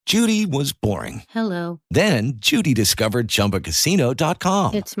Judy was boring. Hello. Then Judy discovered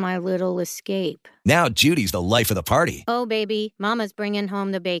ChumbaCasino.com. It's my little escape. Now Judy's the life of the party. Oh, baby, mama's bringing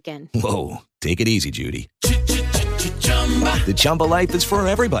home the bacon. Whoa, take it easy, Judy. The Chumba life is for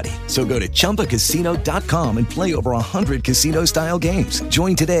everybody. So go to ChumbaCasino.com and play over 100 casino-style games.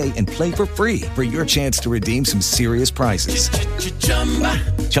 Join today and play for free for your chance to redeem some serious prizes.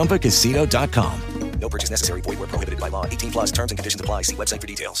 ChumbaCasino.com. No purchase necessary. Void where prohibited by law. 18 plus terms and conditions apply. See website for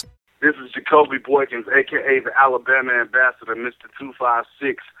details. This is Jacoby Boykins, a.k.a. the Alabama Ambassador, Mr.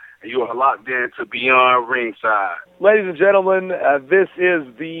 256, and you are locked in to Beyond Ringside. Ladies and gentlemen, this is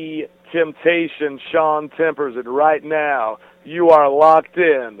the Temptation, Sean Tempers, and right now you are locked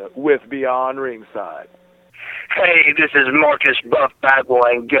in with Beyond Ringside. Hey, this is Marcus Buff Bagwell,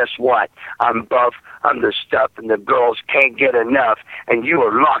 and guess what? I'm buff, I'm the stuff, and the girls can't get enough, and you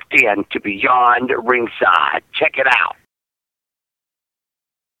are locked in to Beyond Ringside. Check it out.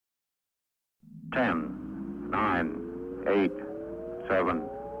 10, 9, 8, 7,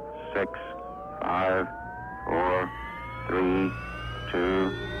 6, 5, 4, 3,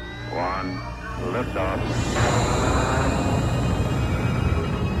 2, 1, liftoff.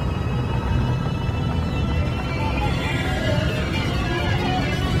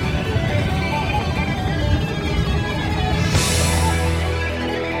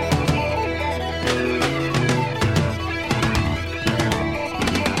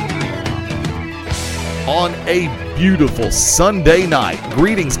 On a beautiful Sunday night.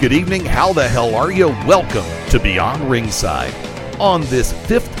 Greetings, good evening, how the hell are you? Welcome to Beyond Ringside. On this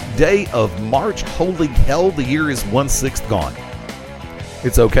 5th day of March, holy hell, the year is 1/6 gone.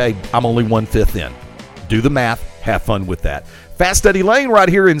 It's okay, I'm only 1/5 in. Do the math, have fun with that. Fast Eddie Lane right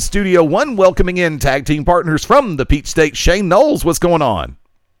here in Studio 1, welcoming in tag team partners from the Peach State, Shane Knowles. What's going on?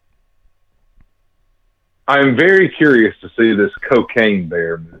 I'm very curious to see this Cocaine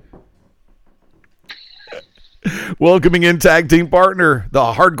Bear. Welcoming in tag team partner,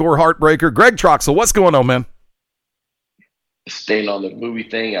 the hardcore heartbreaker, Greg Troxel. What's going on, man? Staying on the movie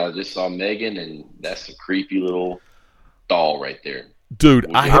thing, I just saw Megan, and that's a creepy little doll right there. Dude,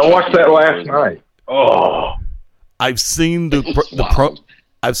 I watched that last night. Oh, I've seen the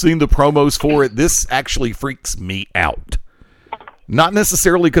promos for it. This actually freaks me out. Not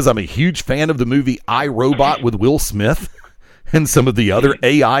necessarily because I'm a huge fan of the movie I, Robot with Will Smith and some of the other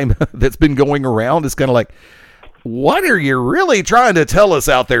AI that's been going around. It's kind of like, what are you really trying to tell us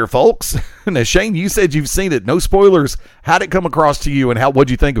out there, folks? Now, Shane, you said you've seen it. No spoilers. How'd it come across to you, and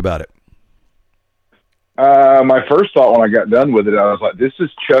what'd you think about it? My first thought when I got done with it, I was like, this is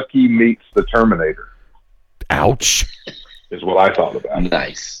Chucky meets the Terminator. Ouch. Is what I thought about.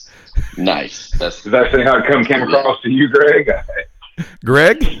 Nice. Is that how it came across to you, Greg?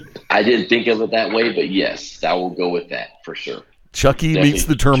 Greg? I didn't think of it that way, but yes, I will go with that for sure. Chucky Definitely meets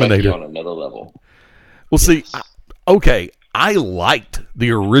the Terminator. Chucky on another level. Well, see, okay, I liked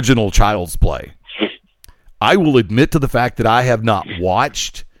the original Child's Play. I will admit to the fact that I have not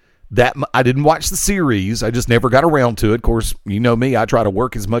watched that. I didn't watch the series. I just never got around to it. Of course, you know me. I try to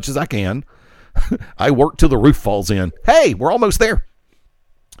work as much as I can. I work till the roof falls in. Hey, we're almost there.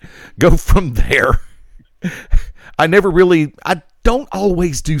 Go from there. I don't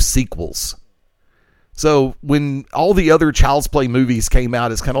always do sequels. So when all the other Child's Play movies came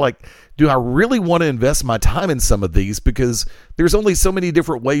out, it's kind of like, do I really want to invest my time in some of these? Because there's only so many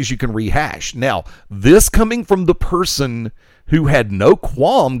different ways you can rehash. Now, this coming from the person who had no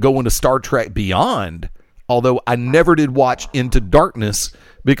qualm going to Star Trek Beyond, although I never did watch Into Darkness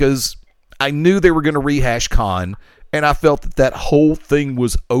because I knew they were going to rehash Khan, and I felt that whole thing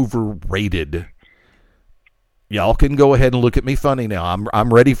was overrated. Y'all can go ahead and look at me funny now.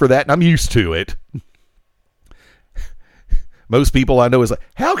 I'm ready for that, and I'm used to it. Most people I know is like,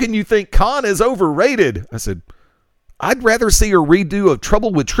 how can you think Khan is overrated? I said, I'd rather see a redo of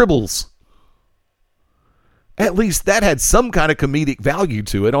Trouble with Tribbles. At least that had some kind of comedic value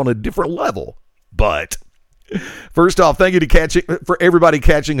to it on a different level. But first off, thank you for everybody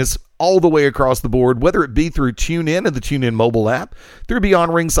catching us all the way across the board, whether it be through TuneIn and the TuneIn mobile app, through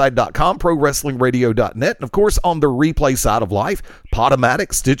BeyondRingside.com, ProWrestlingRadio.net, and of course on the replay side of life,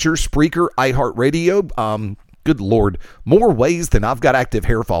 Podomatic, Stitcher, Spreaker, iHeartRadio. Good Lord, more ways than I've got active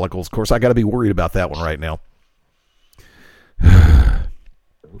hair follicles. Of course, I got to be worried about that one right now.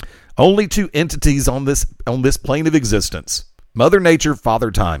 Only two entities on this plane of existence: Mother Nature,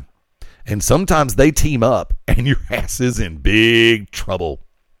 Father Time. And sometimes they team up, and your ass is in big trouble.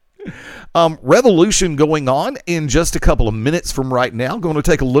 Revolution going on in just a couple of minutes from right now. Going to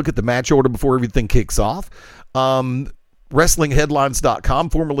take a look at the match order before everything kicks off. WrestlingHeadlines.com,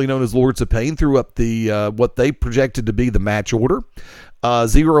 formerly known as Lords of Pain, threw up the what they projected to be the match order.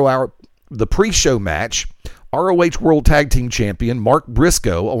 0 hour, the pre-show match, ROH World Tag Team Champion Mark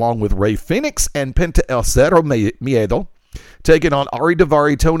Briscoe, along with Rey Fenix and Penta El Zero Miedo, taking on Ari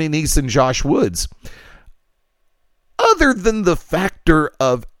Daivari, Tony Nese, and Josh Woods. Other than the factor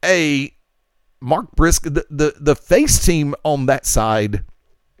of Mark Briscoe, the face team on that side,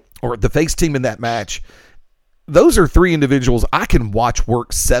 or the face team in that match, those are three individuals I can watch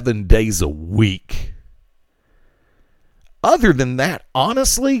work 7 days a week. Other than that,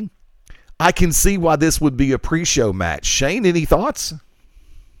 honestly, I can see why this would be a pre-show match. Shane, any thoughts?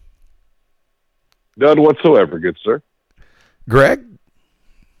 None whatsoever, good sir. Greg?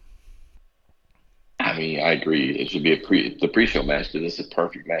 I mean, I agree. It should be the pre-show match, because it's a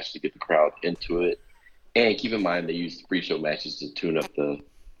perfect match to get the crowd into it. And keep in mind, they use the pre-show matches to tune up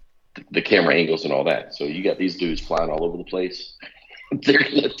the camera angles and all that. So you got these dudes flying all over the place. They're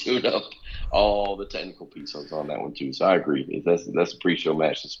going to tune up all the technical pieces on that one too. So I agree. That's a pre-show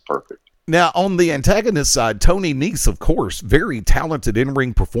match. It's perfect. Now, on the antagonist side, Tony Nese, of course, very talented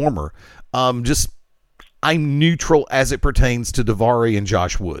in-ring performer. I'm neutral as it pertains to Daivari and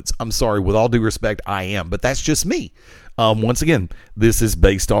Josh Woods. I'm sorry, with all due respect, I am, but that's just me. Once again, this is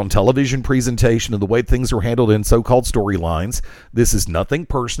based on television presentation and the way things are handled in so-called storylines. This is nothing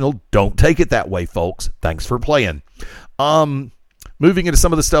personal. Don't take it that way, folks. Thanks for playing. Moving into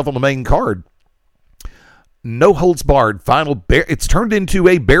some of the stuff on the main card. No holds barred. It's turned into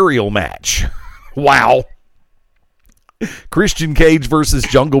a burial match. Wow. Christian Cage versus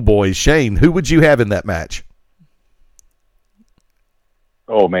Jungle Boy. Shane, who would you have in that match?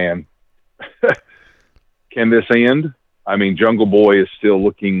 Oh, man. Can this end? I mean, Jungle Boy is still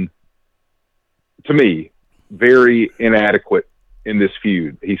looking, to me, very inadequate in this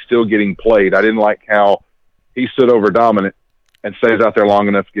feud. He's still getting played. I didn't like how he stood over Dominant and stays out there long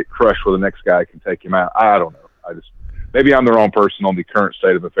enough to get crushed where the next guy can take him out. I don't know. Maybe I'm the wrong person on the current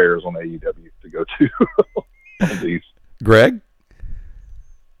state of affairs on AEW to go to on these. Greg?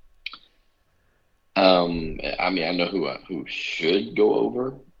 I mean, I know who should go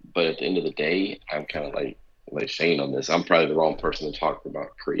over, but at the end of the day, I'm kind of like Shane on this. I'm probably the wrong person to talk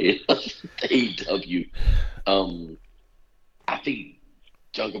about creative AEW. I think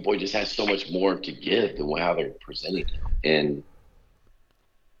Jungle Boy just has so much more to give than how they're presenting him, and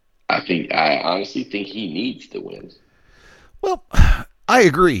I honestly think he needs the win. Well, I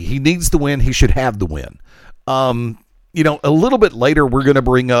agree. He needs the win. He should have the win. A little bit later, we're going to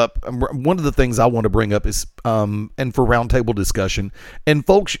bring up one of the things I want to bring up is, and for roundtable discussion. And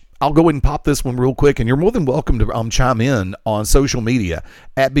folks, I'll go ahead and pop this one real quick, and you're more than welcome to chime in on social media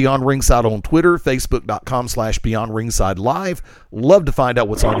at Beyond Ringside on Twitter, Facebook.com/Beyond Ringside Live. Love to find out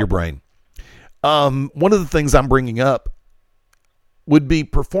what's on your brain. One of the things I'm bringing up would be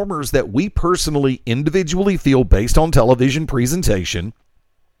performers that we personally, individually feel based on television presentation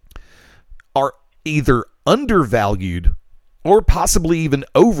are either undervalued or possibly even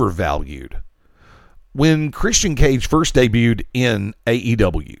overvalued. When Christian Cage first debuted in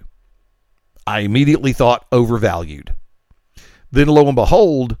AEW, I immediately thought overvalued. Then lo and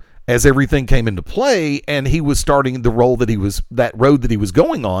behold, as everything came into play and he was starting that road that he was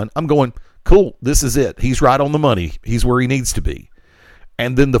going on, I'm going, cool, this is it. He's right on the money. He's where he needs to be.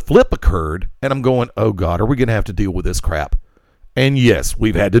 And then the flip occurred, and I'm going, oh God, are we going to have to deal with this crap? And yes,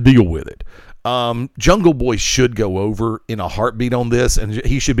 we've had to deal with it. Jungle Boy should go over in a heartbeat on this, and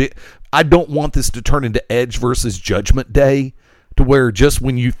he should be. I don't want this to turn into Edge versus Judgment Day, to where just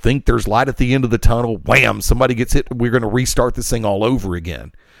when you think there's light at the end of the tunnel, wham, somebody gets hit, we're going to restart this thing all over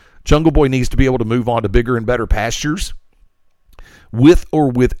again. Jungle Boy needs to be able to move on to bigger and better pastures, with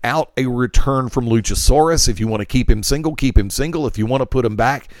or without a return from Luchasaurus. If you want to keep him single, keep him single. If you want to put him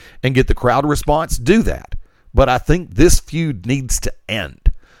back and get the crowd response, do that. But I think this feud needs to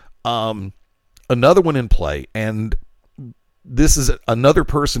end. Another one in play, and this is another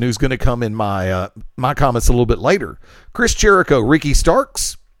person who's going to come in my comments a little bit later. Chris Jericho, Ricky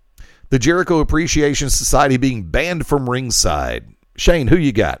Starks, the Jericho Appreciation Society being banned from ringside. Shane, who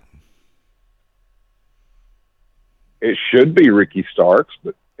you got? It should be Ricky Starks,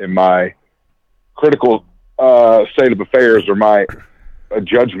 but in my critical state of affairs, or my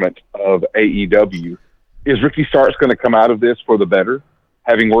judgment of AEW, is Ricky Starks going to come out of this for the better,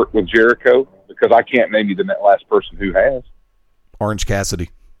 having worked with Jericho? Because I can't name you the last person who has. Orange Cassidy.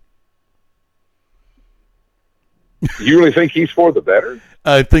 You really think he's for the better?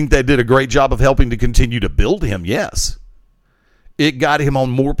 I think they did a great job of helping to continue to build him, yes. It got him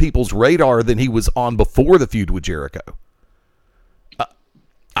on more people's radar than he was on before the feud with Jericho.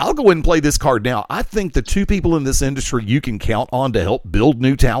 I'll go ahead and play this card now. I think the two people in this industry you can count on to help build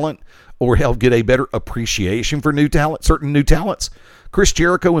new talent or help get a better appreciation for new talent, certain new talents, Chris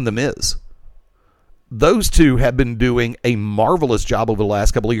Jericho and The Miz. Those two have been doing a marvelous job over the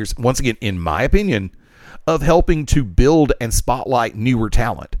last couple of years, once again, in my opinion, of helping to build and spotlight newer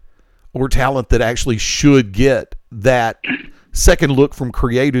talent, or talent that actually should get that second look from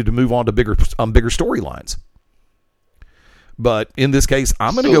creative to move on to bigger storylines. But in this case,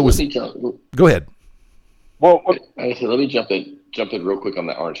 I'm going to go with. Go ahead. Well, let me jump in real quick on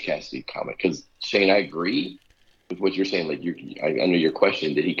the Orange Cassidy comment, because Shane, I agree with what you're saying. Like, I know your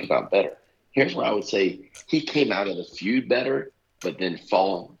question, did he come out better? Here's where I would say he came out of the feud better, but then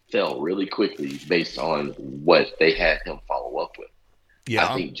fell really quickly based on what they had him follow up with.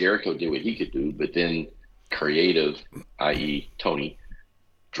 Yeah, I think Jericho did what he could do, but then creative, i.e. Tony,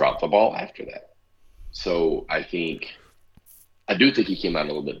 dropped the ball after that. So I do think he came out a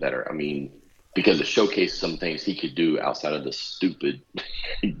little bit better. I mean, because it showcased some things he could do outside of the stupid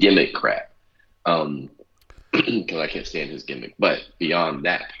gimmick crap. Because I can't stand his gimmick. But beyond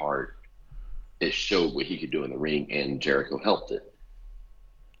that part, it showed what he could do in the ring, and Jericho helped it.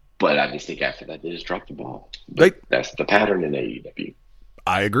 But I just think after that, they just dropped the ball. But that's the pattern in AEW.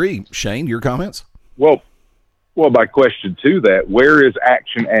 I agree. Shane, your comments? Well, my question to that, where is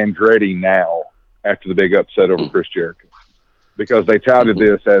Action Andretti now after the big upset over Chris Jericho? Because they touted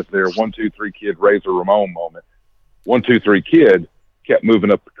this as their 1-2-3 Kid Razor Ramon moment. 1-2-3 Kid kept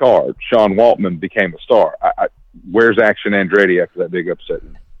moving up the card. Sean Waltman became a star. Where's Action Andretti after that big upset?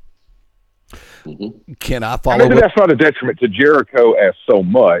 Can I follow? Maybe that's not a detriment to Jericho as so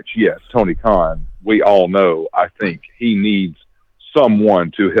much. Yes, Tony Khan, we all know, I think he needs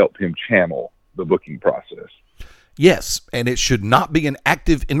someone to help him channel the booking process. Yes, and it should not be an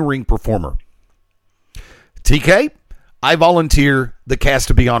active in-ring performer. TK, I volunteer the cast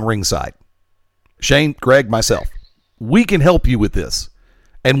to be on ringside. Shane, Greg, myself. We can help you with this,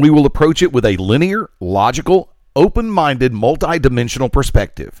 and we will approach it with a linear, logical, open-minded, multi-dimensional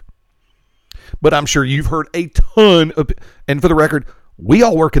perspective. But I'm sure you've heard a ton of, and for the record, we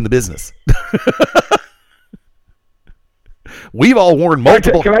all work in the business. We've all worn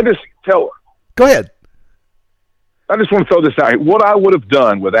multiple. Can I just tell? Go ahead. I just want to throw this out. What I would have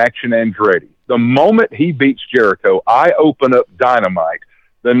done with Action Andretti, the moment he beats Jericho, I open up Dynamite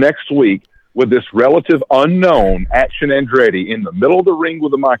the next week with this relative unknown Action Andretti in the middle of the ring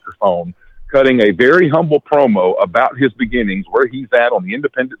with a microphone, cutting a very humble promo about his beginnings, where he's at on the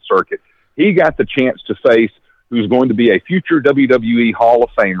independent circuit. He got the chance to face who's going to be a future WWE Hall of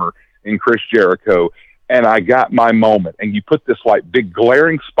Famer in Chris Jericho, and I got my moment. And you put this like big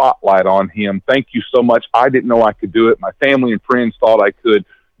glaring spotlight on him. Thank you so much. I didn't know I could do it. My family and friends thought I could.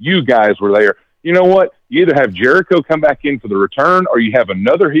 You guys were there. You know what? You either have Jericho come back in for the return, or you have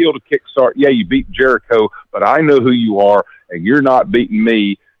another heel to kickstart. Yeah, you beat Jericho, but I know who you are, and you're not beating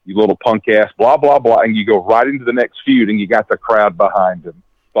me, you little punk ass, blah, blah, blah. And you go right into the next feud, and you got the crowd behind him.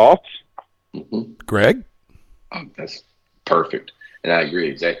 Thoughts? Greg? Oh, that's perfect. And I agree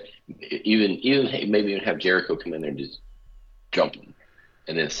exactly. Even maybe even have Jericho come in there and just jump him,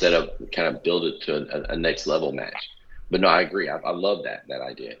 and then set up, kind of build it to a next level match. But no, I agree. I love that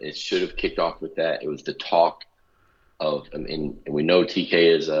idea. It should have kicked off with that. It was the talk of, and we know TK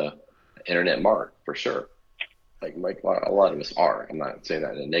is a internet mark for sure. Like a lot of us are. I'm not saying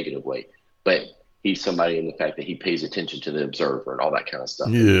that in a negative way, but he's somebody in the fact that he pays attention to the Observer and all that kind of stuff.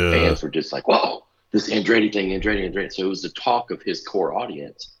 Yeah. And fans were just like, whoa, this Andretti thing, Andretti. So it was the talk of his core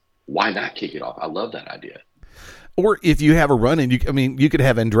audience. Why not kick it off? I love that idea. Or if you have a run and you could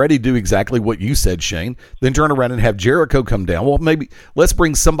have Andretti do exactly what you said, Shane, then turn around and have Jericho come down. Well, maybe let's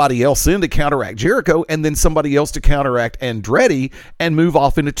bring somebody else in to counteract Jericho, and then somebody else to counteract Andretti, and move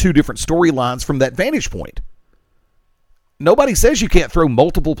off into two different storylines from that vantage point. Nobody says you can't throw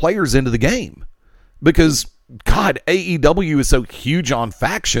multiple players into the game, because, God, AEW is so huge on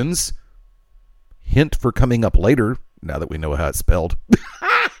factions. Hint for coming up later, now that we know how it's spelled.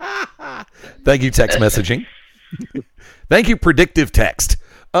 Thank you, text messaging. Thank you, predictive text.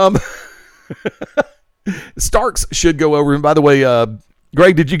 Starks should go over. And by the way,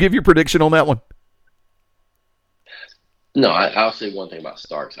 Greg, did you give your prediction on that one? No, I'll say one thing about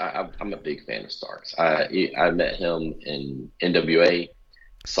Starks. I'm a big fan of Starks. I met him in NWA,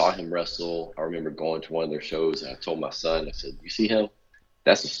 saw him wrestle. I remember going to one of their shows, and I told my son, I said, you see him?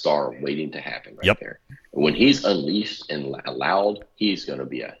 That's a star waiting to happen right there. When he's unleashed and allowed, he's going to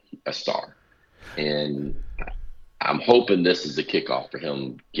be a star. And I'm hoping this is the kickoff for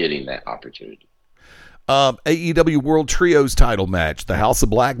him getting that opportunity. AEW World Trios title match. The House of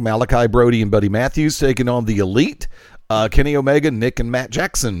Black, Malachi Brody and Buddy Matthews taking on the Elite. Kenny Omega, Nick and Matt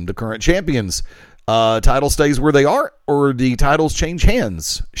Jackson, the current champions. Title stays where they are, or the titles change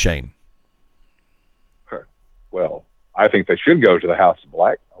hands, Shane? Well, I think they should go to the House of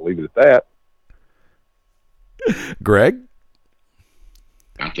Black. I'll leave it at that. Greg?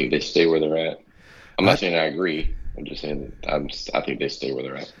 I think they stay where they're at. I'm not saying I agree. I'm just saying I think they stay where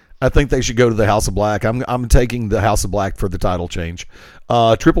they're at. I think they should go to the House of Black. I'm taking the House of Black for the title change.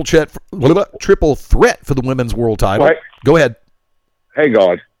 Triple threat for the women's world title? Right. Go ahead. Hang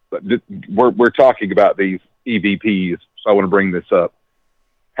on. We're talking about these EVPs, so I want to bring this up.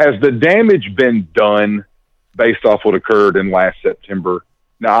 Has the damage been done based off what occurred in last September?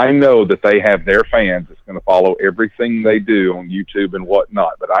 Now, I know that they have their fans that's going to follow everything they do on YouTube and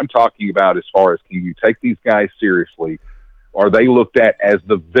whatnot, but I'm talking about as far as, can you take these guys seriously? Are they looked at as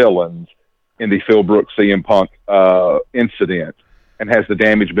the villains in the Phil Brooks CM Punk incident? And has the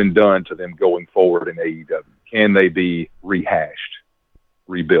damage been done to them going forward in AEW? Can they be rehashed,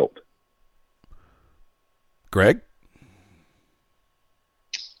 rebuilt? Greg?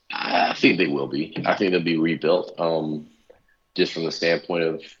 I think they will be. I think they'll be rebuilt. Just from the standpoint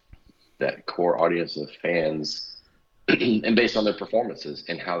of that core audience of fans and based on their performances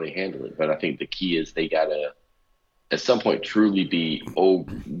and how they handle it. But I think the key is they got to, at some point, truly be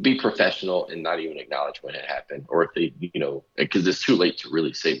professional and not even acknowledge when it happened. Or if they, because it's too late to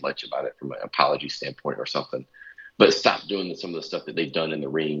really say much about it from an apology standpoint or something. But stop doing some of the stuff that they've done in the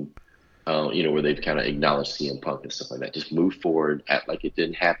ring, where they've kind of acknowledged CM Punk and stuff like that. Just move forward, act like it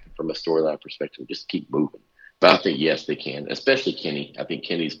didn't happen from a storyline perspective. Just keep moving. But I think, yes, they can, especially Kenny. I think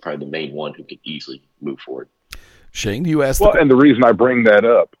Kenny's probably the main one who can easily move forward. Shane, you asked. Well, and the reason I bring that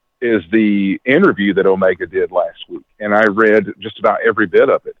up is the interview that Omega did last week. And I read just about every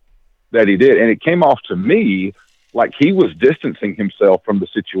bit of it that he did. And it came off to me like he was distancing himself from the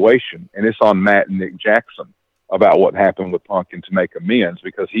situation. And it's on Matt and Nick Jackson about what happened with Punk and to make amends,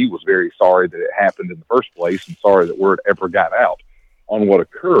 because he was very sorry that it happened in the first place and sorry that word ever got out on what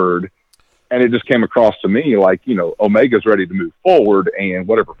occurred. And it just came across to me like, Omega's ready to move forward and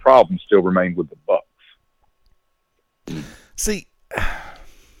whatever problems still remain with the Bucks. See,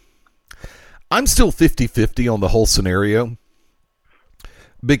 I'm still 50-50 on the whole scenario,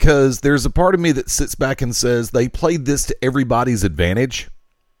 because there's a part of me that sits back and says they played this to everybody's advantage.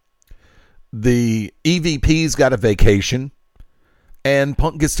 The EVP's got a vacation, and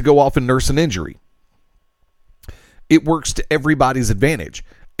Punk gets to go off and nurse an injury. It works to everybody's advantage.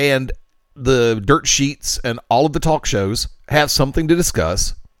 And the dirt sheets and all of the talk shows have something to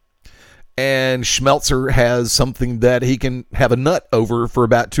discuss, and Schmeltzer has something that he can have a nut over for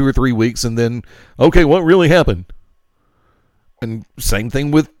about 2 or 3 weeks, and then, okay, what really happened? And same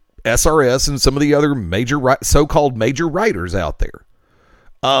thing with SRS and some of the other so-called major writers out there.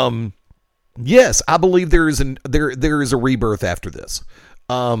 Yes, I believe there is a rebirth after this.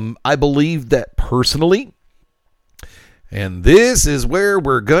 I believe that personally. And this is where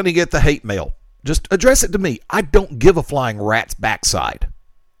we're going to get the hate mail. Just address it to me. I don't give a flying rat's backside.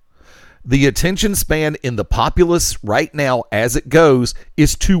 The attention span in the populace right now, as it goes,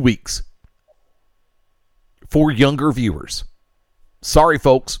 is 2 weeks for younger viewers. Sorry,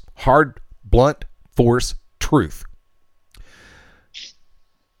 folks. Hard, blunt, force, truth.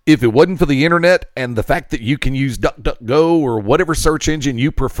 If it wasn't for the internet and the fact that you can use DuckDuckGo or whatever search engine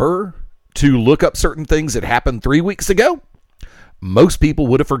you prefer to look up certain things that happened 3 weeks ago, most people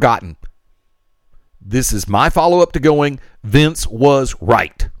would have forgotten. This is my follow-up to going, Vince was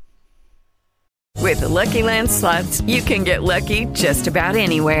right. With the Lucky Land Slots, you can get lucky just about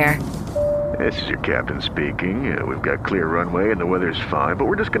anywhere. This is your captain speaking. We've got clear runway and the weather's fine, but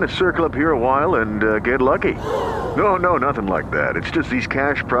we're just going to circle up here a while and get lucky. No, nothing like that. It's just these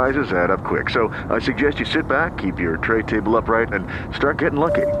cash prizes add up quick. So I suggest you sit back, keep your tray table upright, and start getting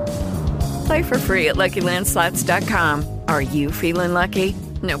lucky. Play for free at LuckyLandSlots.com. Are you feeling lucky?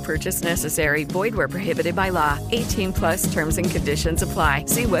 No purchase necessary. Void where prohibited by law. 18+ terms and conditions apply.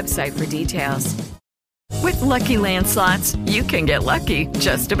 See website for details. With Lucky Land Slots, you can get lucky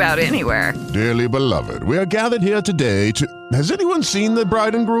just about anywhere. Dearly beloved, we are gathered here today to... Has anyone seen the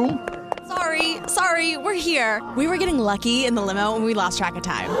bride and groom? Sorry, we're here. We were getting lucky in the limo and we lost track of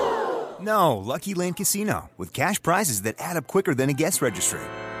time. No, Lucky Land Casino, with cash prizes that add up quicker than a guest registry.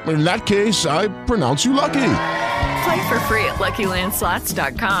 In that case, I pronounce you lucky. Play for free at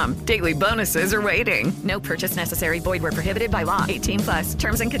LuckyLandSlots.com. Daily bonuses are waiting. No purchase necessary. Void where prohibited by law. 18+.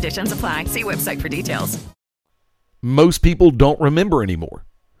 Terms and conditions apply. See website for details. Most people don't remember anymore.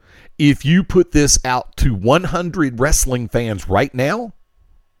 If you put this out to 100 wrestling fans right now,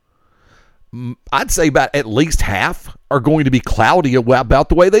 I'd say about at least half are going to be cloudy about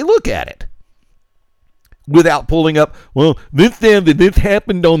the way they look at it. Without pulling up, well, this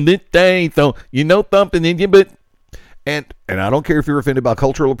happened on this day, so thumping in you, but and I don't care if you're offended by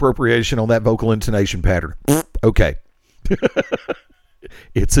cultural appropriation on that vocal intonation pattern. Okay.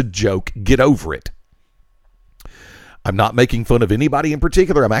 It's a joke. Get over it. I'm not making fun of anybody in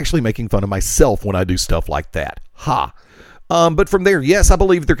particular. I'm actually making fun of myself when I do stuff like that. Ha. But from there, yes, I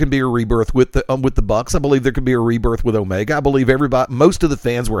believe there can be a rebirth with the Bucks. I believe there can be a rebirth with Omega. I believe most of the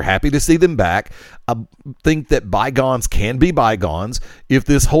fans were happy to see them back. I think that bygones can be bygones. If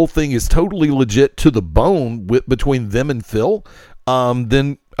this whole thing is totally legit to the bone between them and Phil,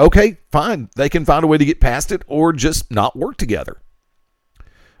 then okay, fine. They can find a way to get past it or just not work together.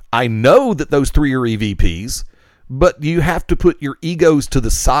 I know that those three are EVPs, but you have to put your egos to the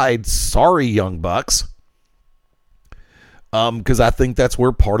side. Sorry, Young Bucks. Because I think that's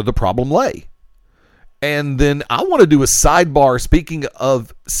where part of the problem lay. And then I want to do a sidebar, speaking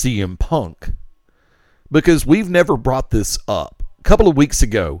of CM Punk, because we've never brought this up. A couple of weeks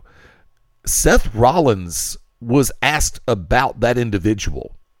ago, Seth Rollins was asked about that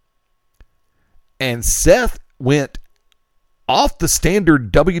individual. And Seth went off the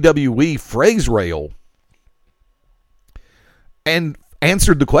standard WWE phrase rail and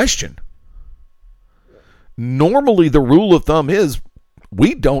answered the question. Normally, the rule of thumb is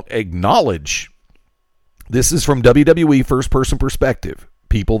we don't acknowledge. This is from WWE first-person perspective.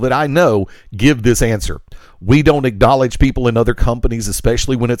 People that I know give this answer. We don't acknowledge people in other companies,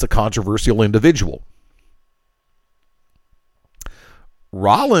 especially when it's a controversial individual.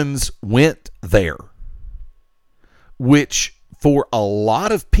 Rollins went there, which for a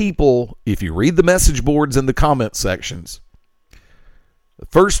lot of people, if you read the message boards and the comment sections, the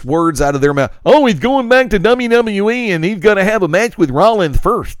first words out of their mouth, oh, he's going back to WWE and he's going to have a match with Rollins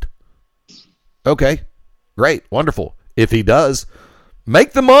first. Okay, great, wonderful. If he does,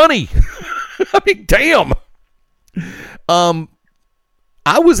 make the money. I mean, damn.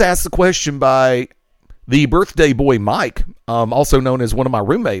 I was asked the question by the birthday boy Mike, also known as one of my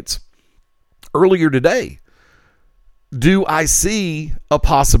roommates, earlier today. Do I see a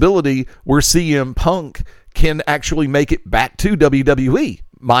possibility where CM Punk can actually make it back to WWE?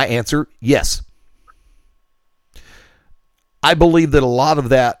 My answer, yes. I believe that a lot of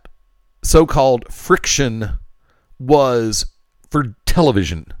that so-called friction was for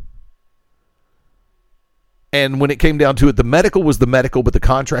television. And when it came down to it, the medical was the medical, but the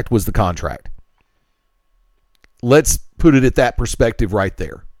contract was the contract. Let's put it at that perspective right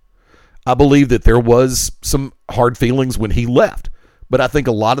there. I believe that there was some hard feelings when he left, but I think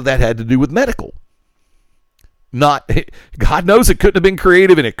a lot of that had to do with medical. Not, God knows it couldn't have been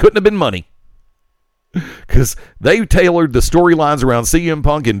creative and it couldn't have been money. Because they tailored the storylines around CM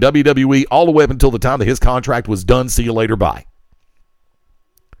Punk and WWE all the way up until the time that his contract was done. See you later, bye.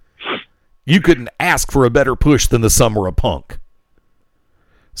 You couldn't ask for a better push than the Summer of Punk.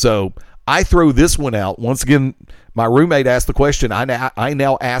 So I throw this one out. Once again, my roommate asked the question. I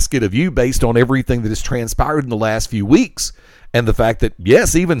now ask it of you based on everything that has transpired in the last few weeks. And the fact that,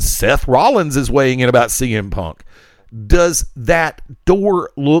 yes, even Seth Rollins is weighing in about CM Punk. Does that door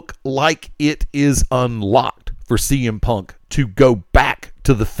look like it is unlocked for CM Punk to go back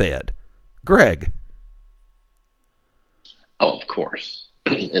to the Fed? Greg? Oh, of course.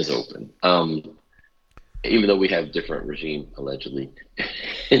 It's open. Even though we have different regime, allegedly,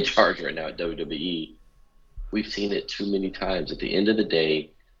 in charge right now at WWE, we've seen it too many times. At the end of the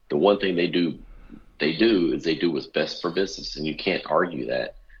day, the one thing they do is they do what's best for business, and you can't argue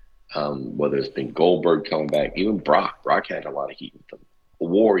that. Whether it's been Goldberg coming back, even Brock had a lot of heat with them.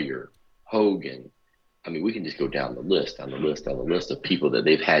 Warrior, Hogan. I mean, we can just go down the list of people that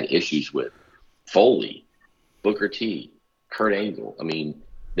they've had issues with. Foley, Booker T, Kurt Angle. I mean,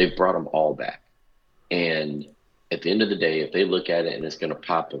 they've brought them all back. And at the end of the day, if they look at it and it's going to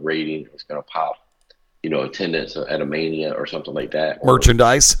pop the rating, it's going to pop, attendance at a Mania or something like that.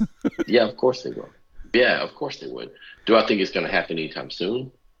 Merchandise. Yeah, of course they will. Yeah, of course they would. Do I think it's going to happen anytime soon?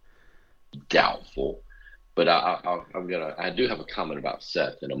 Doubtful. But I do have a comment about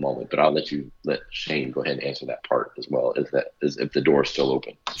Seth in a moment, but I'll let Shane go ahead and answer that part as well, as if the door is still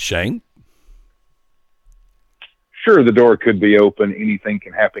open. Shane? Sure, the door could be open. Anything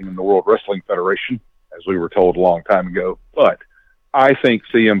can happen in the World Wrestling Federation, as we were told a long time ago. But I think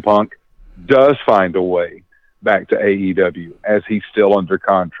CM Punk does find a way back to AEW as he's still under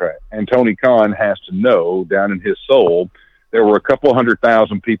contract. And Tony Khan has to know down in his soul, there were a couple of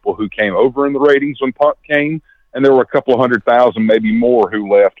 100,000 people who came over in the ratings when Punk came, and there were a couple of 100,000, maybe more,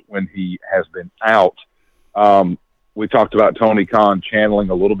 who left when he has been out. We talked about Tony Khan channeling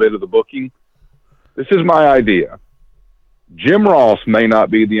a little bit of the booking. This is my idea. Jim Ross may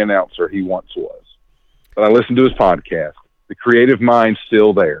not be the announcer he once was, but I listened to his podcast. The creative mind's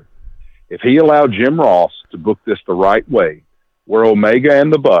still there. If he allowed Jim Ross to book this the right way, where Omega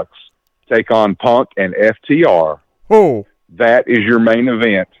and the Bucks take on Punk and FTR Oh. That is your main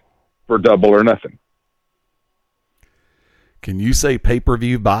event for Double or Nothing. Can you say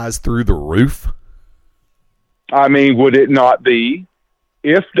pay-per-view buys through the roof? I mean, would it not be?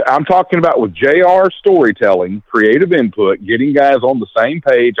 If I'm talking about with JR storytelling, creative input, getting guys on the same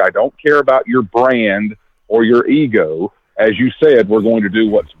page, I don't care about your brand or your ego. As you said, we're going to do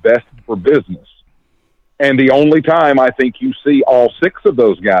what's best for business. And the only time I think you see all 6 of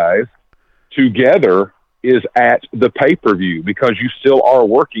those guys together is at the pay-per-view, because you still are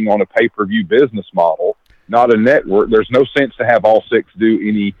working on a pay-per-view business model, not a network. There's no sense to have all 6 do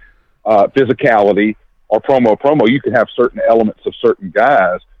any physicality or promo. You can have certain elements of certain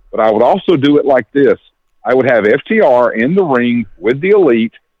guys, but I would also do it like this. I would have FTR in the ring with the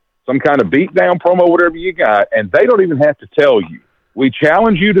Elite, some kind of beat-down promo, whatever you got, and they don't even have to tell you. We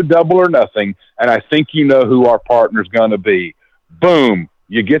challenge you to Double or Nothing, and I think you know who our partner's going to be. Boom.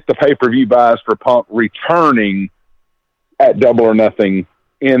 You get the pay-per-view buys for Punk returning at Double or Nothing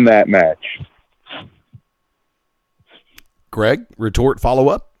in that match. Greg, retort, follow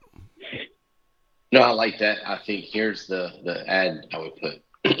up? No, I like that. I think here's the ad I would put.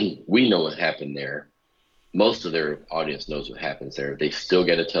 We know what happened there. Most of their audience knows what happens there. They still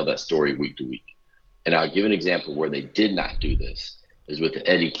got to tell that story week to week. And I'll give an example where they did not do this, is with the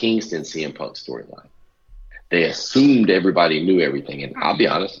Eddie Kingston CM Punk storyline. They assumed everybody knew everything. And I'll be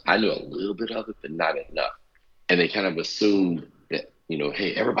honest, I knew a little bit of it, but not enough. And they kind of assumed that,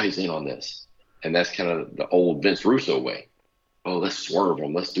 hey, everybody's in on this. And that's kind of the old Vince Russo way. Oh, let's swerve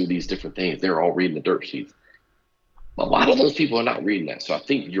them. Let's do these different things. They're all reading the dirt sheets. A lot of those people are not reading that. So I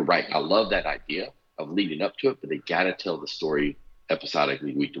think you're right. I love that idea of leading up to it, but they got to tell the story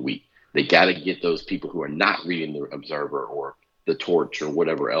episodically week to week. They got to get those people who are not reading the Observer or the Torch or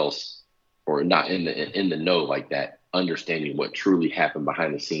whatever else, or not in the know like that, understanding what truly happened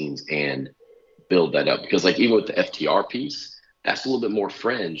behind the scenes and build that up. Because like even with the FTR piece, that's a little bit more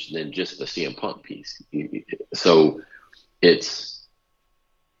fringe than just the CM Punk piece. So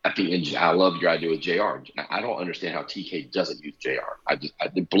I think I love your idea with JR. I don't understand how TK doesn't use JR.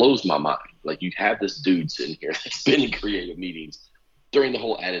 It blows my mind. Like, you have this dude sitting here that's been in creative meetings during the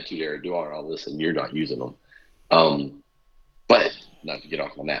whole Attitude Era. Listen, you're not using them. But not to get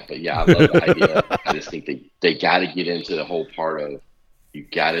off on that, but yeah, I love the idea. I just think they got to get into the whole part of, you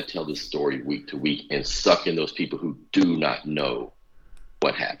got to tell the story week to week and suck in those people who do not know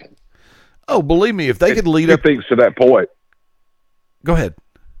what happened. Oh, believe me, if they could lead up things to that point. Go ahead.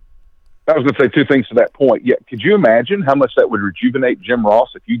 I was going to say 2 things to that point. Yeah, could you imagine how much that would rejuvenate Jim Ross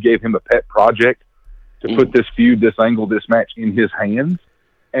if you gave him a pet project to put this feud, this angle, this match in his hands?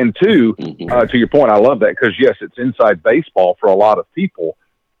 And 2, to your point, I love that because, yes, it's inside baseball for a lot of people.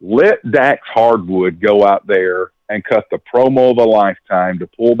 Let Dax Hardwood go out there and cut the promo of a lifetime to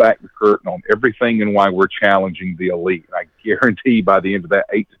pull back the curtain on everything and why we're challenging the Elite. And I guarantee by the end of that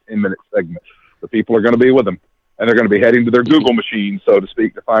 8 to 10 minute segment, the people are going to be with him. And they're going to be heading to their Google machine, so to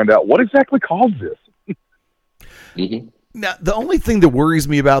speak, to find out what exactly caused this. Now, the only thing that worries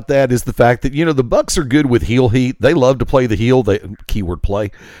me about that is the fact that, the Bucks are good with heel heat. They love to play the heel, keyword play.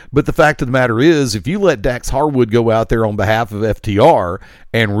 But the fact of the matter is, if you let Dax Harwood go out there on behalf of FTR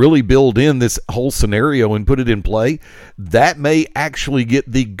and really build in this whole scenario and put it in play, that may actually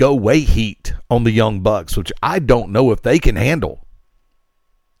get the go-away heat on the Young Bucks, which I don't know if they can handle.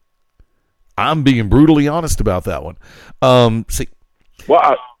 I'm being brutally honest about that one.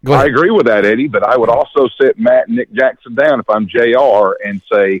 Well, I agree with that, Eddie, but I would also sit Matt and Nick Jackson down if I'm JR and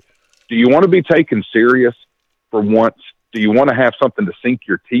say, do you want to be taken serious for once? Do you want to have something to sink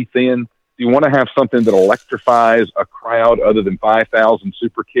your teeth in? Do you want to have something that electrifies a crowd other than 5,000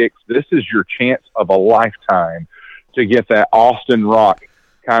 super kicks? This is your chance of a lifetime to get that Austin Rock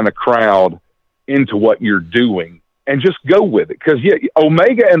kind of crowd into what you're doing. And just go with it. Because,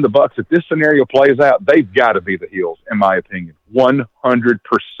 Omega and the Bucks, if this scenario plays out, they've got to be the heels, in my opinion.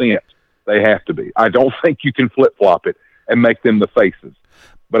 100% they have to be. I don't think you can flip-flop it and make them the faces.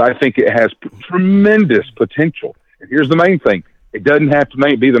 But I think it has tremendous potential. And here's the main thing. It doesn't have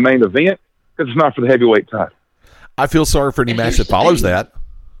to be the main event because it's not for the heavyweight title. I feel sorry for any match that follows that.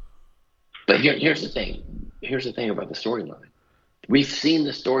 But here's the thing. Here's the thing about the storyline. We've seen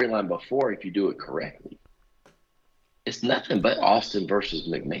the storyline before if you do it correctly. It's nothing but Austin versus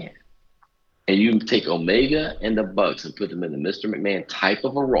McMahon. And you take Omega and the Bucks and put them in the Mr. McMahon type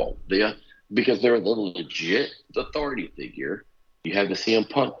of a role. Because they're the legit authority figure. You have the CM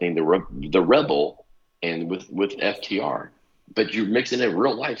Punk thing, the Rebel, and with FTR. But you're mixing in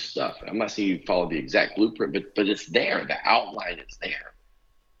real life stuff. I'm not saying you follow the exact blueprint, but it's there. The outline is there.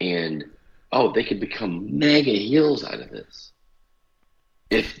 And, they could become mega heels out of this.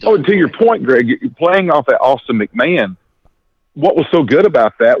 To your point, Greg, playing off that Austin McMahon, what was so good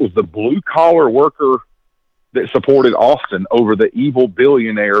about that was the blue-collar worker that supported Austin over the evil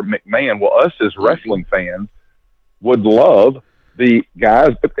billionaire McMahon. Well, us as wrestling fans would love the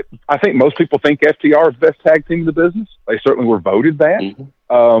guys. I think most people think FTR is the best tag team in the business. They certainly were voted that.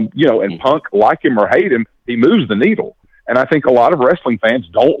 And Punk, like him or hate him, he moves the needle. And I think a lot of wrestling fans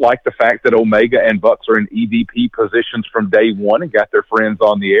don't like the fact that Omega and Bucks are in EVP positions from day one and got their friends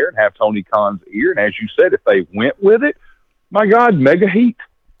on the air and have Tony Khan's ear. And as you said, if they went with it, my God, mega heat.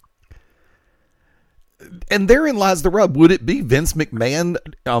 And therein lies the rub. Would it be Vince McMahon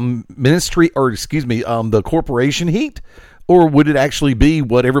the corporation heat? Or would it actually be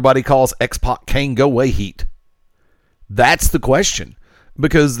what everybody calls X-Pac Kane go away heat? That's the question.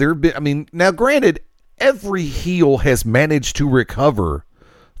 Because now granted, every heel has managed to recover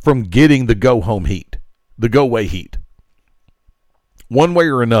from getting the go-home heat, the go-away heat, one way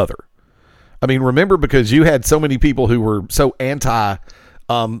or another. I mean, remember, because you had so many people who were so anti,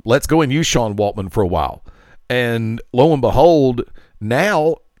 let's go and use Sean Waltman for a while. And lo and behold,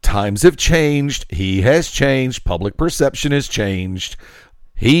 now times have changed. He has changed. Public perception has changed.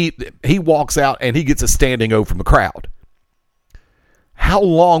 He walks out and he gets a standing O from the crowd. How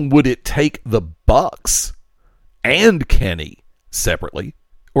long would it take the Bucks and Kenny separately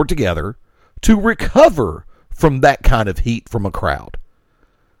or together to recover from that kind of heat from a crowd?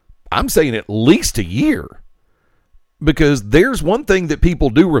 I'm saying at least a year, because there's one thing that people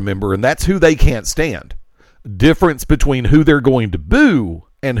do remember, and that's who they can't stand. Difference between who they're going to boo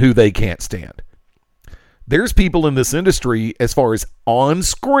and who they can't stand. There's people in this industry, as far as on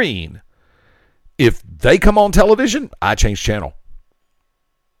screen, if they come on television, I change channel.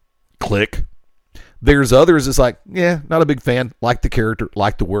 Click. There's others that's like, yeah, not a big fan, like the character,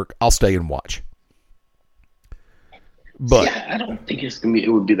 like the work, I'll stay and watch. But yeah, I don't think it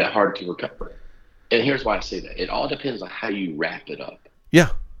would be that hard to recover. And here's why I say that. It all depends on how you wrap it up. Yeah.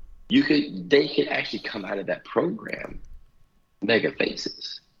 They could actually come out of that program mega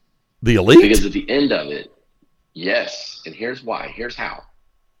faces. The Elite? Because at the end of it, yes. And here's why. Here's how.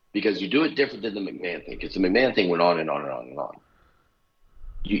 Because you do it different than the McMahon thing. Because the McMahon thing went on and on and on and on.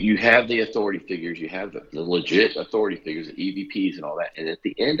 You have the authority figures, you have the legit authority figures, the EVPs and all that. And at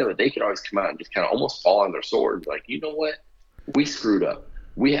the end of it, they could always come out and just kind of almost fall on their sword. Like, you know what? We screwed up.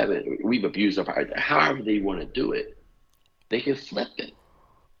 We've abused our power. However they want to do it, they can flip it.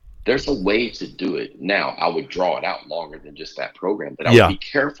 There's a way to do it. Now, I would draw it out longer than just that program, but I would be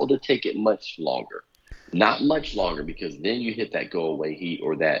careful to take it much longer. Not much longer, because then you hit that go away heat,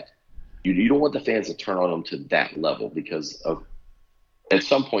 or that you don't want the fans to turn on them to that level, because of at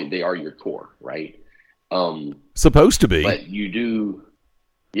some point they are your core, right? Supposed to be. But you do,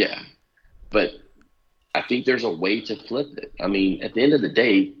 yeah. But I think there's a way to flip it. I mean, at the end of the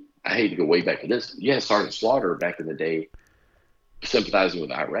day, I hate to go way back to this. Yeah, Sergeant Slaughter back in the day, sympathizing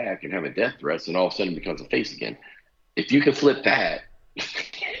with Iraq and having death threats, and all of a sudden becomes a face again. If you can flip that,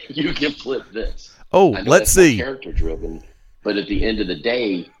 you can flip this. Oh, let's see. Character driven, but at the end of the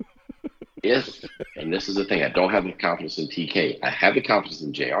day, and this is the thing, I don't have the confidence in TK. I have the confidence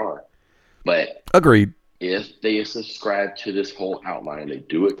in JR, but agreed. If they subscribe to this whole outline and they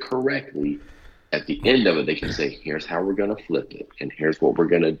do it correctly, at the end of it, they can say, here's how we're going to flip it, and here's what we're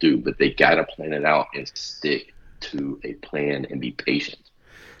going to do. But they got to plan it out and stick to a plan and be patient.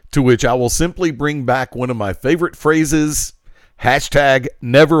 To which I will simply bring back one of my favorite phrases, hashtag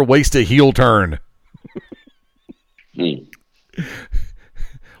never waste a heel turn.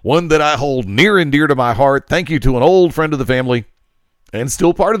 One that I hold near and dear to my heart. Thank you to an old friend of the family, and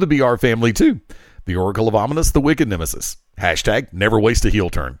still part of the BR family too. The Oracle of Ominous, the Wicked Nemesis. Hashtag never waste a heel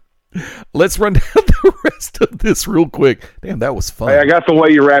turn. Let's run down the rest of this real quick. Damn, that was fun. Hey, I got the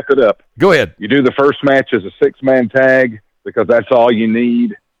way you wrap it up. Go ahead. You do the first match as a 6-man tag, because that's all you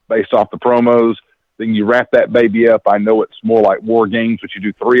need based off the promos. Then you wrap that baby up. I know it's more like War Games, but you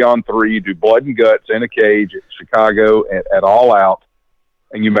do 3-on-3. You do blood and guts in a cage at Chicago at All Out,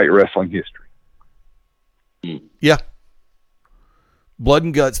 and you make wrestling history. Yeah. Blood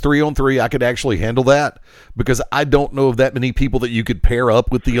and guts, 3-on-3, I could actually handle that, because I don't know of that many people that you could pair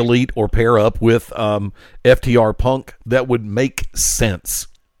up with the Elite or pair up with FTR Punk that would make sense.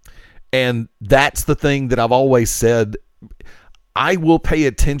 And that's the thing that I've always said. I will pay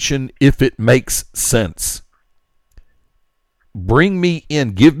attention if it makes sense. Bring me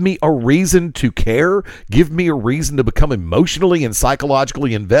in. Give me a reason to care. Give me a reason to become emotionally and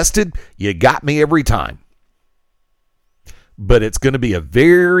psychologically invested. You got me every time. But it's going to be a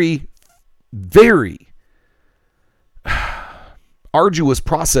very, very arduous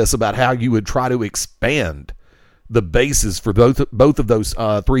process about how you would try to expand the bases for both of those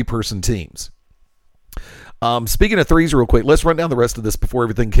 3-person teams. Speaking of threes real quick, let's run down the rest of this before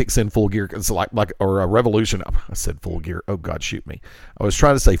everything kicks in full gear. It's like a Revolution. I said full gear. Oh, God, shoot me. I was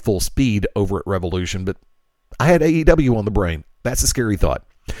trying to say full speed over at Revolution, but I had AEW on the brain. That's a scary thought.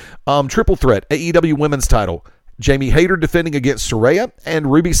 Triple threat, AEW women's title. Jamie Hayter defending against Saraya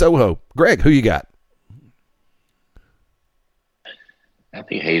and Ruby Soho. Greg, who you got? I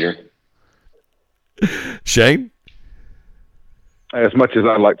think Hayter. Shane? As much as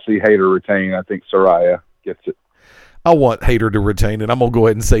I'd like to see Hayter retain, I think Saraya gets it. I want Hayter to retain, and I'm going to go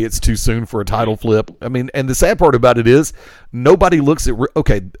ahead and say it's too soon for a title flip. I mean, and the sad part about it is nobody looks at –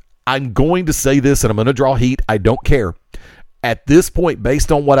 okay, I'm going to say this, and I'm going to draw heat. I don't care. At this point,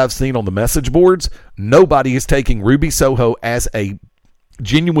 based on what I've seen on the message boards, nobody is taking Ruby Soho as a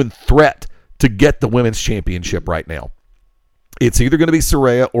genuine threat to get the women's championship right now. It's either going to be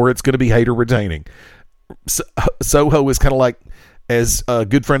Saraya or it's going to be Hayter retaining. Soho is kind of like, as a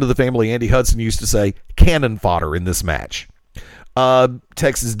good friend of the family, Andy Hudson, used to say, cannon fodder in this match.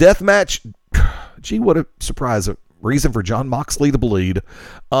 Texas Death Match. Gee, what a surprise. A reason for Jon Moxley to bleed.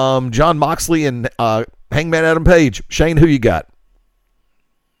 Jon Moxley and Hangman Adam Page. Shane, who you got?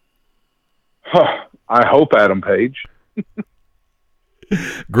 I hope Adam Page.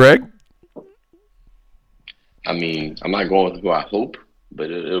 Greg? I mean, I'm not going with who I hope,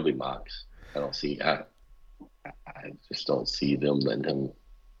 but it'll be Mox. I just don't see them letting him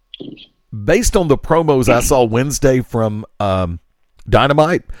lose. Based on the promos I saw Wednesday from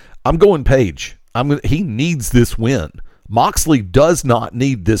Dynamite, I'm going Page. He needs this win. Moxley does not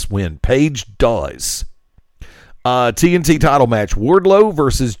need this win. Page does. TNT title match. Wardlow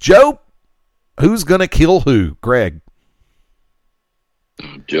versus Joe. Who's going to kill who? Greg?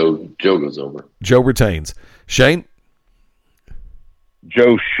 Joe goes over. Joe retains. Shane?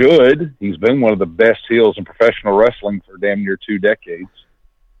 Joe should. He's been one of the best heels in professional wrestling for damn near 2 decades.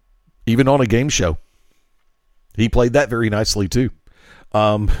 Even on a game show. He played that very nicely, too.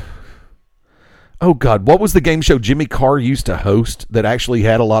 Oh, God. What was the game show Jimmy Carr used to host that actually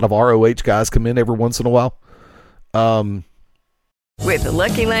had a lot of ROH guys come in every once in a while? With the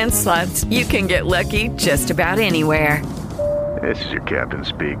Lucky Land Slots, you can get lucky just about anywhere. This is your captain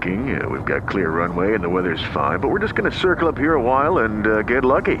speaking. We've got clear runway and the weather's fine, but we're just going to circle up here a while and get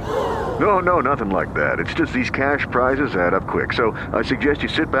lucky. No, nothing like that. It's just these cash prizes add up quick. So I suggest you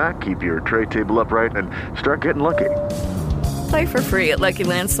sit back, keep your tray table upright, and start getting lucky. Play for free at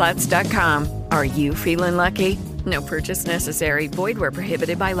LuckyLandSlots.com. Are you feeling lucky? No purchase necessary. Void where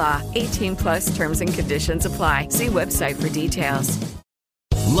prohibited by law. 18+ terms and conditions apply. See website for details.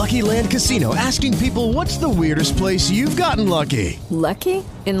 Lucky Land Casino, asking people, what's the weirdest place you've gotten lucky? Lucky?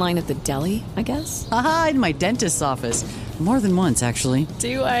 In line at the deli, I guess? Aha, in my dentist's office. More than once, actually.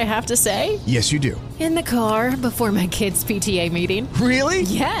 Do I have to say? Yes, you do. In the car before my kids' PTA meeting. Really?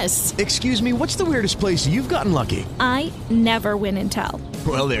 Yes. Excuse me, what's the weirdest place you've gotten lucky? I never win and tell.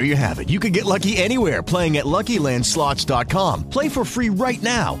 Well, there you have it. You can get lucky anywhere, playing at LuckyLandSlots.com. Play for free right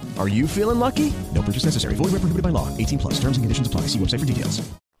now. Are you feeling lucky? No purchase necessary. Void where prohibited by law. 18+. Terms and conditions apply. See website for details.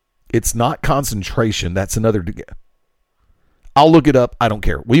 It's not concentration. That's another. I'll look it up. I don't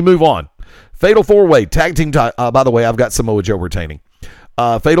care. We move on. Fatal 4-Way Tag Team by the way, I've got Samoa Joe retaining.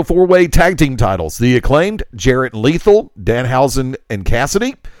 Fatal 4-Way Tag Team titles. The Acclaimed, Jarrett and Lethal, Danhausen and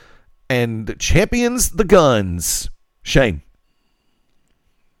Cassidy, and champions, the Guns. Shane.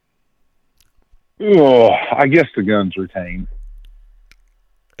 Oh, I guess the Guns retain.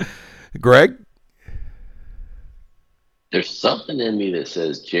 Greg? There's something in me that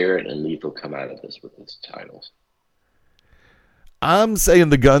says Jarrett and Lethal come out of this with his titles. I'm saying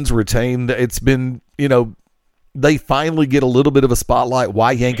the Guns retain. It's been, they finally get a little bit of a spotlight.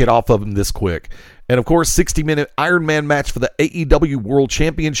 Why yank it off of them this quick? And, of course, 60-minute Iron Man match for the AEW World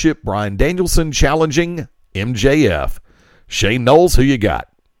Championship. Bryan Danielson challenging MJF. Shane Knowles, who you got?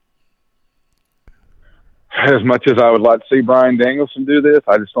 As much as I would like to see Bryan Danielson do this,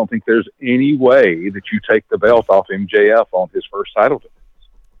 I just don't think there's any way that you take the belt off MJF on his first title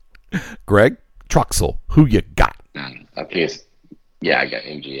defense. Greg Truxell, who you got? I think I got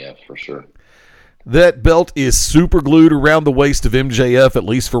MJF for sure. That belt is super glued around the waist of MJF, at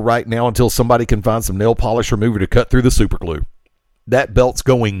least for right now, until somebody can find some nail polish remover to cut through the super glue. That belt's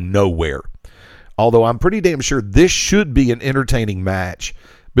going nowhere. Although I'm pretty damn sure this should be an entertaining match,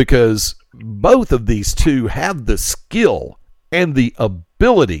 because both of these two have the skill and the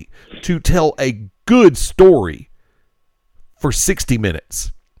ability to tell a good story for 60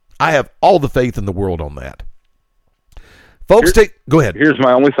 minutes. I have all the faith in the world on that. Folks, go ahead. Here's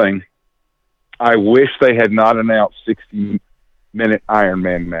my only thing. I wish they had not announced 60-minute Iron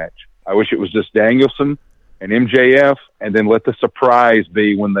Man match. I wish it was just Danielson and MJF, and then let the surprise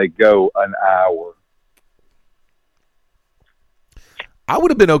be when they go an hour. I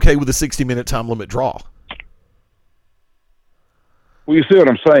would have been okay with a 60-minute time limit draw. Well, you see what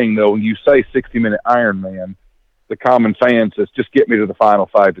I'm saying, though. When you say 60-minute Iron Man, the common fan says, just get me to the final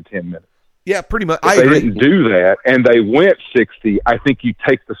 5 to 10 minutes. Yeah, pretty much. If they didn't do that and they went 60, I think you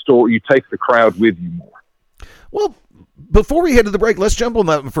take the story, you take the crowd with you more. Well, before we head to the break, let's jump on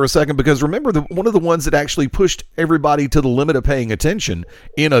that for a second, because remember, one of the ones that actually pushed everybody to the limit of paying attention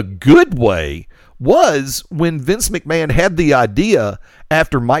in a good way was when Vince McMahon had the idea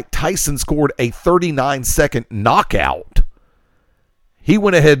after Mike Tyson scored a 39-second knockout. He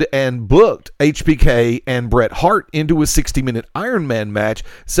went ahead and booked HBK and Bret Hart into a 60-minute Iron Man match,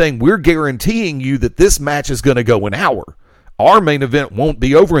 saying, we're guaranteeing you that this match is going to go an hour. Our main event won't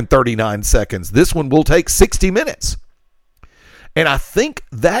be over in 39 seconds. This one will take 60 minutes. And I think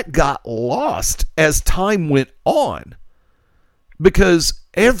that got lost as time went on, because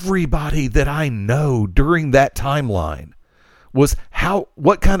everybody that I know during that timeline was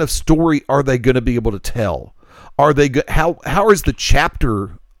what kind of story are they going to be able to tell? Are they how is the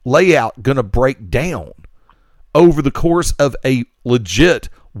chapter layout going to break down over the course of a legit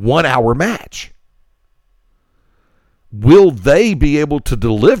 1 hour match? Will they be able to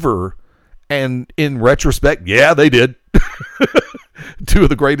deliver? And in retrospect, yeah, they did. Two of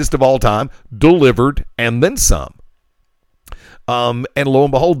the greatest of all time delivered, and then some. And lo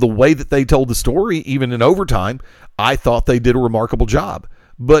and behold, the way that they told the story, even in overtime, I thought they did a remarkable job.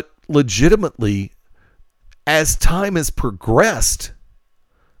 But legitimately, as time has progressed,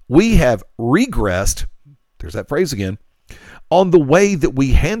 we have regressed, there's that phrase again, on the way that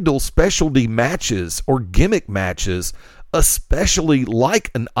we handle specialty matches or gimmick matches, especially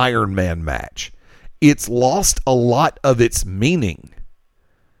like an Iron Man match. It's lost a lot of its meaning.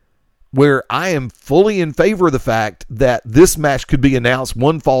 Where I am fully in favor of the fact that this match could be announced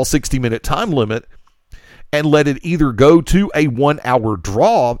one fall 60-minute time limit and let it either go to a 1 hour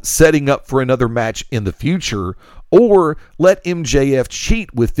draw, setting up for another match in the future, or let MJF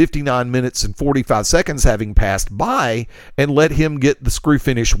cheat with 59 minutes and 45 seconds having passed by and let him get the screw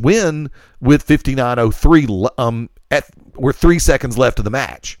finish win with 59:03 or 3 seconds left of the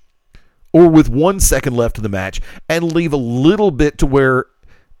match, or with 1 second left of the match, and leave a little bit to where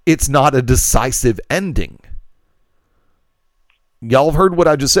it's not a decisive ending. Y'all have heard what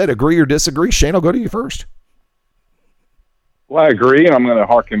I just said. Agree or disagree? Shane, I'll go to you first. Well, I agree, and I'm going to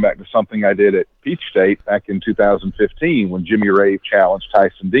harken back to something I did at Peach State back in 2015 when Jimmy Rave challenged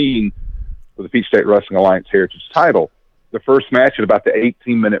Tyson Dean for the Peach State Wrestling Alliance Heritage title. The first match at about the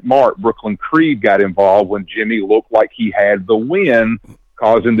 18-minute mark, Brooklyn Creed got involved when Jimmy looked like he had the win,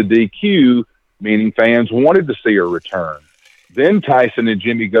 causing the DQ, meaning fans wanted to see a return. Then Tyson and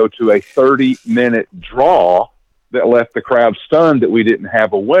Jimmy go to a 30-minute draw that left the crowd stunned that we didn't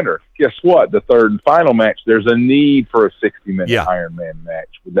have a winner. Guess what? The third and final match, there's a need for a 60-minute Iron Man match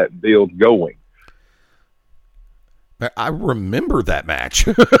with that build going. I remember that match.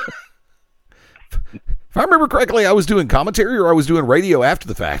 If I remember correctly, I was doing commentary or I was doing radio after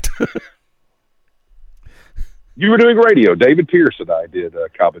the fact. You were doing radio. David Pierce and I did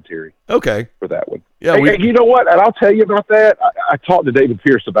commentary. Okay. For that one. Yeah. Hey, you know what? And I'll tell you about that. I talked to David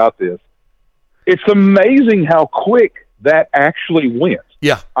Pierce about this. It's amazing how quick that actually went.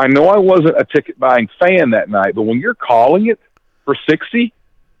 Yeah. I know I wasn't a ticket buying fan that night, but when you're calling it for 60,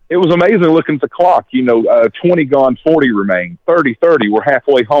 it was amazing looking at the clock. 20 gone, 40 remain, 30, we're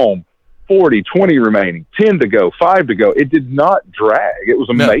halfway home, 40, 20 remaining, 10 to go, 5 to go. It did not drag. It was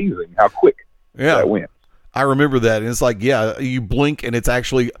amazing how quick that went. I remember that. And it's like, yeah, you blink and it's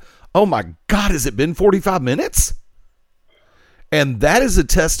actually, oh my God, has it been 45 minutes? And that is a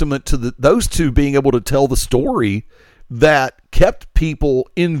testament to those two being able to tell the story that kept people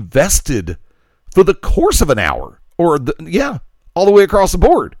invested for the course of an hour, or all the way across the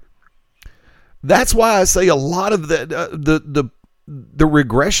board. That's why I say a lot of the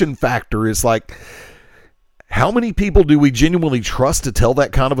regression factor is like, how many people do we genuinely trust to tell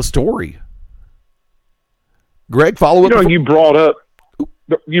that kind of a story? Greg, follow up. You brought up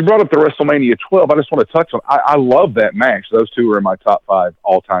the WrestleMania 12. I just want to touch on. I love that match. Those two are in my top 5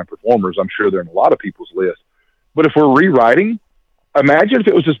 all-time performers. I'm sure they're in a lot of people's list. But if we're rewriting, imagine if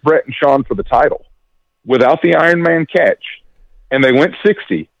it was just Bret and Shawn for the title without the Iron Man catch, and they went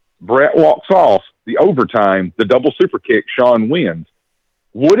 60. Bret walks off the overtime, the double super kick. Shawn wins.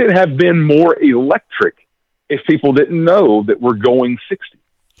 Would it have been more electric if people didn't know that we're going 60?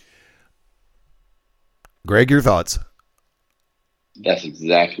 Greg, your thoughts? That's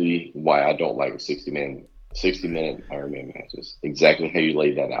exactly why I don't like 60-minute Iron Man matches. Exactly how you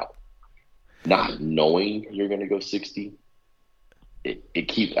laid that out. not knowing you're going to go 60, it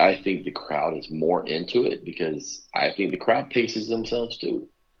keeps. I think the crowd is more into it because I think the crowd paces themselves too.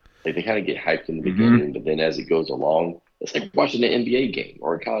 Like they kind of get hyped in the beginning, but then as it goes along, it's like watching an NBA game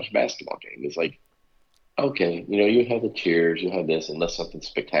or a college basketball game. It's like, okay, you have the cheers, you have this, unless something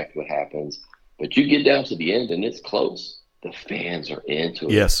spectacular happens. But you get down to the end and it's close. The fans are into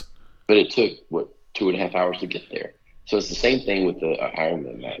it. Yes. But it took, 2.5 hours to get there. So it's the same thing with the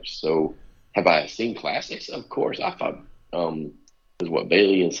Ironman match. So have I seen classics? Of course. I thought it was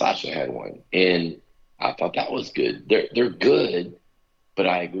Bailey and Sasha had one. And I thought that was good. They're good. But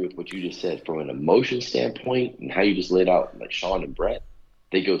I agree with what you just said from an emotion standpoint and how you just laid out, like Shawn and Brett.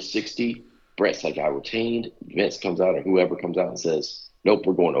 They go 60. Brett's like, I retained. Vince comes out or whoever comes out and says, nope,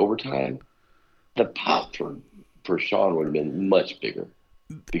 we're going overtime. The pop for Shawn would have been much bigger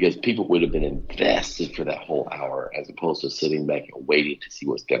because people would have been invested for that whole hour as opposed to sitting back and waiting to see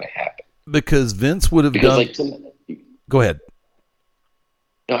what's going to happen. Because Vince would have done. Go ahead.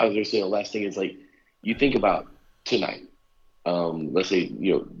 No, I was going to say the last thing is like you think about tonight. Let's say,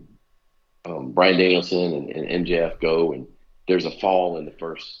 Bryan Danielson and MJF go and there's a fall in the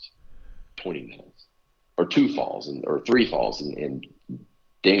first 20 minutes or 2 falls or 3 falls and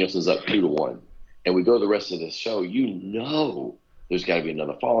Danielson's up 2-1 and we go the rest of the show, there's got to be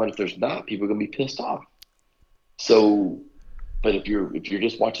another fall. And if there's not, people are going to be pissed off. So, but if you're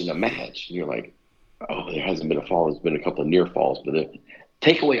just watching a match and you're like, oh, there hasn't been a fall. There's been a couple of near falls, but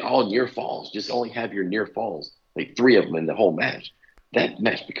take away all near falls. Just only have your near falls. Like 3 of them in the whole match, that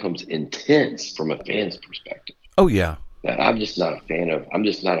match becomes intense from a fan's perspective. Oh yeah. I'm just not a fan of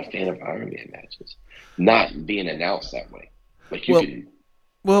Ironman matches, not being announced that way. Like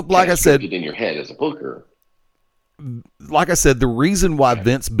like I said, in your head as a booker. Like I said, the reason why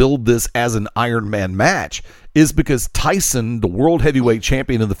Vince billed this as an Ironman match is because Tyson, the world heavyweight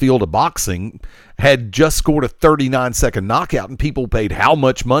champion in the field of boxing, had just scored a 39-second knockout, and people paid how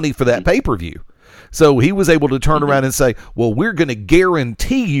much money for that pay-per-view? So he was able to turn around and say, well, we're going to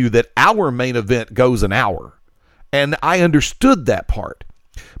guarantee you that our main event goes an hour. And I understood that part.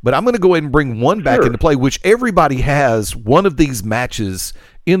 But I'm going to go ahead and bring one back into play, which everybody has one of these matches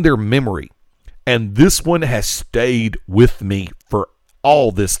in their memory. And this one has stayed with me for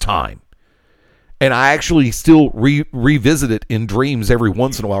all this time. And I actually still revisit it in dreams every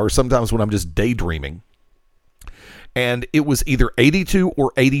once in a while, or sometimes when I'm just daydreaming. And it was either 82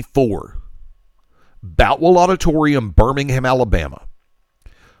 or 84. Boutwell Auditorium, Birmingham, Alabama.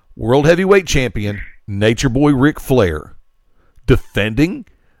 World heavyweight champion, Nature Boy Ric Flair, defending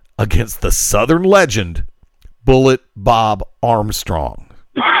against the Southern legend, Bullet Bob Armstrong.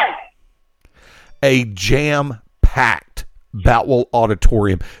 A jam-packed Boutwell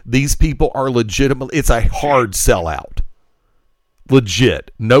Auditorium. These people are legitimate. It's a hard sellout.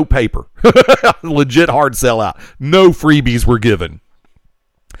 Legit. No paper. Legit hard sellout. No freebies were given.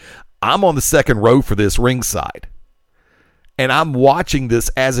 I'm on the second row for this ringside. And I'm watching this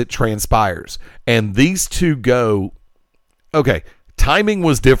as it transpires. And these two go, okay, timing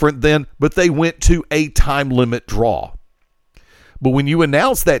was different then, but they went to a time limit draw. But when you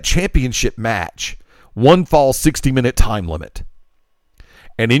announce that championship match, 1 fall, 60-minute time limit.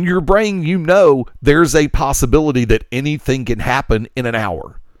 And in your brain, there's a possibility that anything can happen in an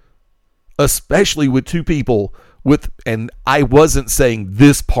hour. Especially with 2 people and I wasn't saying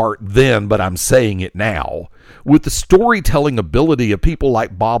this part then, but I'm saying it now, with the storytelling ability of people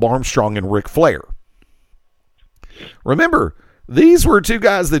like Bob Armstrong and Ric Flair. Remember, these were 2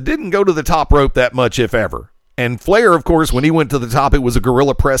 guys that didn't go to the top rope that much, if ever. And Flair, of course, when he went to the top, it was a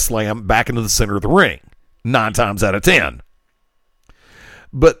gorilla press slam back into the center of the ring, 9 times out of 10.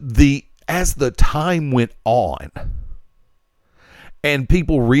 But as the time went on, and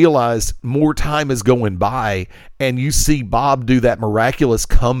people realized more time is going by, and you see Bob do that miraculous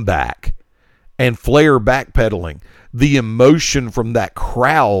comeback and Flair backpedaling, the emotion from that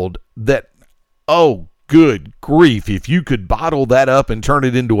crowd that, oh, good grief, if you could bottle that up and turn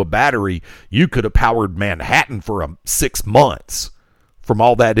it into a battery, you could have powered Manhattan for 6 months from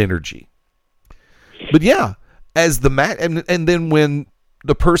all that energy. But yeah, as the match, and then when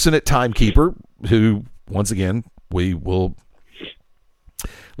the person at Timekeeper, who, once again, we will...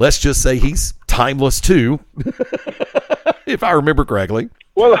 let's just say he's timeless too, if I remember correctly.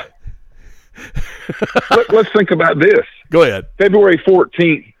 Well, let's think about this. Go ahead. February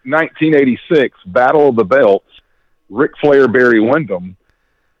 14th, 1986, Battle of the Belts, Ric Flair, Barry Windham,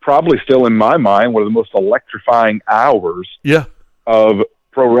 probably still in my mind one of the most electrifying hours of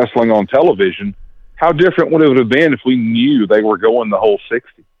pro wrestling on television. How different would it have been if we knew they were going the whole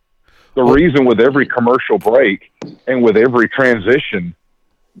 60? The reason with every commercial break and with every transition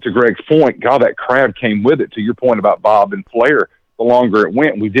to Greg's point, God, that crowd came with it. To your point about Bob and Flair, the longer it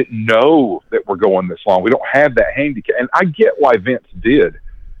went, we didn't know that we're going this long. We don't have that handicap. And I get why Vince did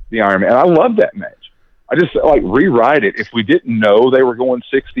the Iron Man. I love that match. I just rewrite it. If we didn't know they were going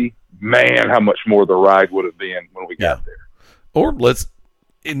 60, man, how much more the ride would have been when we got there. Or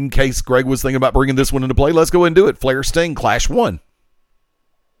in case Greg was thinking about bringing this one into play, let's go ahead and do it. Flair Sting, Clash 1.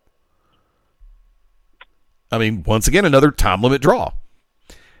 I mean, once again, another time limit draw.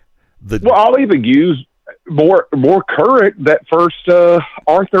 I'll even use more current that first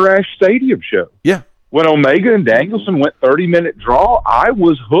Arthur Ashe Stadium show. Yeah. When Omega and Danielson went 30-minute draw, I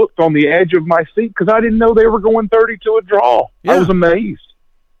was hooked on the edge of my seat because I didn't know they were going 30 to a draw. Yeah. I was amazed.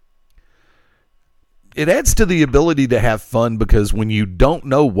 It adds to the ability to have fun because when you don't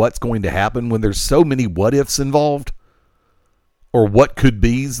know what's going to happen, when there's so many what-ifs involved or what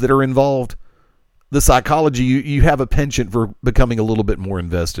could-bes that are involved, the psychology, you have a penchant for becoming a little bit more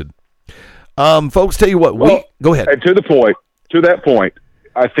invested. Folks, tell you what, go ahead. And to that point,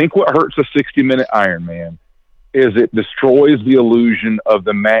 I think what hurts a 60-minute Iron Man is it destroys the illusion of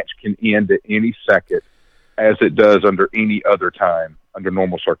the match can end at any second as it does under any other time, under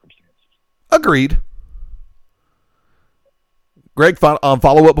normal circumstances. Agreed. Greg,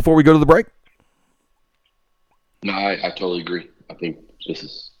 follow up before we go to the break? No, I totally agree. I think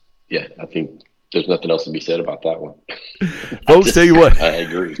I think there's nothing else to be said about that one. Folks, tell you what. I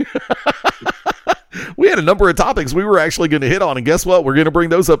agree. We had a number of topics we were actually going to hit on, and guess what? We're going to bring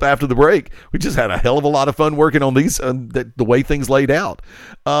those up after the break. We just had a hell of a lot of fun working on these, the way things laid out.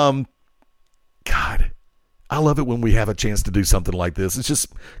 God, I love it when we have a chance to do something like this. It's just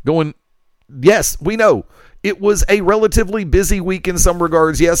going, yes, we know. It was a relatively busy week in some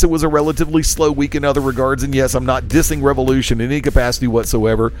regards. Yes, it was a relatively slow week in other regards. And yes, I'm not dissing Revolution in any capacity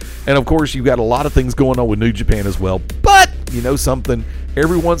whatsoever. And of course, you've got a lot of things going on with New Japan as well. But you know something?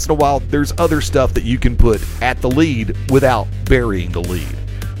 Every once in a while, there's other stuff that you can put at the lead without burying the lead.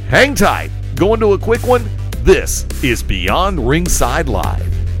 Hang tight. Going to a quick one. This is Beyond Ringside Live.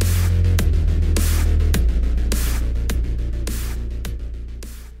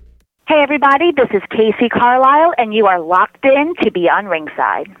 Hey everybody, this is Casey Carlisle, and you are locked in to Beyond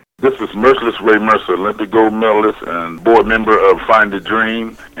Ringside. This is Merciless Ray Mercer, Olympic gold medalist and board member of Find the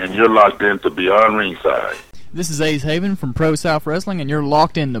Dream, and you're locked in to Beyond Ringside. This is Ace Haven from Pro South Wrestling, and you're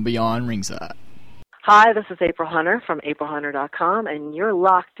locked in to Beyond Ringside. Hi, this is April Hunter from AprilHunter.com, and you're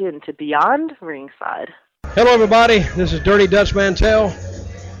locked in to Beyond Ringside. Hello everybody, this is Dirty Dutch Mantell,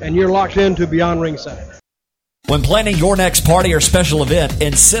 and you're locked in to Beyond Ringside. When planning your next party or special event,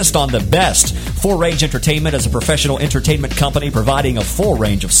 insist on the best. Full Range Entertainment is a professional entertainment company providing a full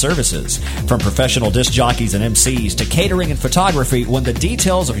range of services. From professional disc jockeys and MCs to catering and photography, when the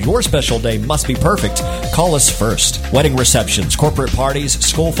details of your special day must be perfect, call us first. Wedding receptions, corporate parties,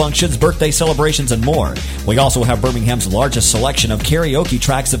 school functions, birthday celebrations, and more. We also have Birmingham's largest selection of karaoke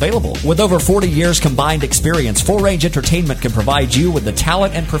tracks available. With over 40 years combined experience, Full Range Entertainment can provide you with the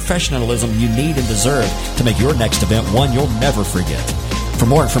talent and professionalism you need and deserve to make your next event one you'll never forget. For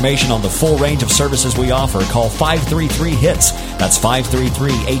more information on the full range of services we offer, call 533-HITS. That's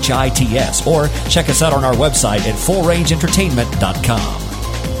 533-HITS. Or check us out on our website at fullrangeentertainment.com.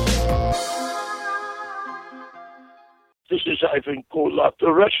 This is Ivan Koloff, the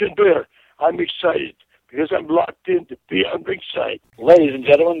Russian Bear. I'm excited because I'm locked in to Beyond Ringside. Ladies and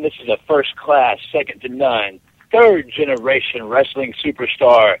gentlemen, this is a first-class, second-to-none, third-generation wrestling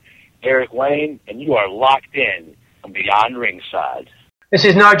superstar, Eric Wayne, and you are locked in on Beyond Ringside. This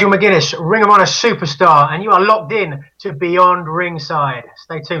is Nigel McGuinness, Ring of Honor superstar, and you are locked in to Beyond Ringside.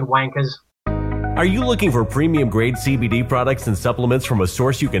 Stay tuned, wankers. Are you looking for premium-grade CBD products and supplements from a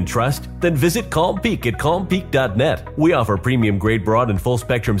source you can trust? Then visit Calm Peak at calmpeak.net. We offer premium-grade broad and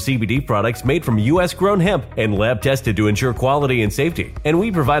full-spectrum CBD products made from U.S.-grown hemp and lab-tested to ensure quality and safety. And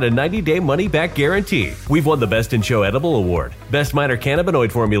we provide a 90-day money-back guarantee. We've won the Best in Show Edible Award, Best Minor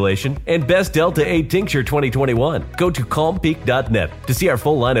Cannabinoid Formulation, and Best Delta-8 Tincture 2021. Go to calmpeak.net to see our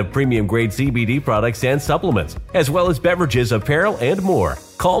full line of premium-grade CBD products and supplements, as well as beverages, apparel, and more.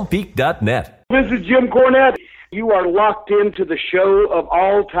 calmpeak.net. This is Jim Cornette. You are locked into the show of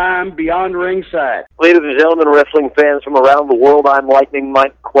all time, Beyond Ringside. Ladies and gentlemen, wrestling fans from around the world, I'm Lightning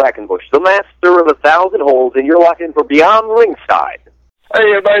Mike Quackenbush, the master of 1,000 holes, and you're locked in for Beyond Ringside. Hey,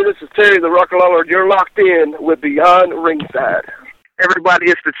 everybody, this is Terry the Rock Lord. You're locked in with Beyond Ringside. Everybody,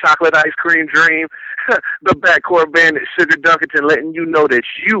 it's the Chocolate Ice Cream Dream, the backcourt bandit, Sugar Dunkerton, letting you know that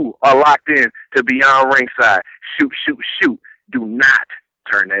you are locked in to Beyond Ringside. Shoot, shoot, shoot. Do not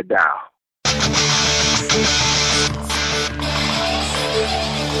turn that dial.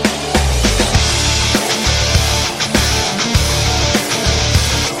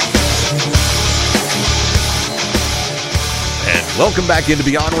 Welcome back into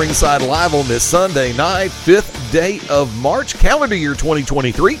Beyond Ringside Live on this Sunday night, 5th day of March, calendar year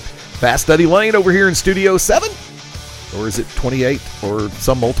 2023. Fast Eddie Lane over here in Studio 7. Or is it 28 or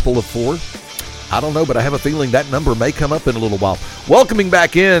some multiple of 4? I don't know, but I have a feeling that number may come up in a little while. Welcoming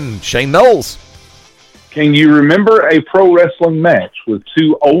back in, Shane Knowles. Can you remember a pro wrestling match with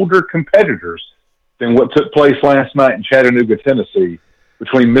two older competitors than what took place last night in Chattanooga, Tennessee,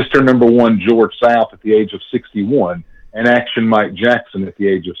 between Mr. Number One George South at the age of 61 and Action Mike Jackson at the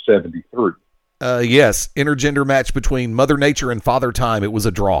age of 73? Yes, intergender match between Mother Nature and Father Time. It was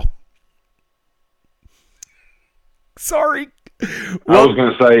a draw. Sorry. Well, I was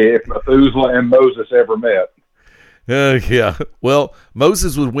going to say, if Methuselah and Moses ever met. Yeah. Well,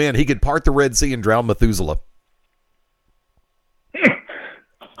 Moses would win. He could part the Red Sea and drown Methuselah.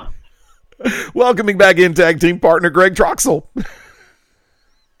 Welcoming back in tag team partner Greg Troxel.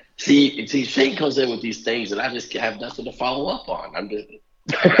 See, Shane comes in with these things, and I just have nothing to follow up on. I'm just.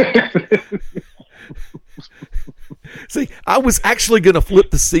 See, I was actually going to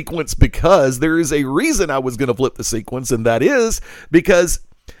flip the sequence because there is a reason I was going to flip the sequence, and that is because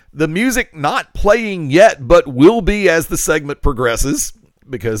the music not playing yet, but will be as the segment progresses,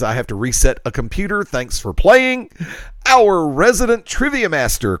 because I have to reset a computer. Thanks for playing. Our resident trivia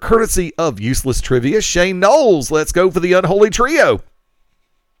master, courtesy of Useless Trivia, Shane Knowles. Let's go for the unholy trio.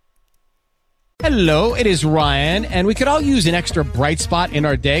 Hello, it is Ryan, and we could all use an extra bright spot in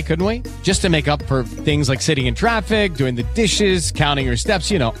our day, couldn't we? Just to make up for things like sitting in traffic, doing the dishes, counting your steps,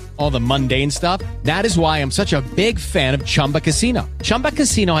 you know, all the mundane stuff. That is why I'm such a big fan of Chumba Casino. Chumba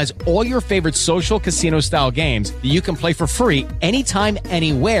Casino has all your favorite social casino-style games that you can play for free anytime,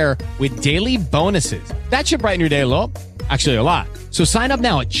 anywhere with daily bonuses. That should brighten your day a little. Actually, a lot. So sign up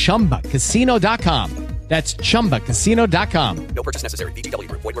now at ChumbaCasino.com. That's ChumbaCasino.com. No purchase necessary. VGW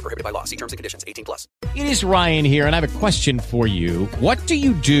Group. Void where prohibited by law. See terms and conditions. 18+. It is Ryan here, and I have a question for you. What do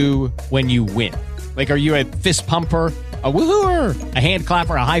you do when you win? Like, are you a fist pumper, a woohooer, a hand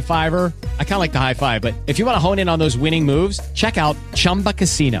clapper, a high fiver? I kind of like the high five, but if you want to hone in on those winning moves, check out Chumba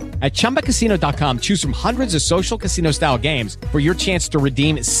Casino. At ChumbaCasino.com, choose from hundreds of social casino-style games for your chance to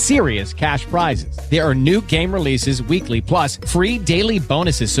redeem serious cash prizes. There are new game releases weekly, plus free daily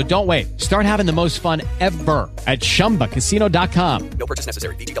bonuses, so don't wait. Start having the most fun ever at ChumbaCasino.com. No purchase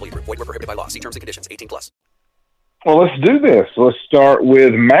necessary. VGW Group. Void where prohibited by law. See terms and conditions. 18+. Well, let's do this. Let's start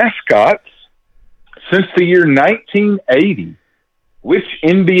with mascots. Since the year 1980, which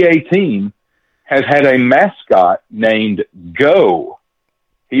NBA team has had a mascot named Go?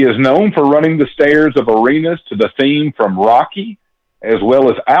 He is known for running the stairs of arenas to the theme from Rocky, as well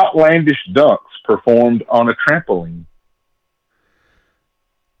as outlandish dunks performed on a trampoline.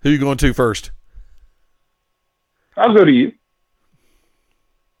 Who are you going to first? I'll go to you.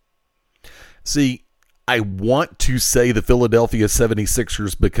 See, I want to say the Philadelphia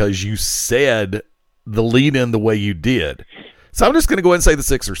 76ers because you said the lead in the way you did. So I'm just going to go ahead and say the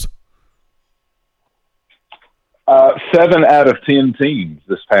Sixers. 7 out of 10 teams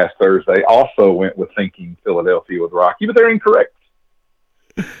this past Thursday also went with thinking Philadelphia with Rocky, but they're incorrect.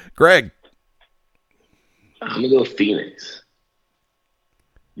 Greg. I'm going to go with Phoenix.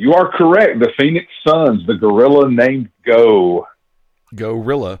 You are correct. The Phoenix Suns, the gorilla named Go.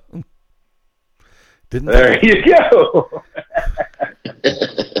 Gorilla. There you go.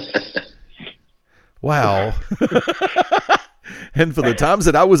 Wow. And for the times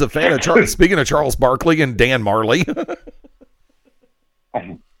that I was a fan of speaking of Charles Barkley and Dan Marley,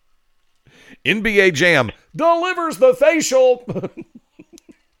 NBA Jam delivers the facial.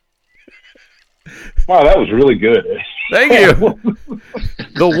 Wow, that was really good. Thank you.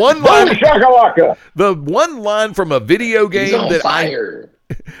 The one line from a video game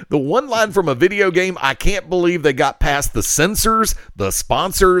the one line from a video game I can't believe they got past the censors, the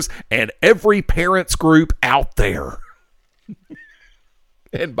sponsors, and every parents group out there.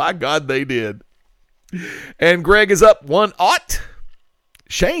 And by God, they did. And Greg is up 1-0.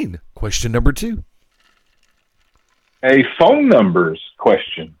 Shane, question number 2. A phone numbers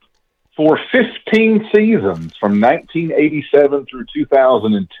question. For 15 seasons from 1987 through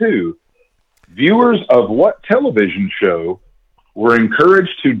 2002, viewers of what television show were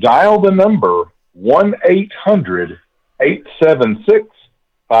encouraged to dial the number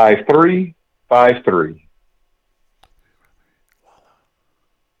 1-800-876-5353?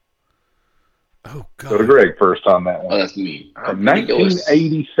 Oh, God. Go to Greg first on that one. Oh, that's me. From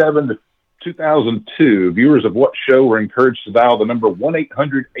 1987 to 2002, viewers of what show were encouraged to dial the number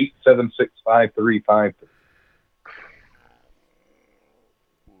 1-800-876-5353?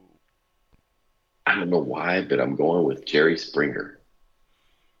 I don't know why, but I'm going with Jerry Springer.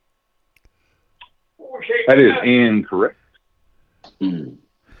 That is incorrect.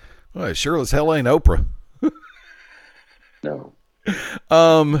 Well, it sure as hell ain't Oprah. No.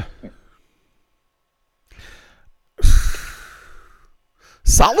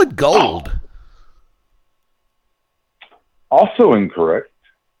 Solid Gold. Also incorrect.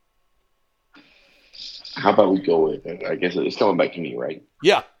 How about we go with, I guess it's coming back to me, right?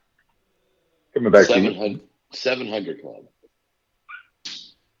 Yeah. Coming back to you. 700 Club.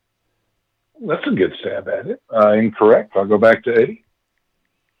 That's a good stab at it. Incorrect. I'll go back to Eddie.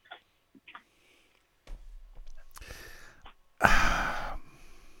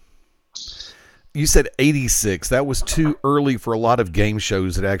 You said 86. That was too early for a lot of game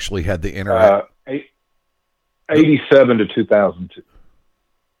shows that actually had the internet. 87 to 2002.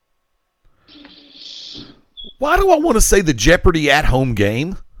 Why do I want to say the Jeopardy at-home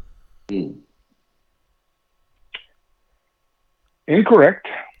game? Incorrect.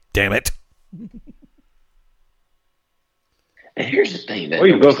 Damn it. And here's the thing, that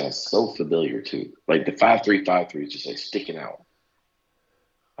number sounds so familiar too. Like the 5353 is just like sticking out.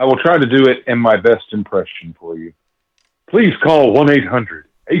 I will try to do it in my best impression for you. Please call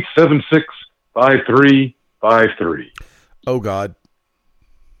 1-800-876-5353. Oh, God.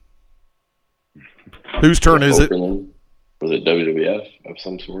 Whose turn is it? Was it WWF of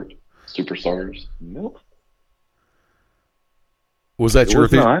some sort? Superstars? Nope. Was that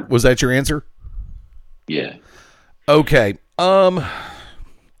your answer? Yeah. Okay. Oh,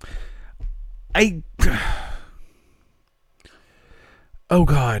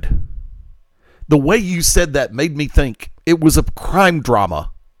 God. The way you said that made me think it was a crime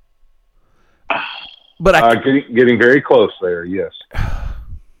drama. But getting very close there, yes.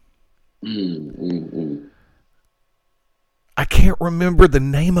 I can't remember the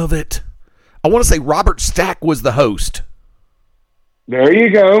name of it. I want to say Robert Stack was the host. There you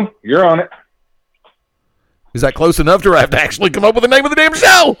go. You're on it. Is that close enough, or do I have to actually come up with the name of the damn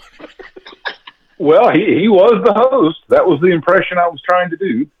show? Well, he was the host. That was the impression I was trying to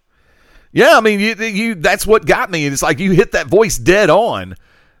do. Yeah, I mean, you that's what got me. It's like you hit that voice dead on.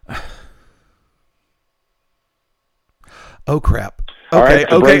 Oh, crap. Okay.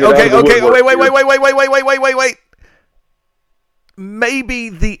 Wait. Maybe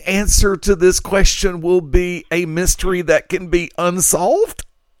the answer to this question will be a mystery that can be unsolved?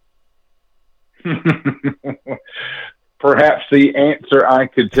 Perhaps the answer I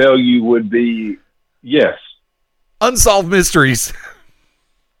could tell you would be yes. Unsolved mysteries.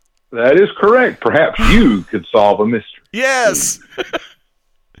 That is correct. Perhaps you could solve a mystery. Yes.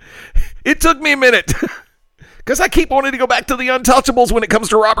 It took me a minute. Because I keep wanting to go back to the Untouchables when it comes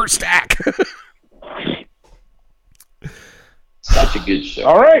to Robert Stack. Such a good show.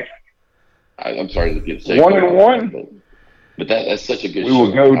 All right. I'm sorry to get 1-1. But that's such a good we show.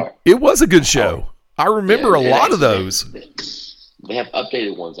 Will go. It was a good show. I remember a lot of those. They have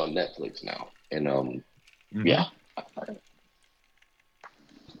updated ones on Netflix now. And, yeah.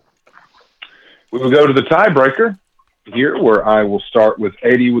 We will go to the tiebreaker here, where I will start with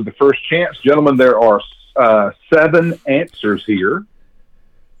Eddie with the first chance. Gentlemen, there are 7 answers here.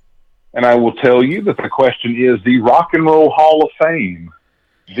 And I will tell you that the question is the Rock and Roll Hall of Fame.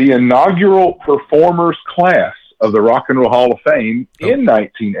 The inaugural performers class of the Rock and Roll Hall of Fame in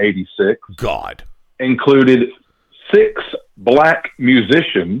 1986 included 6 black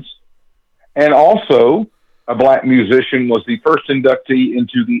musicians, and also a black musician was the first inductee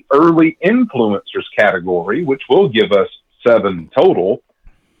into the early influencers category, which will give us 7 total.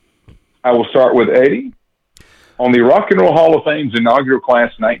 I will start with Eddie. On the Rock and Roll Hall of Fame's inaugural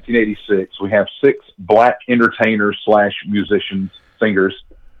class in 1986, we have 6 black entertainers / musicians, singers,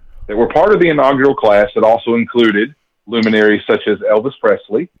 that were part of the inaugural class that also included luminaries such as Elvis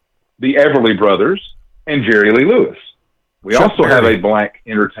Presley, the Everly Brothers, and Jerry Lee Lewis. We also have a black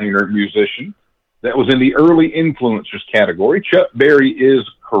entertainer musician that was in the early influencers category. Chuck Berry is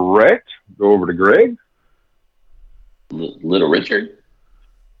correct. Go over to Greg. Little Richard.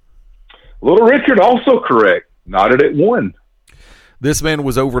 Little Richard also correct. Nodded at 1. This man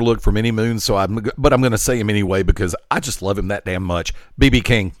was overlooked for many moons, but I'm going to say him anyway because I just love him that damn much. B.B.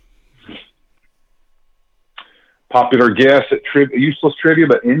 King. Popular guess at useless trivia,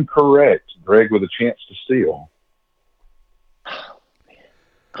 but incorrect. Greg with a chance to steal.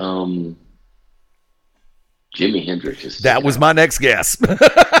 Jimi Hendrix. That was my next guess.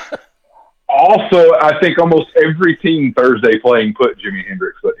 Also, I think almost every team Thursday playing put Jimi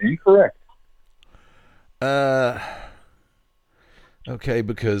Hendrix, but incorrect. Okay,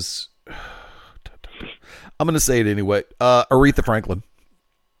 because I'm going to say it anyway. Aretha Franklin.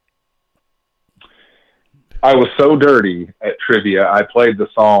 I was so dirty at trivia, I played the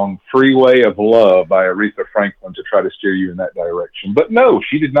song Freeway of Love by Aretha Franklin to try to steer you in that direction. But no,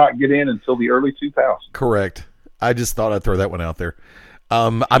 she did not get in until the early 2000s. Correct. I just thought I'd throw that one out there.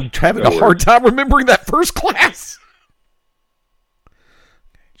 I'm having a hard time remembering that first class.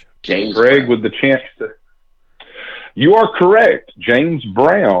 James Greg with the chance to... You are correct. James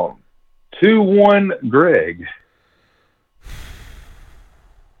Brown. 2-1 Greg.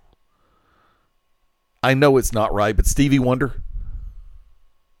 I know it's not right, but Stevie Wonder?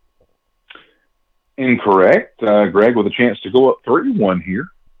 Incorrect. Greg with a chance to go up 3-1 here.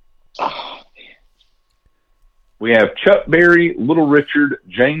 Oh, man. We have Chuck Berry, Little Richard,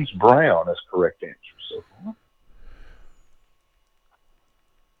 James Brown as correct answers so far.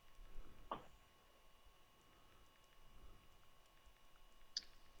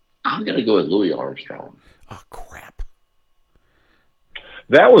 I'm going to go with Louis Armstrong. Oh, crap.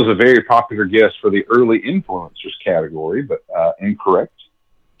 That was a very popular guess for the early influencers category, but incorrect.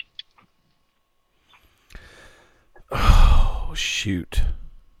 Oh, shoot.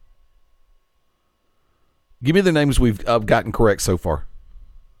 Give me the names we've gotten correct so far.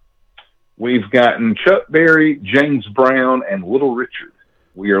 We've gotten Chuck Berry, James Brown, and Little Richard.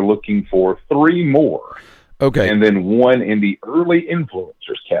 We are looking for 3 more. Okay. And then 1 in the early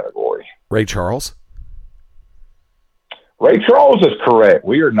influencers category. Ray Charles? Ray Charles is correct.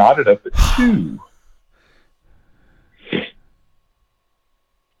 We are knotted up at 2.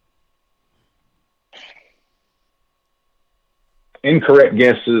 Incorrect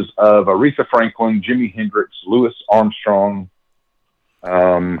guesses of Aretha Franklin, Jimi Hendrix, Louis Armstrong.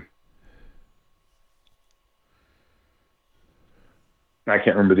 I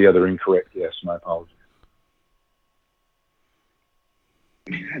can't remember the other incorrect guess. My apologies.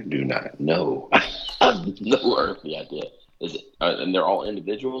 I do not know. I have no earthly idea. Is it? And they're all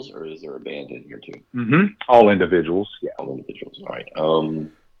individuals, or is there a band in here too? Mm-hmm. All individuals. Yeah, all individuals. All right.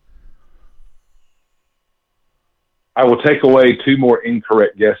 I will take away 2 more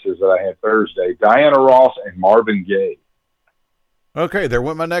incorrect guesses that I had Thursday. Diana Ross and Marvin Gaye. Okay, there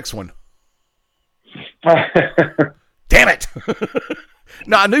went my next one. Damn it!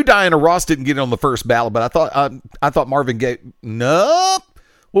 No, I knew Diana Ross didn't get it on the first ballot, but I thought Marvin Gaye. No,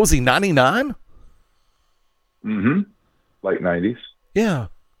 what was he? 99? Mm-hmm. Late 90s. Yeah.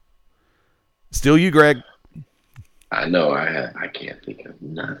 Still you, Greg. I know. I can't think of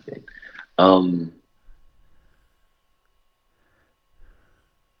nothing.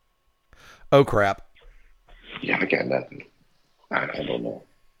 Oh, crap. Yeah, I got nothing. I don't know.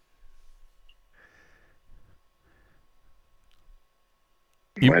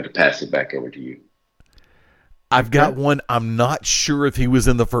 I had to pass it back over to you. I've got one. I'm not sure if he was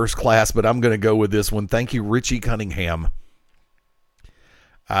in the first class, but I'm going to go with this one. Thank you, Richie Cunningham.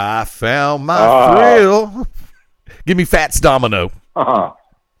 I found my thrill. Give me Fats Domino.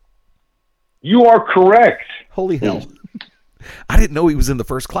 You are correct. Holy hell. I didn't know he was in the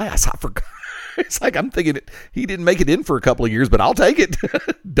first class. I forgot. It's like I'm thinking he didn't make it in for a couple of years, but I'll take it.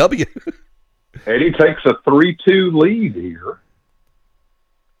 W. Eddie takes a 3-2 lead here.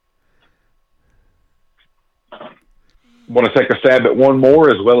 Want to take a stab at one more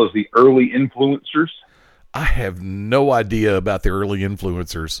as well as the early influencers? I have no idea about the early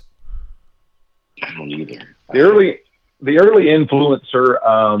influencers. I don't either. The early influencer,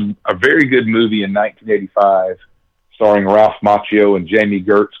 a very good movie in 1985 starring Ralph Macchio and Jamie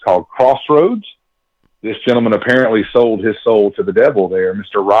Gertz called Crossroads. This gentleman apparently sold his soul to the devil there,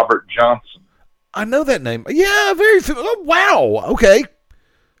 Mr. Robert Johnson. I know that name. Yeah, wow. Okay.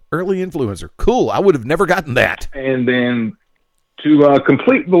 Early influencer. Cool. I would have never gotten that. And then to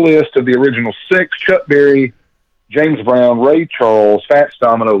complete the list of the original 6, Chuck Berry, James Brown, Ray Charles, Fats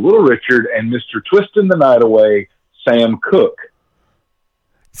Domino, Little Richard, and Mr. Twistin' the Night Away, Sam Cooke.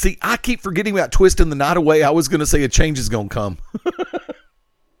 See, I keep forgetting about Twistin' the Night Away. I was going to say a change is going to come.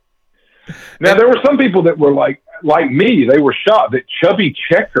 Now, there were some people that were like me. They were shocked that Chubby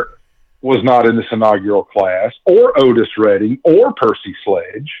Checker was not in this inaugural class, or Otis Redding, or Percy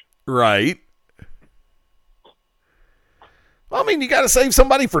Sledge. Right. Well, I mean, you got to save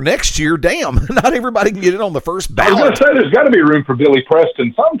somebody for next year. Damn, not everybody can get it on the first ballot. I was going to say, there's got to be room for Billy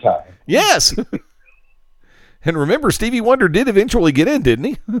Preston sometime. Yes. And remember, Stevie Wonder did eventually get in, didn't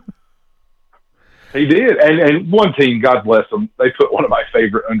he? He did. And one team, God bless them, they put one of my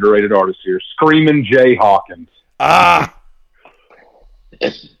favorite underrated artists here, Screamin' Jay Hawkins. Ah.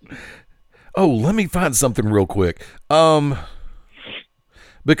 Oh, let me find something real quick.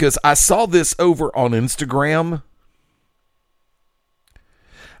 Because I saw this over on Instagram.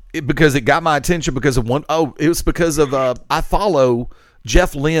 Because it got my attention because of one. Oh, it was because of I follow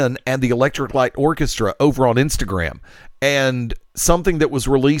Jeff Lynne and the Electric Light Orchestra over on Instagram. And something that was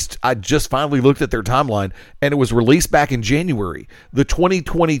released, I just finally looked at their timeline, and it was released back in January. The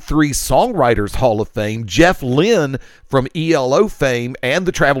 2023 Songwriters Hall of Fame, Jeff Lynne from ELO fame and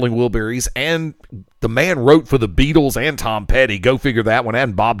the Traveling Wilburys, and the man wrote for the Beatles and Tom Petty, go figure that one,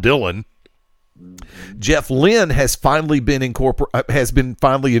 and Bob Dylan. Jeff Lynne has finally been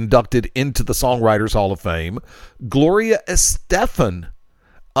inducted into the Songwriters Hall of Fame. Gloria Estefan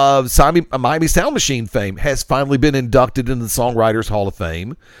of Miami Sound Machine fame has finally been inducted into the Songwriters Hall of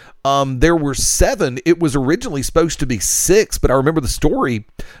Fame. There were 7. It was originally supposed to be 6, but I remember the story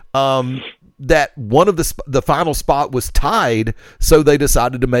that one of the final spot was tied, so they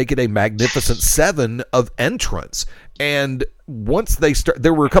decided to make it a magnificent 7 of entrants. And once they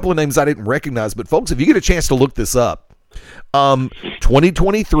there were a couple of names I didn't recognize, but folks, if you get a chance to look this up,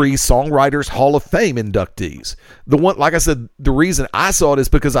 2023 Songwriters Hall of Fame inductees. The one, like I said, the reason I saw it is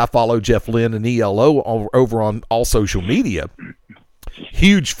because I follow Jeff Lynne and ELO over on all social media.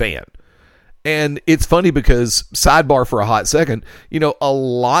 Huge fan. And it's funny because, sidebar for a hot second, a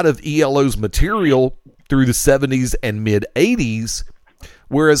lot of ELO's material through the 70s and mid-80s,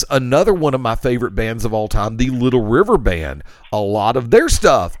 whereas another one of my favorite bands of all time, the Little River Band, a lot of their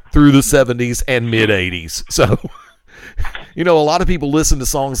stuff through the 70s and mid-80s. So, a lot of people listen to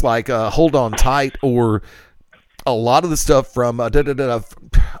songs like Hold On Tight, or a lot of the stuff from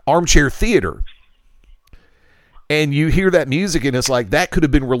Armchair Theater. And you hear that music and it's like, that could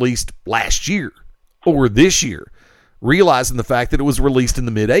have been released last year or this year, realizing the fact that it was released in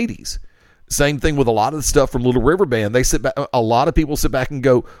the mid-80s. Same thing with a lot of the stuff from Little River Band. They sit back, a lot of people sit back and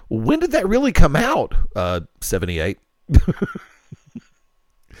go, when did that really come out? 78.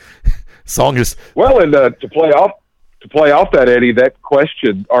 Song is well, and to play off that, Eddie, that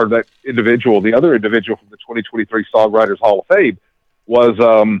question, or that individual, the other individual from the 2023 Songwriters Hall of Fame was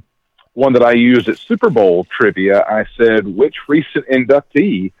one that I used at Super Bowl trivia. I said, which recent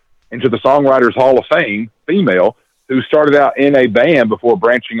inductee into the Songwriters Hall of Fame, female, who started out in a band before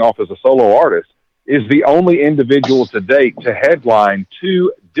branching off as a solo artist, is the only individual to date to headline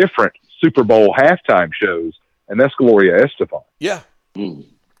 2 different Super Bowl halftime shows, and that's Gloria Estefan. Yeah.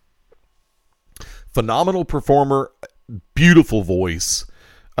 Phenomenal performer, beautiful voice.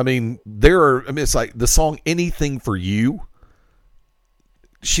 I mean, it's like the song Anything for You.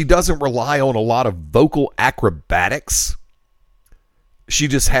 She doesn't rely on a lot of vocal acrobatics. She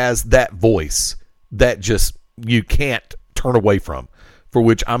just has that voice that just you can't turn away from, for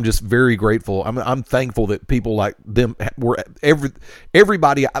which I'm just very grateful. I'm thankful that people like them were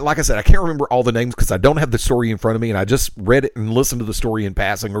everybody. Like I said, I can't remember all the names because I don't have the story in front of me, and I just read it and listened to the story in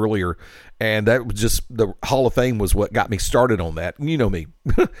passing earlier, and that was just the Hall of Fame was what got me started on that. You know me.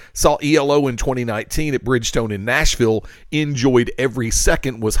 Saw ELO in 2019 at Bridgestone in Nashville, enjoyed every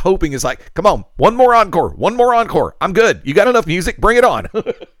second, was hoping it's like, come on, one more encore. I'm good. You got enough music? Bring it on.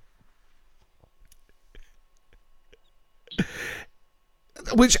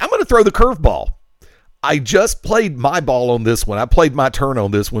 Which I'm going to throw the curveball. I just played my ball on this one. I played my turn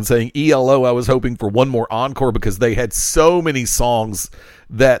on this one, saying ELO, I was hoping for one more encore because they had so many songs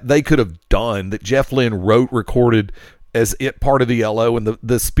that they could have done that Jeff Lynne wrote, recorded as it part of ELO and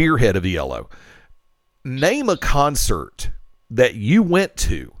the spearhead of ELO. Name a concert that you went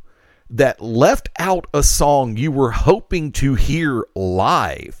to that left out a song you were hoping to hear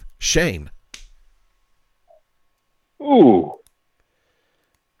live. Shane. Ooh.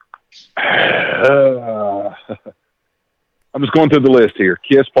 I'm just going through the list here.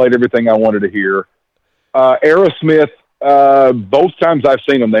 Kiss played everything I wanted to hear. Aerosmith, both times I've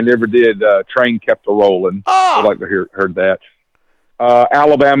seen them, they never did Train Kept a Rollin'. I'd like to heard that.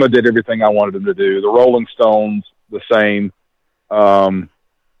 Alabama did everything I wanted them to do. The Rolling Stones, the same. So,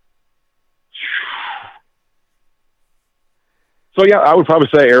 yeah, I would probably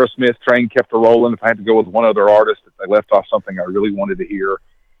say Aerosmith, Train Kept a Rollin'. If I had to go with one other artist, if they left off something I really wanted to hear.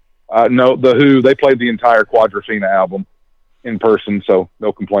 No, The Who, they played the entire Quadrophenia album in person, so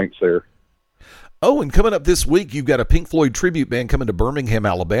no complaints there. Oh, and coming up this week, you've got a Pink Floyd tribute band coming to Birmingham,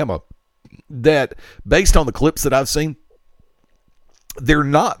 Alabama, that, based on the clips that I've seen, they're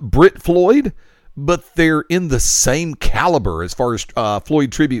not Brit Floyd, but they're in the same caliber as far as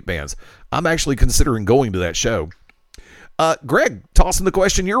Floyd tribute bands. I'm actually considering going to that show. Greg, tossing the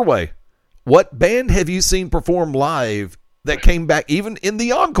question your way. What band have you seen perform live that came back, even in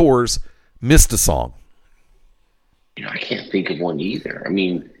the encores, missed a song? I can't think of one either. I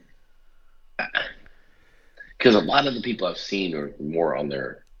mean, because a lot of the people I've seen are more on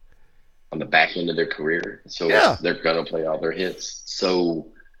the back end of their career, so they're gonna play all their hits. So,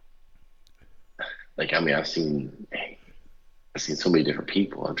 I've seen I've seen so many different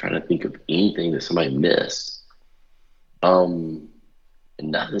people. I'm trying to think of anything that somebody missed. And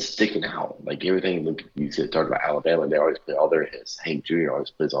nothing's sticking out. Like everything, look, you said, talk about Alabama, they always play all their hits. Hank Jr.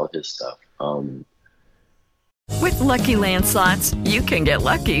 always plays all his stuff. With Lucky Land Slots, you can get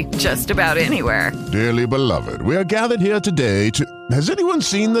lucky just about anywhere. Dearly beloved, we are gathered here today to... Has anyone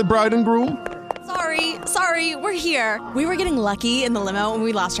seen the bride and groom? Sorry, we're here. We were getting lucky in the limo and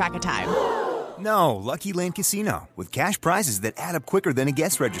we lost track of time. No, Lucky Land Casino, with cash prizes that add up quicker than a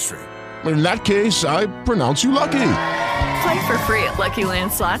guest registry. In that case, I pronounce you lucky. Play for free at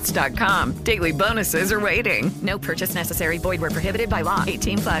LuckyLandSlots.com. Daily bonuses are waiting. No purchase necessary. Void where prohibited by law.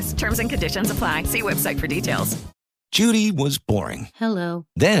 18+. Terms and conditions apply. See website for details. Judy was boring. Hello.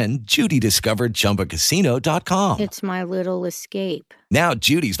 Then Judy discovered ChumbaCasino.com. It's my little escape. Now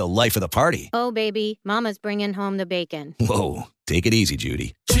Judy's the life of the party. Oh, baby, mama's bringing home the bacon. Whoa, take it easy,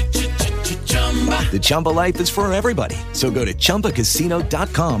 Judy. The Chumba life is for everybody. So go to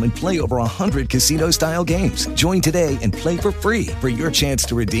ChumbaCasino.com and play over 100 casino-style games. Join today and play for free for your chance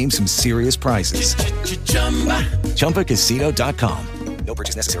to redeem some serious prizes. ChumbaCasino.com. No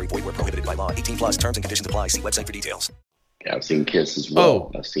purchase necessary. Void where prohibited by law. 18+. Terms and conditions apply. See website for details. Yeah, I've seen Kiss as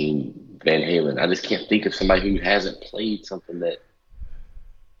well. I've seen Van Halen. I just can't think of somebody who hasn't played something that.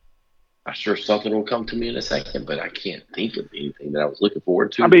 I'm sure something will come to me in a second, but I can't think of anything that I was looking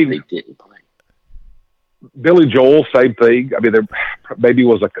forward to. I mean, that they didn't play. Billy Joel, same thing. I mean, there maybe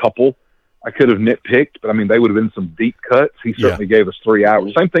was a couple I could have nitpicked, but I mean, they would have been some deep cuts. He certainly gave us 3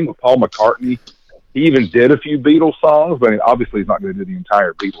 hours. Same thing with Paul McCartney. He even did a few Beatles songs, but I mean, obviously he's not going to do the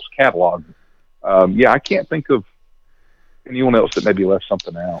entire Beatles catalog. I can't think of anyone else that maybe left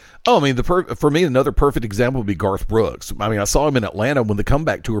something out. Oh, I mean, for me, another perfect example would be Garth Brooks. I mean, I saw him in Atlanta when the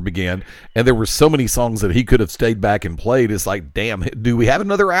comeback tour began, and there were so many songs that he could have stayed back and played. It's like, damn, do we have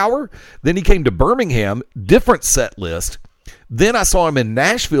another hour? Then he came to Birmingham, different set list. Then I saw him in